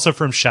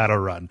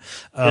Shadowrun.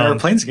 Or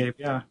Planescape,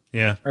 yeah.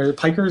 Yeah. Or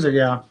Pikers,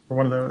 or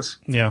one of those.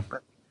 Yeah.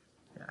 But,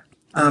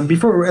 and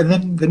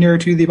then the nearer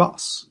to the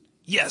boss.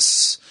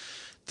 Yes.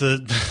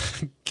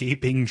 The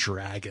gaping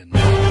dragon.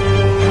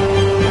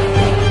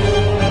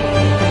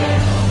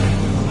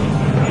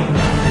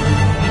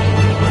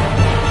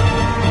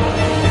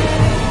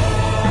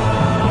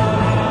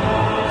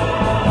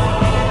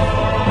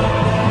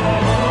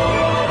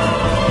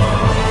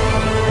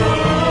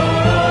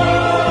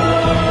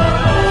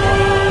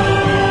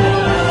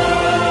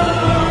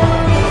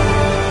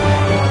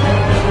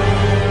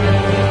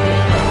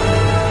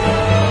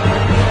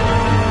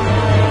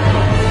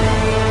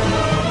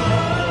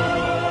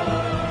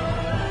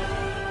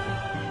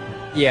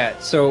 Yeah,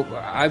 so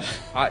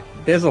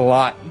there's a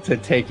lot to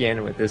take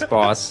in with this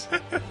boss.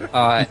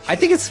 I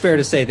think it's fair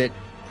to say that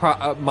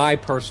my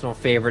personal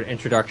favorite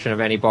introduction of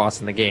any boss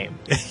in the game.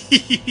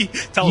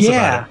 Tell us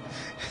about it.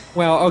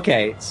 Well,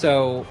 okay,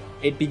 so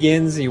it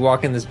begins, you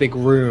walk in this big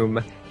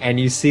room,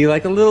 and you see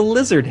like a little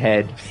lizard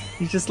head.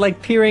 He's just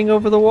like peering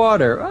over the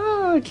water.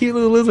 Oh, a cute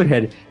little lizard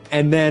head.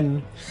 And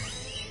then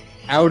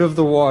out of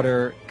the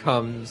water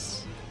comes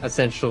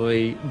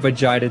essentially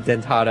Vegeta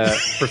Dentata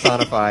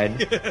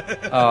personified.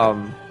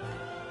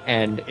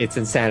 And it's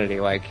insanity.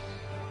 Like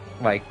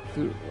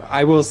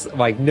I will,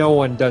 like, no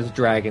one does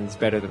dragons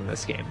better than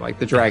this game. Like,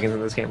 the dragons in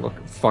this game look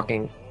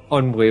fucking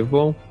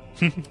unbelievable.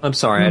 I'm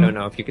sorry, I don't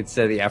know if you could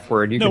say the F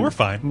word. We're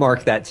fine.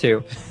 Mark that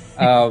too.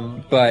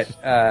 Yeah,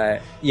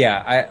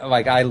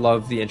 I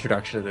love the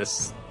introduction of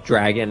this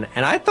dragon,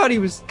 and I thought he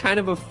was kind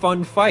of a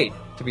fun fight,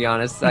 to be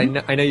honest. I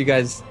know you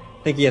guys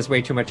think he has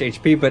way too much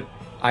HP, but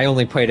I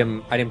only played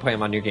him. I didn't play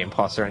him on New Game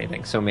Plus or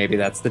anything, so maybe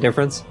that's the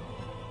difference.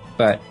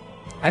 But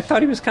I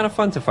thought he was kind of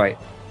fun to fight.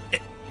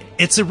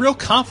 It's a real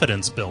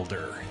confidence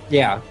builder.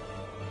 Yeah,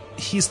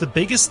 he's the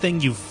biggest thing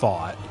you've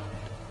fought,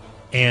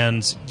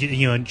 and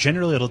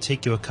generally it'll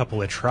take you a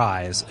couple of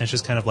tries. And it's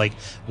just kind of like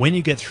when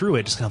you get through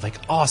it, just kind of like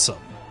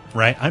awesome,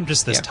 right? I'm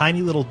just this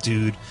tiny little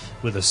dude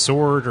with a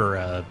sword or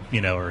a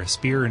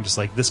spear, and just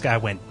like this guy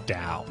went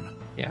down.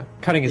 Yeah,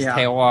 cutting his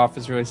tail off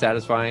is really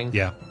satisfying.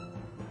 Yeah.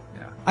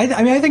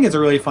 I think it's a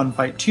really fun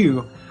fight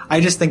too. I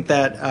just think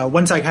that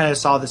once I kind of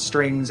saw the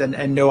strings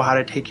and know how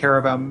to take care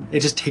of them,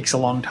 it just takes a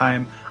long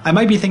time. I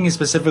might be thinking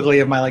specifically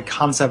of my like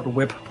concept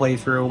whip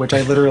playthrough, which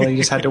I literally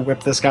just had to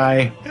whip this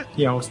guy,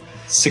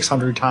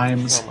 600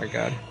 times. Oh my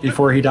god!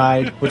 Before he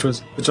died, which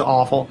was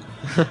awful.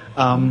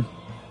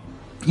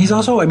 He's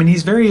also,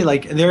 he's very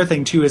like. And the other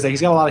thing too is that he's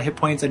got a lot of hit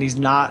points and he's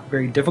not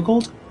very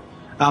difficult.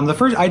 I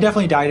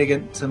definitely died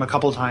against him a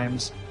couple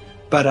times.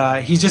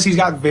 But he's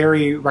got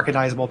very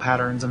recognizable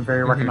patterns and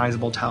very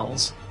recognizable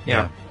tells.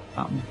 Yeah.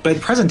 But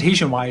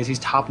presentation-wise, he's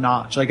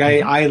top-notch. Like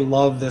I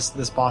love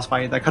this boss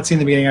fight. That cutscene in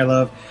the beginning,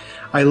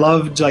 I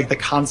loved like the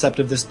concept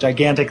of this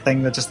gigantic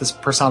thing that's just this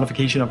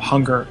personification of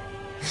hunger.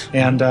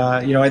 And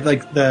I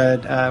like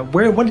the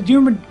what do you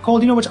remember, Cole?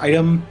 Do you know which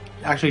item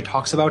actually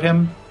talks about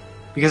him?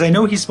 Because I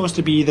know he's supposed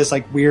to be this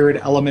like weird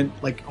element,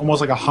 like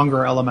almost like a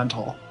hunger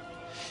elemental.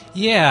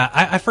 Yeah,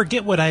 I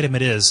forget what item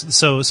it is.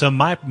 So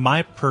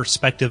my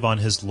perspective on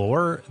his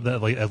lore,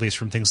 at least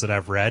from things that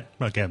I've read,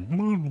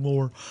 again,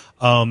 lore,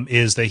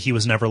 is that he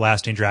was an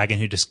everlasting dragon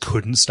who just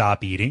couldn't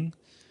stop eating.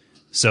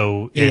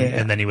 So,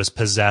 and then he was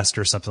possessed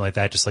or something like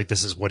that. Just like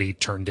this is what he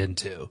turned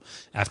into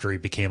after he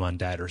became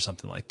undead or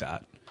something like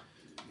that.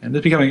 And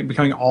just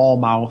becoming all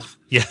mouth.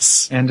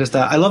 Yes. And just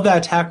I love that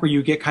attack where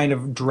you get kind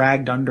of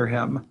dragged under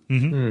him.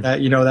 Mm-hmm.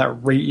 That you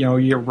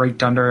get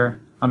raked under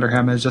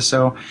him is just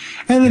so.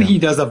 And then he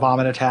does a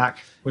vomit attack,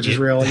 which is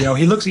real.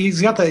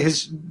 He's got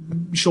his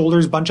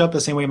shoulders bunch up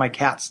the same way my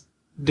cat's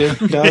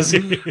does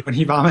when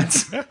he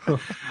vomits.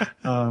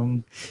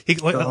 When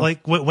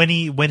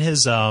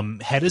his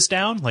head is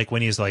down, like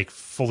when he's like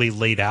fully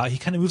laid out, he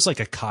kind of moves like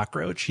a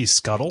cockroach. He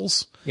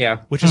scuttles. Yeah.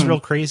 Which is real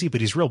crazy, but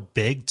he's real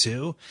big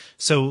too.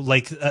 So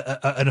like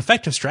an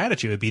effective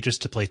strategy would be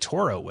just to play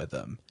Toro with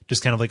him.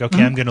 Just kind of like,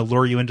 okay, I'm going to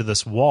lure you into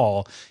this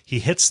wall. He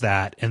hits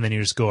that and then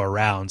you just go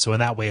around. So in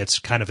that way, it's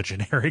kind of a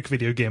generic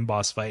video game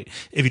boss fight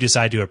if you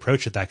decide to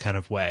approach it that kind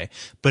of way.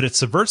 But it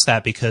subverts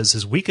that because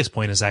his weakest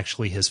point is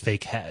actually his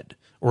fake head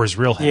or his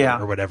real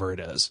head or whatever it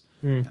is.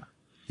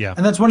 Yeah.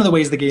 And that's one of the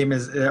ways the game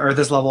is, or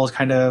this level is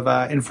kind of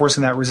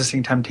enforcing that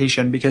resisting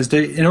temptation, because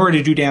in order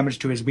to do damage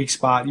to his weak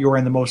spot, you're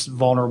in the most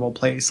vulnerable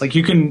place. Like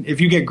if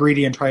you get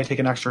greedy and try to take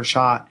an extra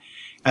shot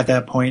at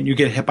that point, you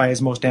get hit by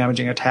his most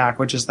damaging attack,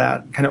 which is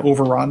that kind of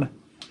overrun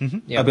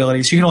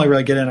ability. So you can only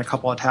really get in a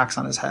couple attacks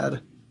on his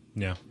head.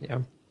 Yeah.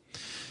 Yeah.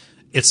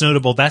 It's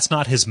notable. That's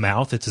not his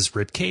mouth. It's his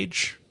rib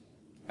cage.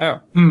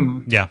 Oh.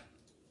 Yeah.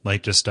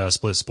 Like just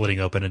splitting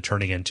open and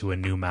turning into a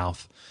new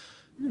mouth.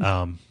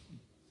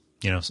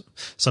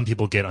 Some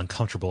people get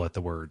uncomfortable at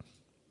the word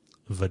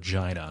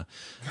vagina.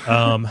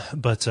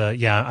 But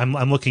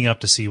I'm looking up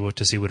to see what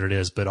it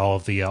is, but all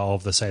of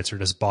the sites are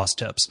just boss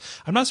tips.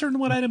 I'm not certain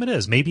what item it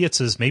is. Maybe it's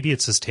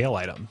his tail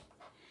item.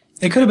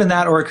 It could have been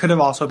that, or it could have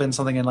also been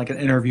something in like an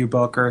interview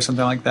book or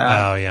something like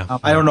that. Oh yeah.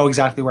 I don't know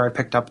exactly where I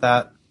picked up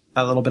that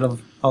little bit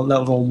of that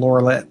little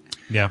lorelet.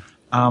 Yeah.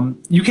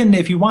 You can,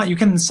 if you want, you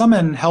can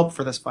summon help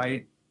for this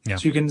fight. Yeah.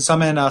 So you can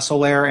summon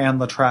Solaire and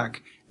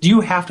Lautrec. Do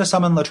you have to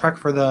summon Lautrec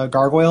for the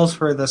gargoyles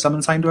for the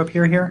summon sign to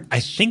appear here? I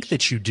think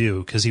that you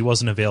do, because he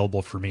wasn't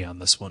available for me on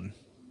this one.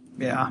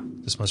 Yeah.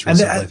 This most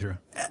recent playthrough.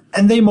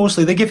 And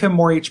they give him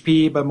more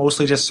HP, but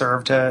mostly just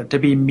serve to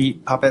be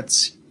meat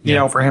puppets, you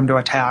know, for him to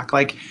attack.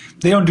 Like,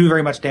 they don't do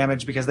very much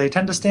damage because they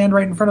tend to stand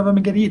right in front of him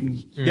and get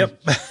eaten.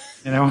 Yep.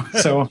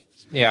 So.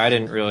 Yeah, I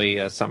didn't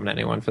really summon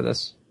anyone for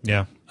this.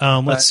 Yeah.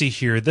 Let's see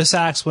here. This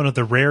axe, one of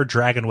the rare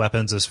dragon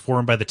weapons, is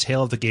formed by the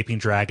tail of the gaping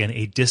dragon,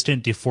 a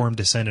distant, deformed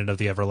descendant of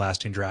the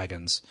everlasting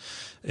dragons.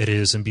 It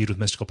is imbued with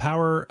mystical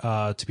power,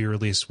 to be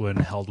released when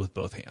held with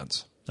both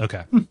hands.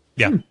 Okay.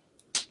 Yeah.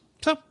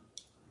 So.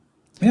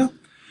 Yeah.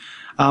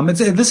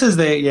 This is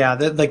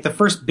the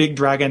first big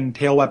dragon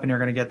tail weapon you're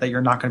going to get that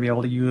you're not going to be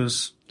able to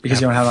use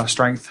because you don't have enough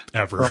strength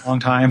for a long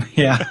time.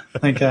 Yeah.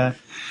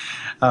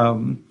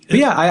 But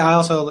yeah, I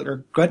also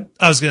go ahead.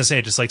 I was going to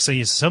say, just like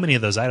so many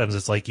of those items,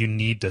 it's like you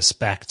need to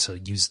spec to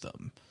use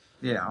them.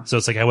 Yeah. So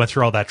it's like I went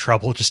through all that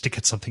trouble just to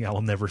get something I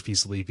will never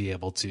feasibly be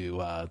able to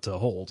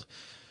hold.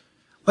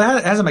 But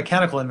it has a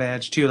mechanical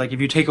advantage too. Like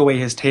if you take away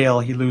his tail,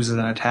 he loses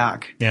an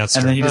attack. Yeah, that's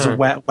and true. then he just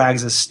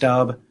wags his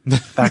stub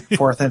back and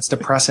forth, and it's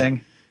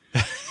depressing.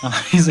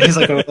 He's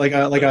like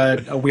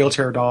a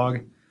wheelchair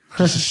dog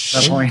at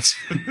that point.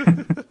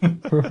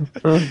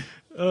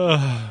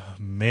 Oh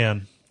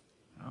man.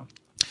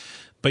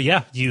 But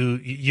yeah, you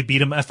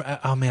beat him.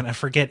 Oh man, I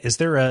forget. Is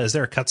there a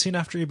cutscene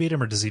after you beat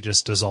him, or does he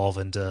just dissolve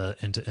into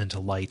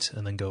light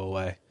and then go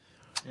away?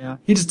 Yeah,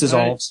 he just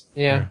dissolves.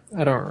 I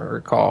don't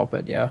recall,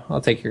 but yeah, I'll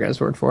take your guys'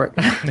 word for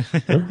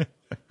it.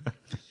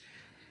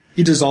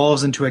 He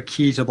dissolves into a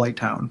key to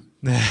Blighttown.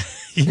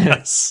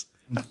 Yes.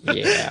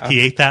 Yeah. He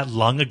ate that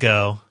long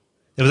ago.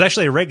 It was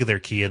actually a regular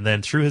key, and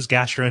then through his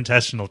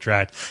gastrointestinal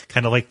tract,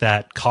 kind of like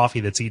that coffee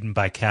that's eaten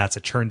by cats,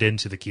 it turned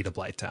into the key to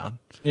Blighttown.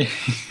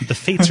 The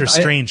fates are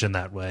strange in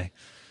that way.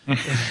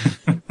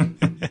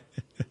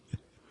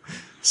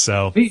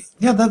 So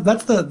yeah,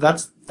 that's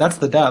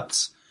the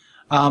depths.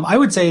 I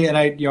would say, and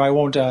I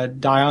won't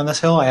die on this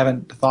hill. I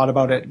haven't thought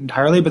about it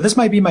entirely, but this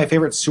might be my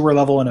favorite sewer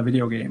level in a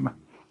video game.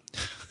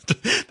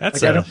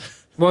 That's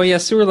well, yeah,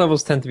 sewer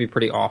levels tend to be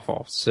pretty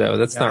awful, so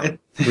that's not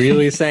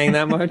really saying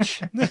that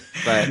much.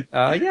 But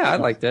yeah, I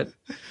liked it.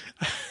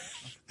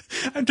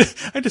 I'm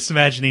just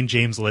imagining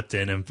James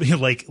Lipton and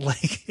like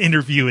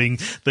interviewing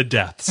the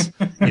depths.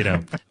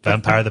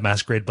 Vampire the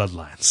Masquerade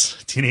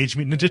Bloodlines, Teenage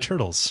Mutant Ninja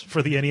Turtles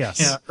for the NES.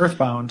 Yeah,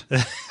 Earthbound.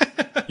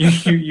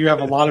 you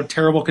have a lot of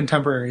terrible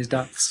contemporaries,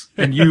 depths,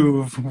 and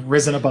you've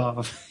risen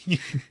above.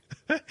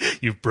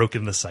 You've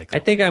broken the cycle. I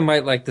think I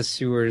might like the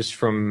sewers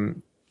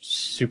from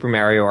Super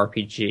Mario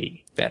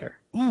RPG better.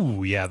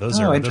 Ooh, yeah, those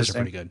are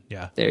pretty good.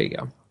 Yeah. There you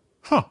go.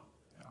 Huh.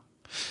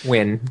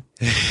 Win.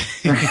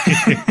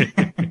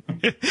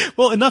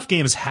 Well, enough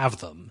games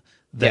have them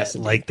that yes,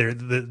 like they're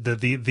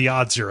the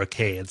odds are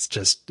okay. It's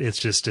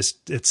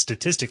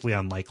statistically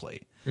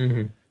unlikely.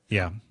 Mm-hmm.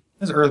 Yeah.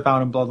 There's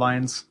Earthbound and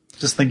Bloodlines.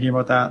 Just thinking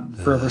about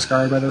that, forever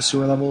scarred by those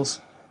sewer levels.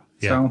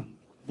 Yeah.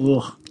 So,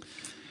 ugh.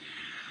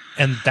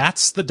 And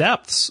that's the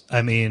depths.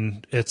 I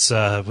mean, it's we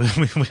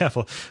have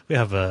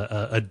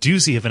a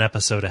doozy of an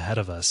episode ahead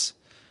of us.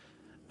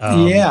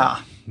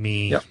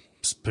 Me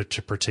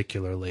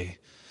particularly.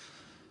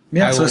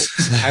 Yeah,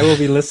 I will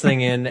be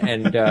listening in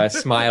and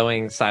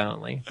smiling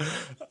silently.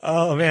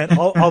 Oh man,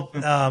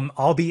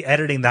 I'll be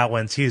editing that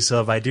one too.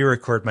 So if I do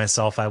record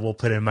myself, I will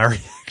put in my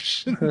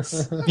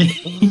reactions.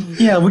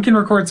 Yeah, we can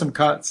record some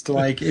cuts to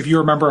like if you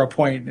remember a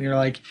point and you're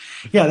like,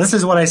 yeah, this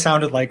is what I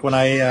sounded like when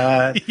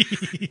I,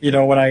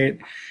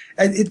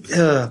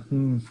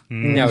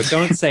 No,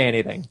 don't say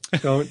anything.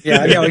 Don't.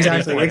 Yeah, no,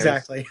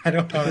 exactly. I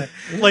don't want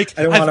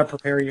to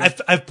prepare you.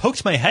 I've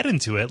poked my head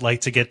into it,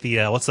 like to get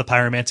the what's the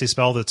pyromancy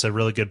spell that's a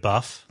really good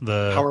buff?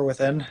 The Power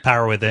Within.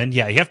 Power Within.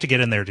 Yeah, you have to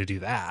get in there to do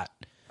that.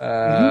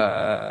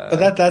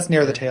 But that's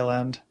near the tail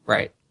end,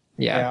 right?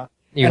 Yeah.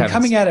 And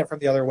coming at it from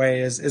the other way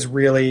is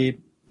really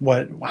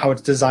how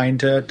it's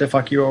designed to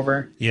fuck you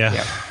over.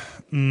 Yeah.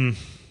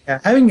 Yeah,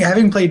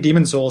 having played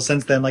Demon Souls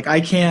since then, like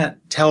I can't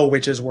tell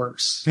which is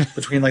worse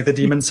between like the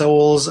Demon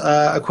Souls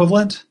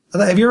equivalent.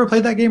 Have you ever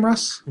played that game,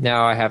 Russ?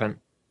 No, I haven't.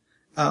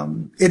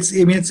 It's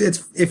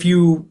if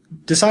you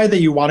decide that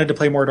you wanted to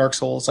play more Dark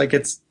Souls, like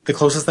it's the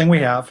closest thing we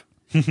have.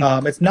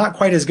 It's not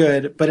quite as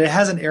good, but it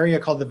has an area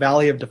called the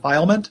Valley of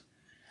Defilement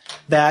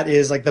that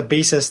is like the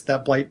basis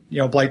that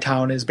Blight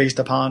Town is based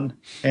upon,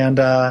 and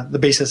the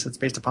basis it's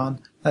based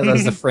upon.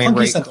 Does the frame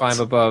rate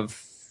climb above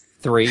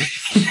 3?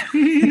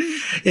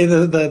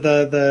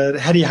 The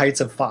heady heights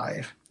of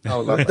 5.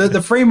 Oh,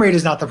 the frame rate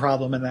is not the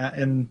problem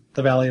in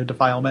the Valley of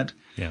Defilement.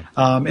 Yeah.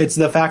 It's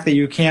the fact that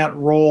you can't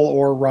roll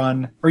or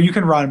run, or you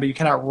can run, but you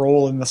cannot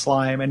roll in the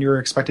slime, and you're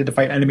expected to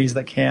fight enemies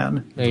that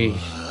can.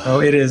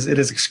 So it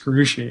is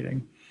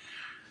excruciating.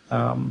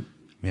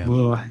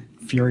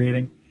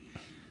 Infuriating.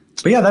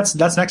 But yeah,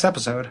 that's next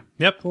episode.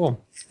 Yep.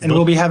 Cool. And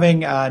we'll be having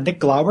Nick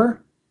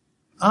Glauber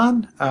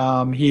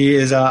on. He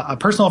is a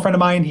personal friend of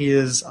mine. He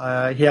has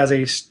a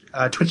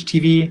Twitch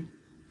TV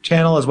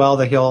channel as well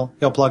that he'll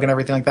plug and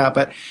everything like that.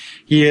 But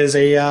he is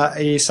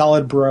a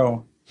solid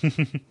bro.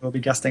 We'll be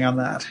guesting on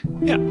that.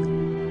 Yeah.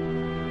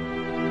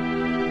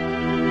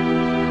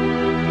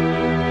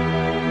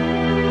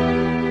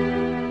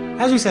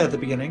 As we said at the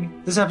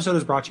beginning, this episode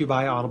is brought to you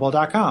by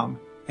Audible.com.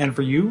 And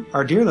for you,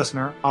 our dear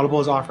listener, Audible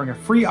is offering a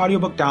free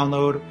audiobook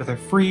download with a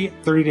free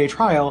 30-day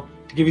trial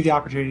to give you the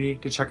opportunity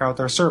to check out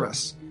their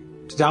service.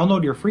 To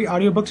download your free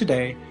audiobook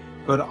today,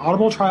 go to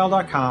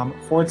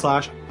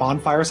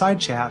audibletrial.com/bonfireside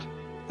chat.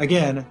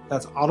 Again,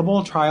 that's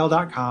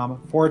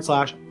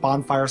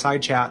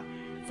audibletrial.com/bonfireside chat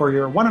for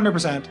your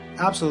 100%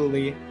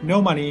 absolutely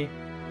no money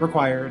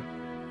required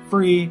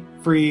free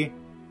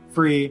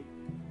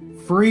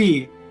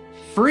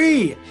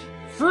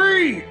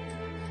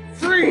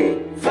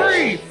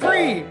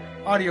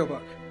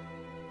audiobook.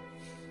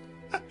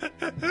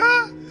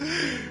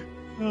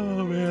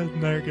 Oh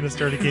man, now you're gonna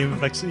start a game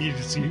of this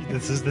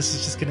is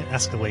just gonna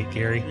escalate,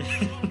 Gary.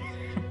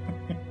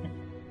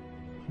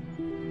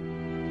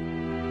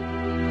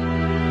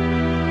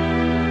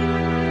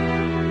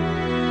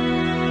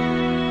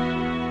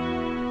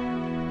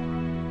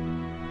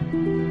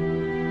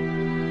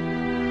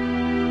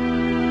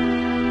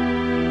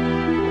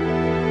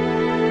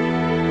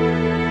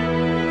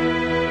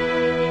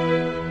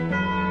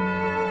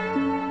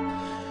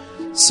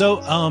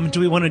 So, do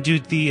we want to do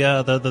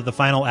the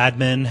final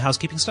admin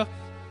housekeeping stuff?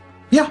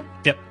 Yeah.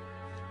 Yep.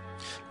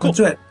 Cool. Let's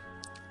do it.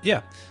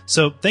 Yeah.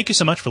 So thank you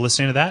so much for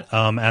listening to that.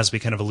 As we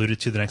kind of alluded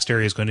to, the next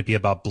area is going to be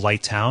about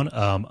Blight Town,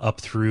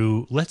 up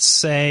through, let's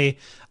say,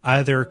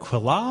 either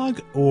Quelaag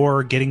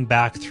or getting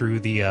back through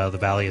the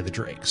Valley of the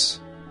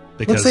Drakes.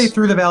 Let's say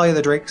through the Valley of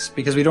the Drakes,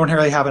 because we don't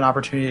really have an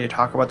opportunity to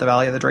talk about the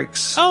Valley of the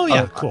Drakes. Oh,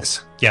 yeah, cool.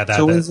 Yeah,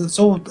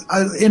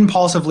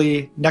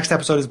 impulsively, next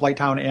episode is Blight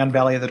Town and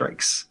Valley of the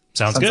Drakes.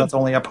 Sounds good. That's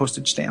only a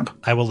postage stamp.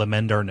 I will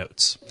amend our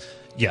notes.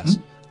 Yes.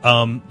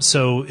 Mm-hmm.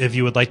 So if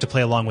you would like to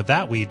play along with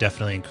that, we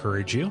definitely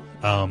encourage you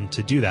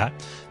to do that.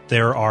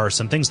 There are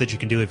some things that you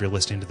can do if you're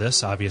listening to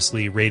this.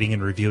 Obviously, rating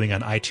and reviewing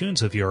on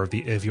iTunes if you are of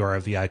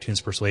the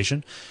iTunes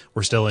persuasion.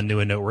 We're still in new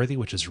and noteworthy,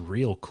 which is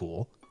real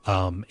cool.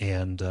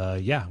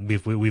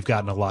 We've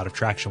gotten a lot of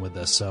traction with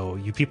this. So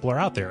you people are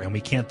out there, and we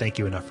can't thank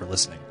you enough for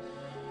listening.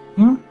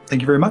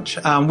 Thank you very much.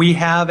 We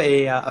have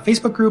a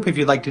Facebook group if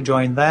you'd like to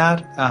join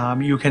that.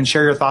 You can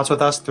share your thoughts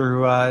with us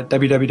through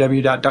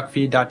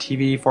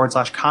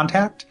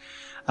www.duckfeed.tv/contact.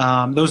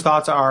 Those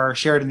thoughts are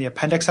shared in the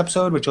appendix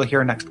episode, which you'll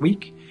hear next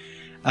week.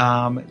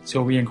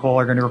 So we and Cole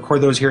are going to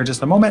record those here in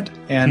just a moment.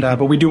 And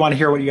but we do want to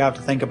hear what you have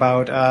to think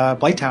about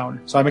Blight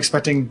Town. So I'm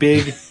expecting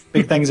big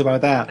things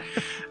about that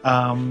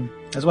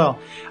as well.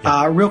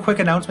 Yeah. Real quick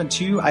announcement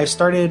too. I've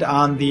started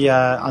on the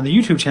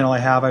YouTube channel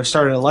I've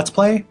started a Let's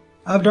Play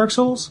of Dark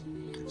Souls.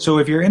 So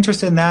if you're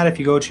interested in that, if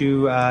you go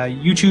to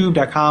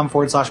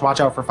youtube.com/watch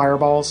out for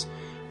fireballs,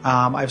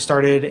 I've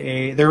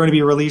started they're going to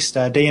be released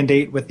day and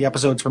date with the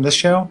episodes from this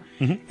show,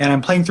 and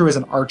I'm playing through as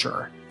an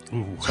archer.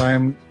 Ooh. So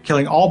I'm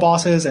killing all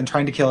bosses and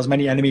trying to kill as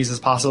many enemies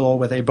as possible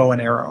with a bow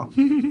and arrow.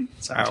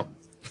 So a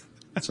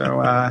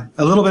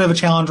little bit of a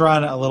challenge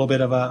run, a little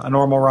bit of a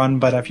normal run,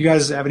 but if you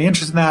guys have any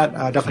interest in that,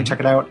 definitely check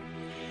it out.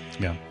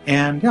 Yeah.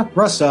 And yeah,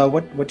 Russ,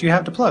 what do you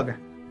have to plug?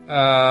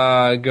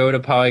 Go to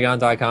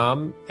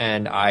polygon.com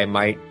and I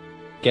might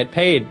get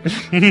paid.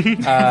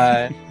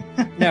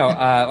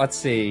 Let's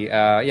see.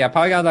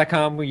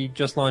 Polygon.com, we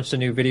just launched a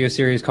new video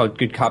series called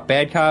Good Cop,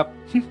 Bad Cop,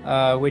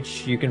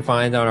 which you can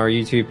find on our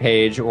YouTube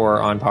page or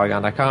on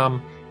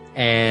polygon.com.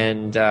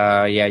 And,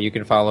 you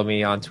can follow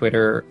me on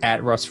Twitter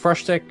at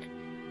RussFrushtick.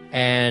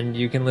 And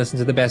you can listen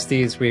to the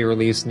Besties. We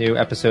release new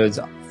episodes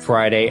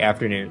Friday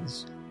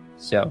afternoons.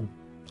 So,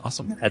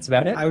 Awesome. That's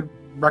about it. I would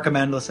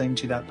recommend listening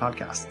to that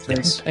podcast. It's very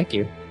Yes, good. thank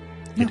you.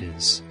 It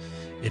is.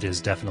 It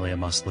is definitely a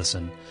must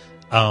listen.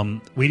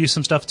 We do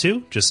some stuff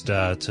too, just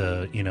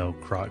to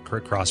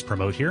cross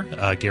promote here.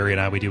 Gary and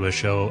I, we do a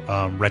show,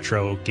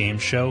 retro game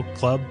show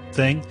club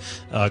thing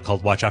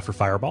called Watch Out for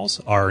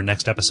Fireballs. Our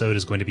next episode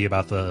is going to be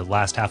about the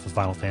last half of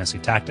Final Fantasy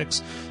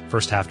Tactics.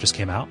 First half just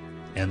came out,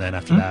 and then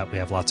after that, we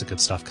have lots of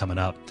good stuff coming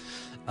up.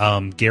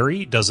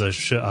 Gary does a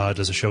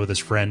show with his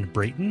friend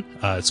Brayton.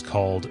 It's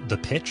called The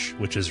Pitch,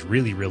 which is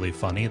really, really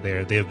funny.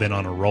 They have been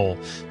on a roll.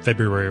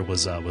 February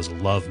was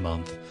Love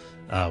Month.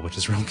 Which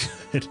is real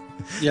good.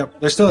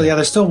 Yep. There's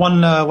still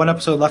one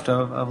episode left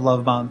of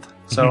Love Month.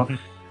 So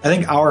I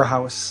think Our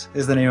House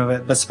is the name of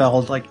it, but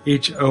spelled like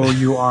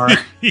HOUR.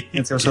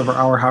 It's sort of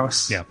Our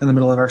House in the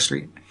middle of our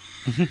street.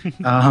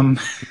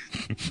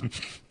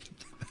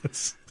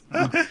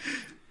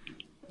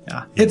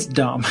 Yeah, it's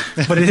dumb,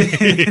 but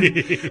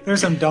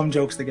there's some dumb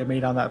jokes that get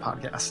made on that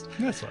podcast.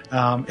 That's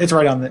fine. It's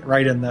right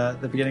in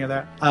the beginning of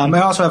that. I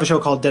also have a show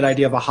called Dead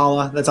Idea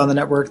Valhalla that's on the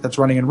network that's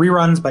running in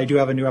reruns, but I do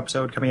have a new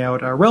episode coming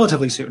out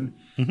relatively soon,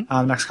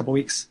 next couple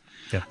weeks.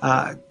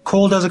 Yeah.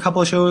 Cole does a couple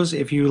of shows.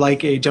 If you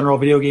like a general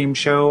video game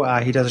show,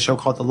 he does a show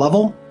called The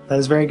Level that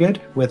is very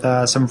good with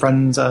some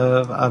friends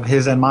of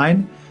his and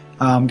mine.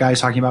 Guys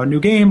talking about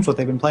new games, what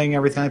they've been playing,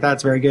 everything like that.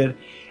 It's very good.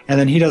 And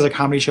then he does a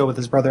comedy show with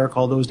his brother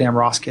called Those Damn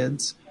Ross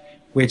Kids,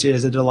 which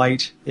is a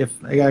delight.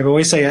 I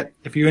always say it,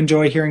 if you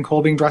enjoy hearing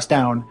Cole being dressed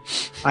down,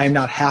 I am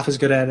not half as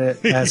good at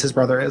it as his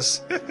brother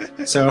is.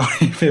 So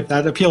if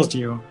that appeals to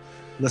you,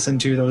 listen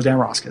to Those Damn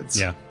Ross Kids.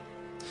 Yeah.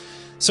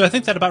 So I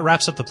think that about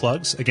wraps up the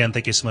plugs. Again,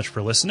 thank you so much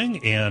for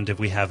listening. And if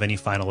we have any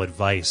final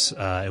advice,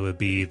 it would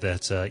be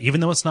that even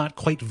though it's not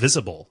quite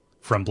visible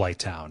from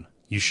Blighttown,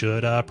 you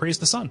should praise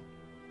the sun.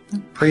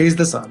 Praise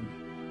the sun.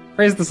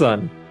 Praise the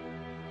sun.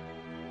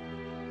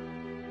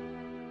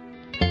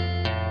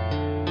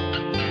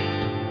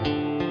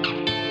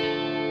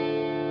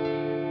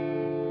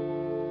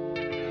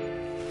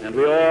 And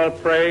we all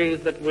pray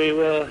that we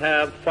will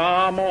have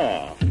far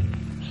more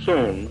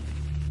soon